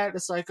routine yet.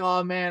 It's like,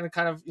 oh man,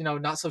 kind of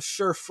not so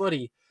sure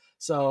footy.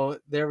 So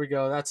there we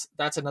go.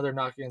 That's another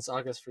knock against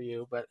August for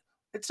you, but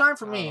it's time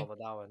for I don't know me about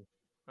that one.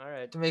 All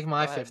right. to make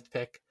my Go ahead. fifth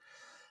pick.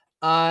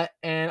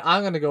 And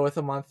I'm gonna go with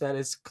a month that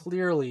is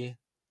clearly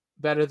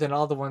better than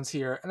all the ones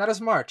here, and that is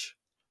March.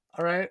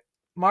 All right,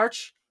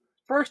 March.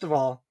 First of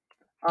all,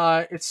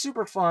 it's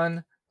super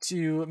fun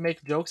to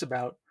make jokes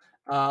about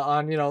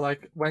on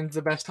like when's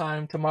the best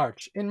time to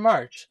march in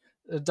March,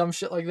 dumb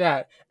shit like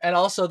that, and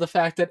also the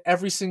fact that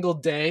every single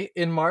day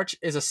in March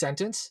is a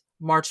sentence.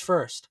 March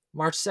 1st,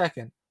 March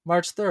 2nd,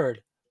 March 3rd,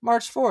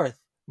 March 4th,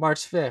 March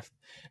 5th.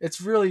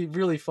 It's really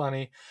really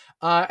funny,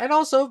 and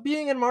also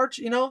being in March,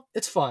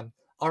 it's fun.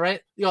 All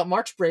right, you got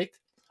March break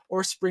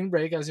or spring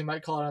break, as you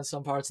might call it in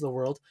some parts of the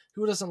world.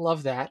 Who doesn't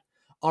love that?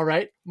 All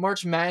right,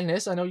 March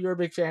Madness. I know you're a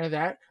big fan of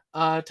that.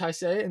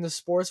 Taisei, in the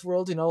sports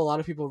world, a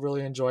lot of people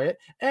really enjoy it.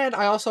 And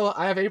I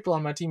have April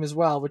on my team as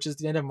well, which is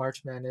the end of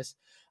March Madness.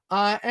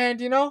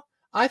 And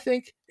I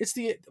think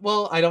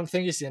I don't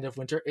think it's the end of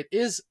winter. It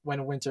is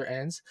when winter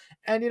ends.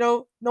 And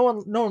no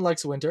one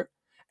likes winter.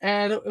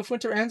 And if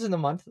winter ends in the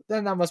month,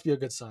 then that must be a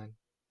good sign.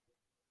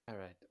 All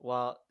right.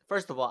 Well,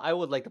 first of all, I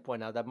would like to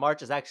point out that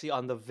March is actually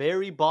on the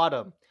very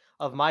bottom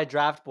of my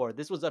draft board.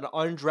 This was an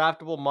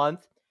undraftable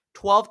month.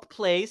 12th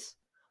place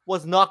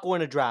was not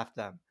going to draft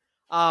them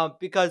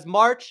because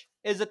March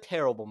is a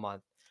terrible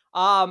month.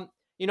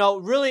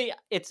 Really,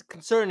 it's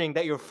concerning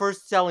that your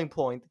first selling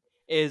point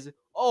is,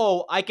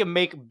 oh, I can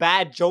make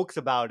bad jokes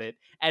about it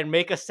and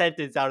make a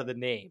sentence out of the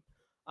name.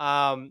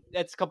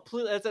 That's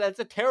completely that's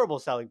a terrible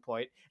selling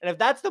point. And if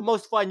that's the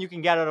most fun you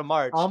can get out of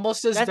March,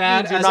 Almost as that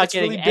bad means you're as not it's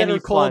getting really bitter any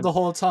cold fun. the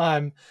whole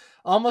time.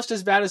 Almost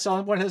as bad as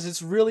Selling Point as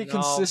it's really No,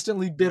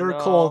 consistently bitter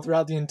cold no,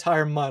 throughout the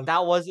entire month.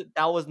 that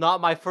was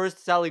not my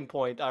first selling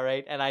point. All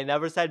right, and I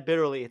never said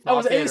bitterly. It's That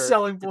was not a bitter.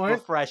 selling It's point.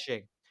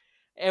 refreshing.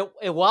 It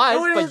No, was,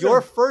 it but isn't.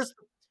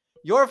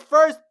 your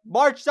first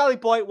March selling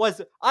point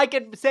was I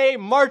can say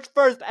March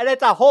 1st, and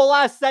it's a whole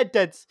ass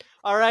sentence.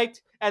 All right,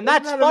 and Isn't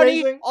that's that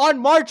funny amazing? on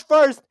March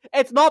 1st.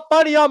 It's not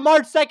funny on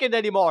March 2nd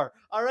anymore.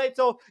 All right,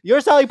 so your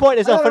selling point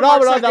is I a thought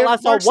March phenomenon that 2nd,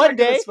 lasts on March one 2nd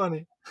day. is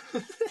funny.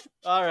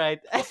 All right.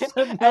 A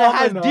And it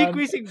has phenomenon.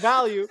 decreasing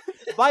value.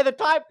 By the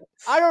time,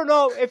 I don't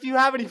know if you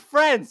have any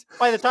friends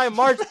by the time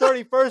March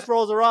 31st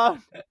rolls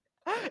around,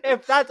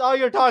 if that's all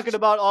you're talking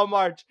about all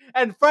March.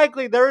 And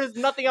frankly, there is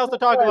nothing else to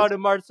talk Guys, about in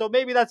March. So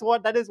maybe that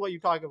is what you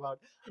talk about.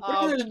 what do you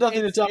mean there's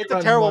nothing to talk It's a about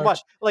in terrible month. March?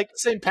 Like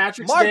St.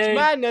 Patrick's March Day,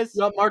 Madness.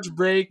 you got March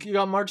break, you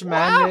got March Ah,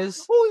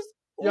 Madness. who's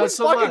You got who's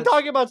so fucking much.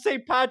 talking about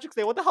St. Patrick's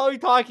Day? What the hell are you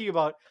talking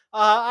about?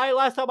 I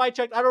last time I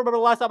checked, I don't remember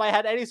the last time I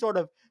had any sort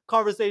of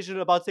conversation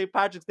about St.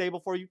 Patrick's Day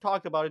before you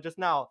talked about it just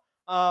now.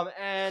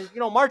 And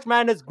March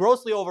Madness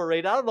grossly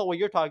overrated. I don't know what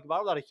you're talking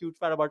about. I'm not a huge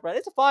fan of March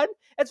Madness. It's fun.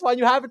 It's fun.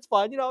 You have it's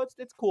fun.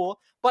 It's cool.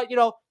 But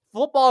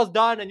football's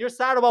done, and you're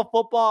sad about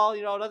football.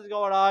 Nothing's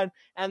going on.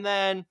 And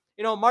then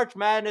March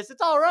Madness,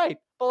 it's all right.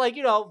 But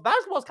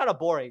basketball's kind of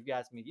boring if you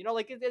ask me.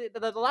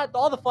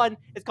 All the fun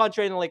is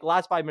concentrated in like the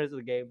last 5 minutes of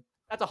the game.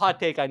 That's a hot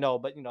take, I know,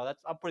 but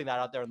that's I'm putting that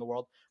out there in the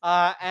world.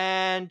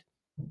 And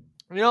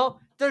You know,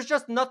 there's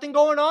just nothing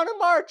going on in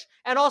March.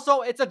 And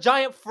also, it's a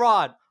giant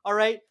fraud, all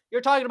right?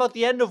 You're talking about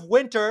the end of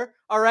winter,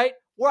 all right?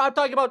 Where I'm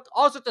talking about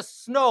all sorts of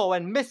snow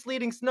and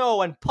misleading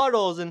snow and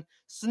puddles and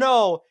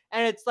snow.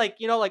 And it's like,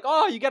 you know, like,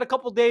 oh, you get a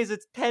couple days,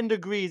 it's 10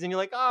 degrees. And you're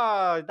like,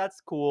 oh,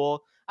 that's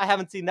cool. I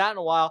haven't seen that in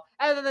a while.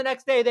 And then the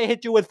next day, they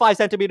hit you with 5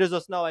 centimeters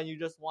of snow and you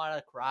just want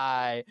to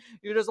cry.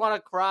 You just want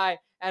to cry.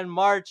 And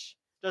March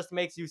just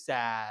makes you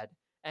sad.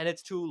 And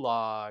it's too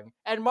long.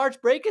 And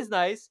March break is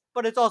nice,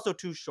 but it's also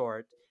too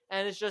short.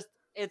 And it's just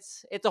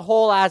it's a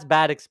whole ass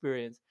bad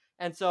experience.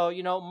 And so,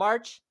 you know,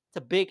 March, it's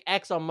a big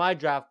X on my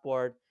draft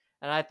board,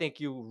 and I think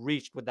you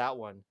reached with that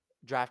one,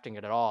 drafting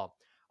it at all.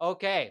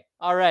 Okay,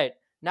 all right.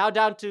 Now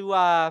down to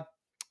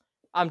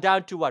I'm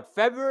down to what?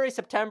 February,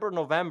 September,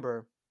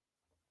 November.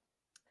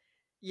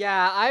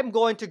 Yeah, I'm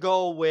gonna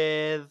go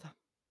with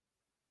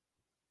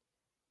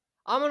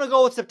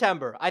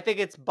September. I think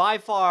it's by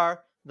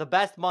far the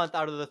best month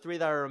out of the three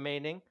that are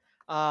remaining.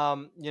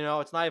 You know,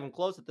 it's not even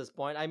close at this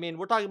point. I mean,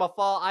 we're talking about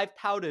fall. I've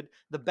touted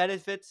the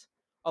benefits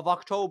of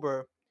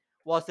October,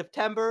 while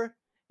September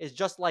is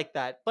just like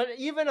that, but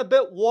even a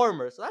bit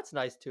warmer. So that's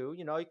nice too.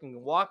 You know, you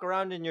can walk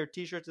around in your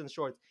t-shirts and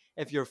shorts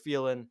if you're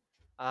feeling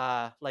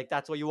like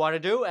that's what you want to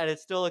do, and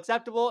it's still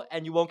acceptable,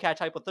 and you won't catch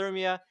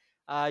hypothermia.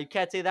 You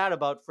can't say that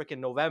about freaking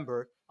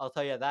November. I'll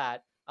tell you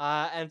that.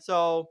 And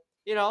so,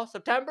 you know,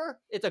 September,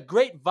 it's a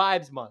great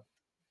vibes month.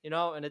 You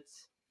know, and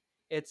it's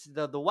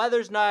the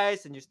weather's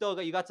nice, and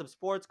you got some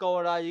sports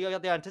going on. You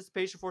got the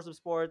anticipation for some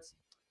sports.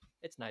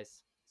 It's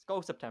nice. Let's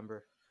go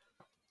September.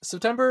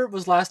 September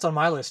was last on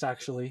my list,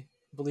 actually,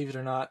 believe it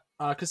or not,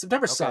 because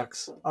September Okay.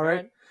 sucks. All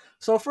right.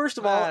 So first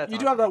of all, That's you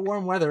do hot have that take.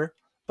 warm weather,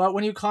 but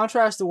when you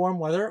contrast the warm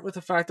weather with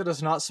the fact that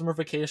it's not summer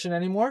vacation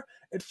anymore,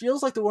 it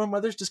feels like the warm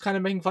weather's just kind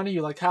of making fun of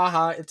you. Like,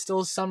 haha, it's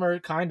still summer,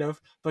 kind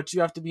of, but you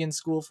have to be in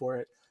school for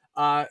it.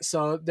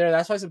 So there,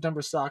 that's why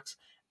September sucks.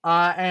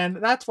 And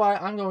that's why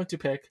I'm going to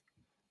pick,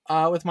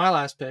 with my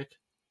last pick,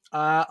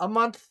 a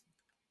month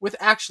with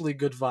actually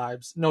good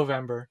vibes.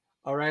 November.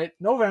 All right,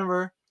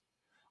 November.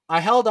 I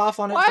held off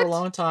on it for a What?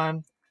 long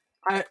time.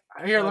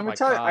 Here, Oh let me my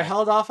tell you, I god.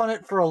 held off on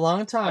it for a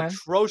long time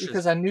Atrocious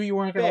because I knew you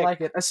weren't gonna pick.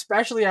 like it,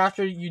 especially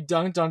after you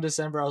dunked on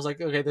December. I was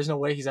like, okay, there's no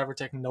way he's ever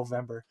taking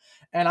November,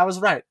 and I was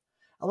right.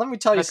 Let me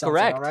tell you That's something.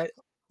 All correct. right.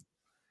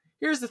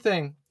 Here's the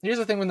thing. Here's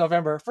the thing with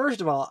November.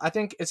 First of all, I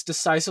think it's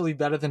decisively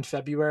better than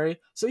February.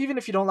 So even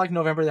if you don't like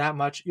November that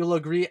much, you'll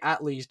agree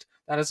at least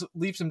that it's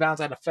leaps and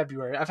bounds out of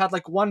February. I've had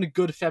like one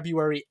good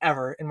February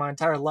ever in my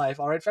entire life.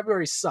 All right,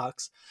 February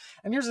sucks.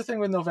 And here's the thing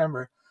with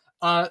November,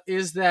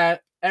 is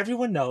that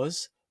everyone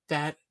knows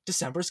that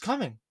December's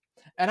coming.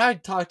 And I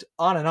talked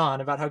on and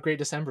on about how great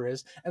December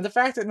is, and the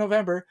fact that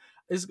November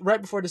is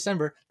right before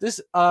December.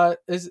 This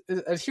is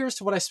adheres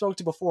to what I spoke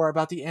to before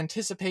about the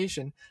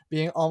anticipation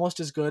being almost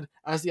as good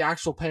as the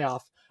actual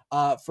payoff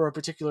for a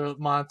particular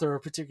month or a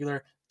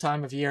particular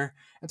time of year.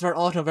 And throughout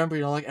all of November,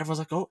 you know, like everyone's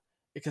like, oh,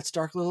 it gets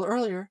dark a little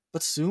earlier,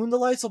 but soon the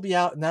lights will be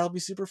out and that'll be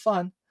super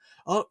fun.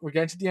 Oh, we're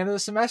getting to the end of the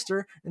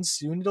semester and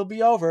soon it'll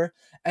be over.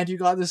 And you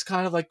got this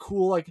kind of like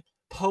cool, like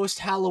post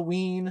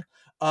Halloween,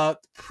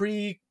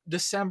 pre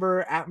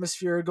December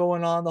atmosphere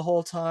going on the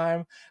whole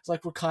time. It's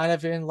like we're kind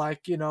of in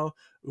like, you know,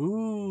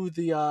 ooh,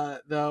 the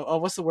oh,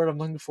 what's the word I'm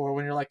looking for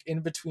when you're like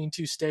in between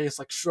two states,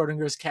 like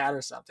Schrodinger's cat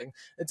or something.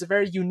 It's a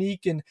very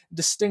unique and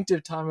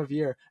distinctive time of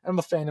year. I'm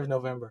a fan of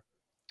November.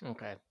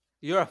 Okay.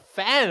 You're a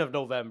fan of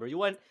November. You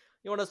went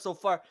us so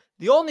far.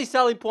 The only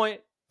selling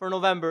point for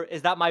November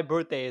is that my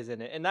birthday is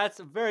in it, and that's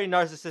a very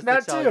narcissistic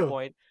That selling too.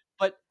 point.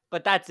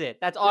 But that's it.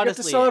 That's We get to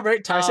honestly it.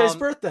 celebrate Taisei's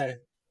birthday.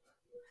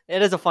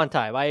 It is a fun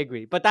time, I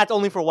agree. But that's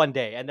only for one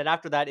day. And then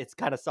after that, it's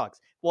kind of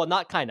sucks. Well,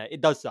 not kind of. It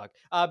does suck.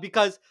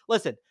 Because,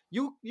 listen,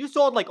 you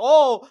sold like,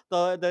 oh,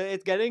 the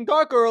it's getting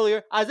dark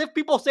earlier, as if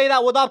people say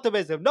that with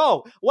optimism.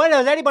 No. When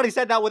has anybody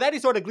said that with any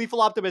sort of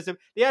gleeful optimism?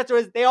 The answer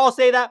is they all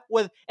say that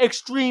with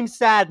extreme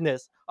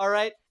sadness. All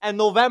right? And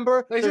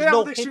November, They say there's that no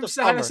with hint extreme of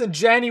summer. sadness in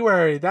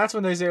January. That's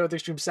when they say it with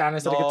extreme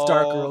sadness that it gets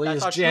dark No, early that's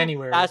is not true.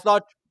 January. That's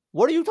not.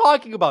 What are you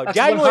talking about? That's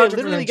January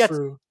 100%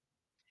 true.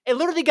 it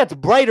literally gets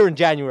brighter in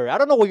January. I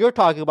don't know what you're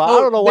talking about. I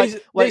Oh, don't know they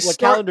what start.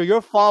 calendar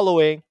you're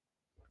following,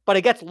 but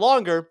it gets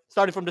longer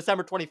starting from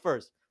December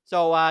 21st.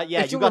 So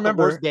yeah, If you you got the worst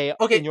remember, day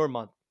okay, in your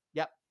month.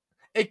 Yep,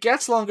 it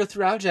gets longer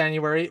throughout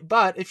January,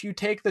 but if you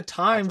take the that's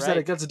times that right.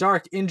 it gets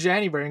dark in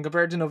January and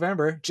compared to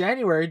November,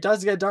 January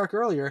does get dark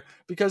earlier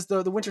because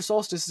the winter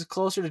solstice is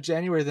closer to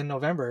January than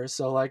November.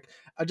 So like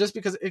just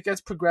because it gets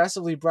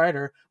progressively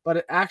brighter, but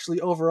it actually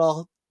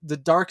overall the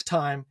dark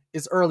time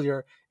is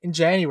earlier in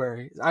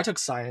January. I took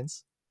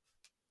science.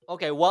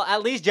 Okay, well,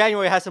 at least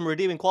January has some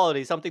redeeming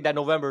qualities, something that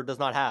November does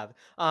not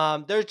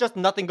have. There's just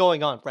nothing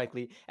going on,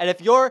 frankly. And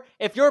if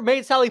your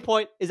main selling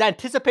point is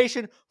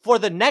anticipation for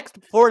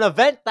an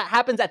event that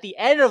happens at the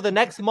end of the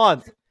next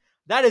month,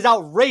 that is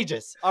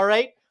outrageous. All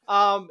right.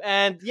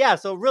 And yeah,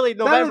 so really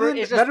November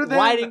is just Better than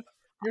riding.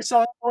 your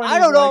selling point I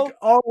is don't like, know.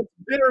 oh, it's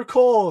bitter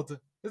cold.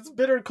 It's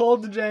bitter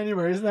cold in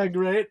January. Isn't that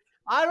great?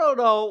 I don't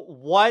know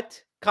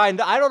what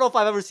kind. I don't know if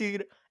I've ever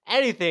seen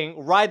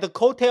anything ride the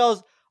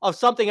coattails of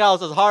something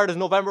else as hard as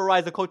November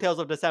rides the coattails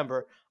of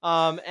December.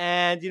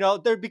 And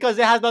they're because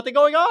it has nothing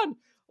going on.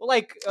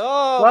 Like,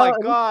 oh Well, my at least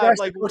you God, guys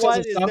like took hotels what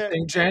of is there?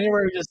 something.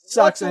 January just What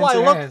sucks do end I to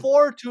look end.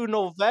 forward to in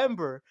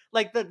November?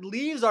 Like the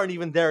leaves aren't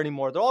even there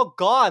anymore. They're all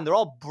gone. They're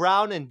all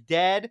brown and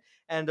dead,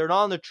 and they're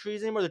not on the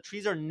trees anymore. The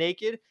trees are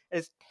naked.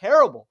 It's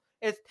terrible.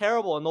 It's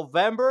terrible. In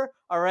November,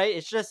 all right,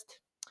 it's just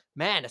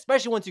man,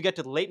 especially once you get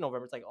to late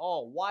November, it's like, oh,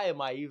 All right. why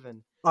am I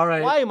even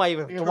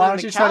Yeah,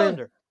 turning the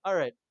calendar?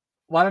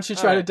 why don't you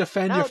All try to right.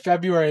 defend your Now,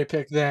 February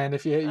pick then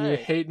if all you right.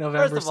 hate First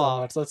November of so all,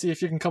 much? Let's see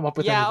if you can come up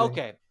with yeah, anything.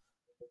 okay.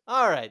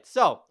 All right.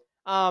 So,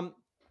 um,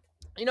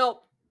 you know,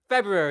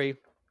 February,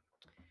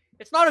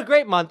 it's not a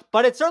great month,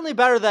 but it's certainly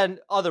better than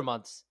other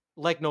months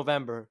like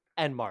November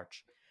and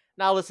March.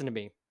 Now, listen to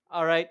me.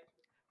 All right.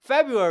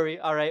 February,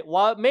 all right,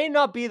 while it may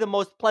not be the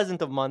most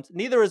pleasant of months,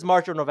 neither is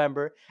March or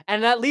November.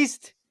 And at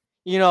least,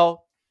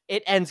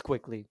 it ends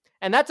quickly.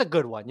 And that's a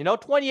good one.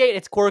 28,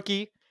 it's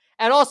quirky.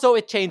 And also,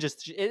 it changes.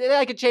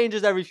 It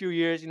changes every few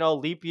years,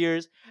 leap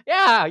years.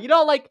 Yeah,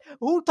 like,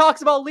 who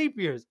talks about leap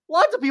years?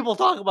 Lots of people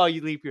talk about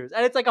leap years.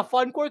 And it's like a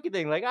fun, quirky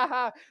thing. Like,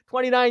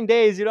 29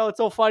 days, it's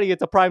so funny.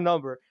 It's a prime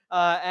number.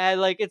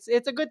 And, like, it's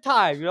a good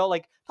time,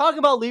 like, talking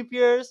about leap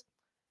years,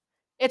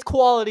 it's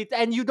quality,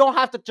 and you don't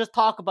have to just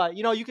talk about it.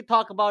 You can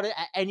talk about it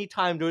at any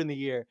time during the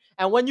year.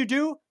 And when you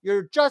do,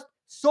 you're just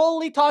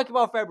solely talking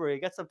about February.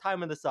 Get some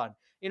time in the sun,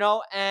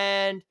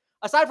 and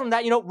aside from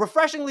that,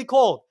 refreshingly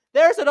cold.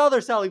 There's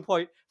another selling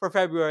point for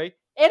February.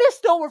 It is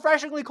still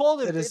refreshingly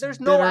cold. It is There's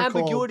no bitter cold.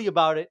 ambiguity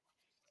about it.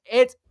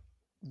 It's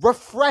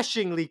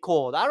refreshingly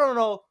cold. I don't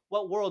know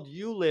what world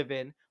you live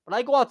in, but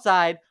I go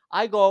outside,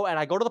 I go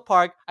to the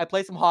park, I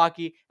play some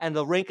hockey, and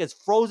the rink is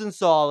frozen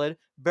solid,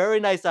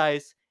 very nice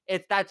ice.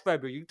 That's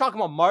February. You talk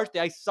about March, the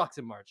ice sucks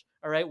in March,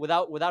 all right,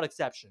 without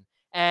exception.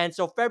 And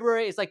so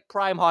February is like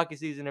prime hockey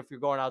season if you're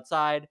going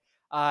outside.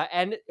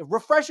 And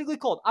refreshingly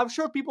cold. I'm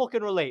sure people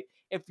can relate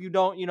if you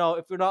don't,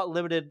 if you're not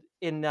limited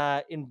in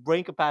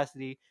brain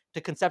capacity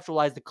to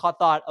conceptualize the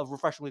thought of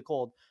refreshingly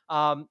cold.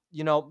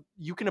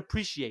 You can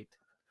appreciate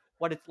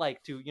what it's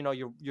like to,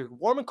 you're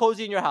warm and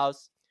cozy in your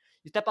house.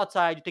 You step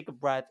outside, you take a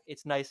breath.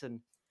 It's nice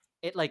and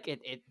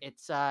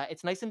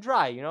it's nice and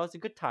dry. It's a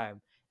good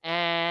time,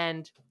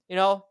 and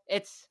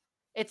it's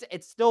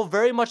still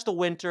very much the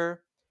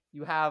winter.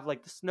 You have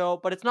like the snow,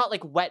 but it's not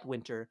like wet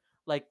winter,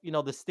 like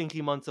the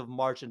stinky months of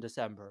March and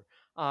December.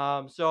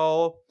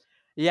 So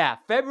yeah,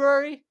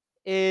 February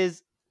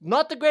is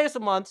not the greatest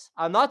of months.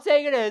 I'm not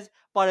saying it is,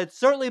 but it's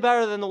certainly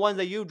better than the ones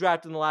that you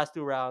drafted in the last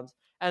two rounds.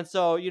 And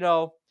so,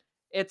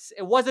 it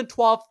wasn't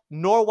 12th,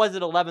 nor was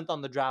it 11th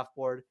on the draft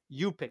board.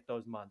 You picked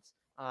those months.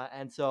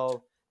 And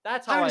so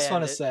that's how I I just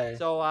want end to it. say,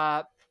 So,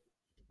 I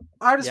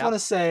just yeah. want to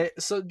say,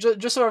 so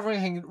just so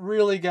everyone can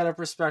really get a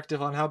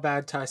perspective on how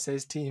bad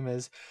Taisei's team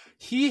is,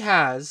 he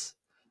has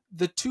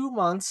the 2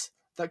 months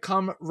that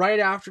come right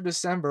after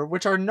December,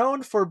 which are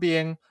known for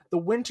being the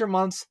winter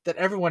months that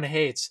everyone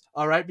hates,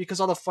 all right? Because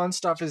all the fun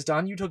stuff is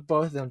done. You took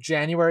both of them,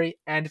 January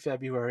and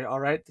February, all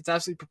right? That's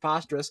absolutely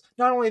preposterous.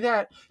 Not only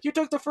that, you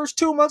took the first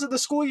 2 months of the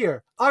school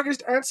year,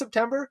 August and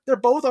September. They're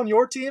both on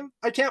your team.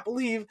 I can't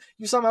believe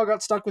you somehow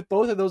got stuck with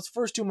both of those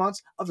first 2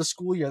 months of the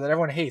school year that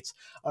everyone hates,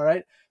 all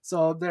right?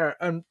 So there,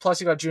 and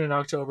plus you got June and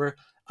October.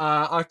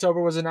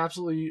 October was an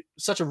absolutely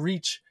such a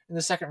reach in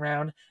the second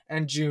round,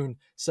 and June.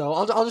 So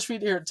I'll just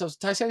read here. So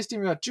Taisei's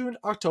team got June,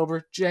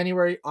 October,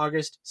 January,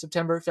 August,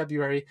 September,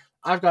 February.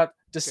 I've got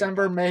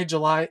December, May,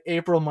 July,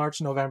 April,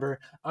 March, November.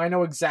 I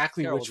know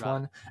exactly Terrible which draft.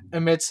 one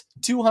emits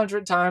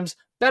 200 times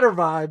better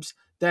vibes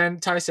than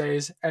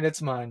Taisei's, and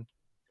it's mine.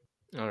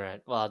 All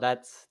right. Well,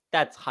 that's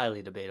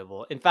highly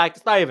debatable. In fact,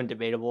 it's not even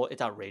debatable.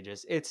 It's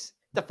outrageous. It's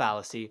the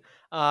fallacy.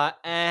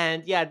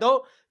 And yeah,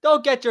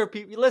 don't get your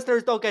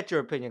listeners, don't get your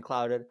opinion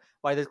clouded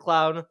by this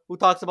clown who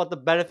talks about the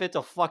benefits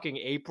of fucking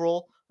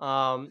April.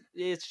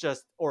 It's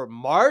just or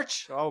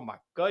March. Oh my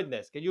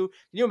goodness. Can you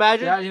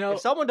imagine Yeah,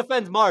 if someone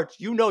defends March?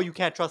 You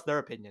can't trust their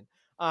opinion.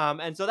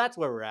 And so that's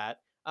where we're at.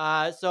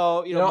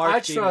 So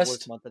March being the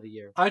worst month of the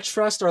year. I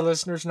trust our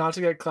listeners not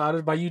to get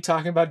clouded by you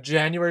talking about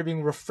January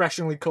being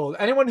refreshingly cold.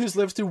 Anyone who's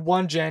lived through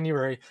one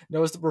January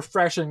knows that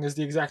refreshing is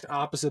the exact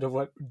opposite of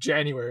what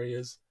January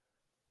is.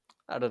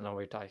 I don't know what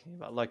you're talking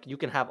about. Like, you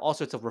can have all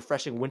sorts of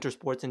refreshing winter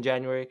sports in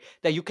January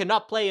that you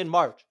cannot play in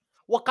March.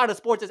 What kind of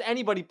sports is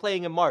anybody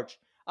playing in March?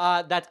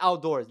 That's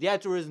outdoors. The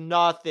answer is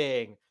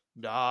nothing.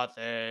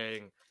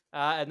 Nothing.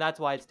 And that's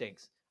why it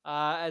stinks.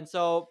 And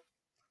so,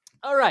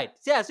 all right.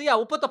 So yeah,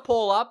 we'll put the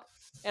poll up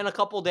in a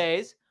couple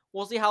days.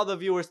 We'll see how the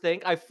viewers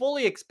think. I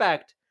fully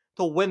expect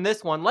to win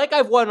this one, like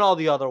I've won all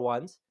the other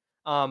ones.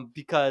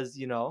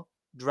 Because,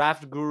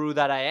 draft guru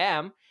that I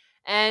am.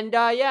 And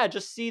yeah,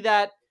 just see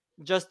that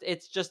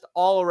it's just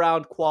all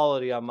around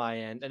quality on my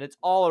end, and it's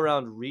all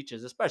around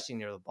reaches, especially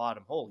near the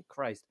bottom. Holy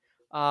Christ.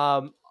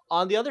 On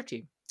the other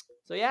team.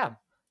 So yeah,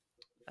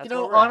 that's where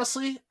we're at.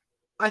 Honestly,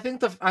 I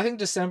think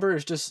December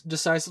is just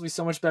decisively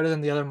so much better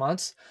than the other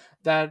months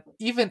that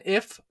even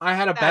if I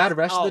had a bad That's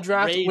rest of the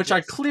draft, which I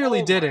outrageous. clearly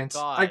Oh my didn't,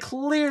 I God.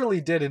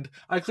 clearly didn't.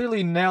 I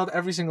clearly nailed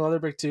every single other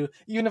pick too.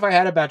 Even if I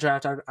had a bad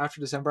draft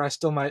after December, I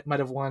still might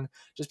have won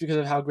just because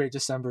of how great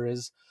December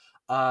is.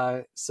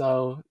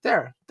 So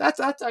there, that's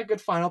a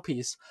good final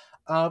piece.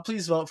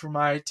 Please vote for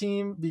my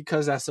team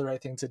because that's the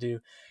right thing to do.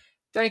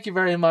 Thank you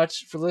very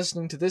much for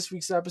listening to this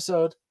week's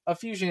episode of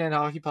Fusion and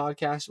Hockey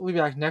Podcast. We'll be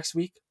back next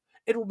week.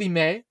 It will be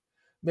May.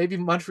 Maybe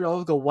Montreal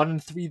will go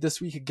 1-3 this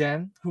week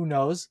again. Who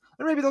knows?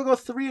 Or maybe they'll go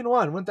 3-1.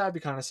 Wouldn't that be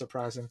kind of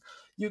surprising?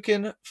 You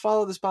can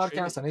follow this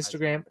podcast on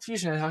Instagram,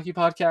 Fusion and Hockey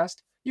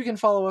Podcast. You can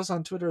follow us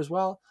on Twitter as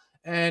well.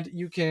 And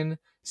you can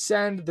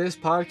send this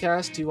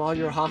podcast to all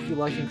your hockey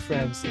liking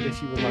friends if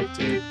you would like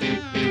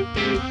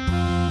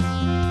to.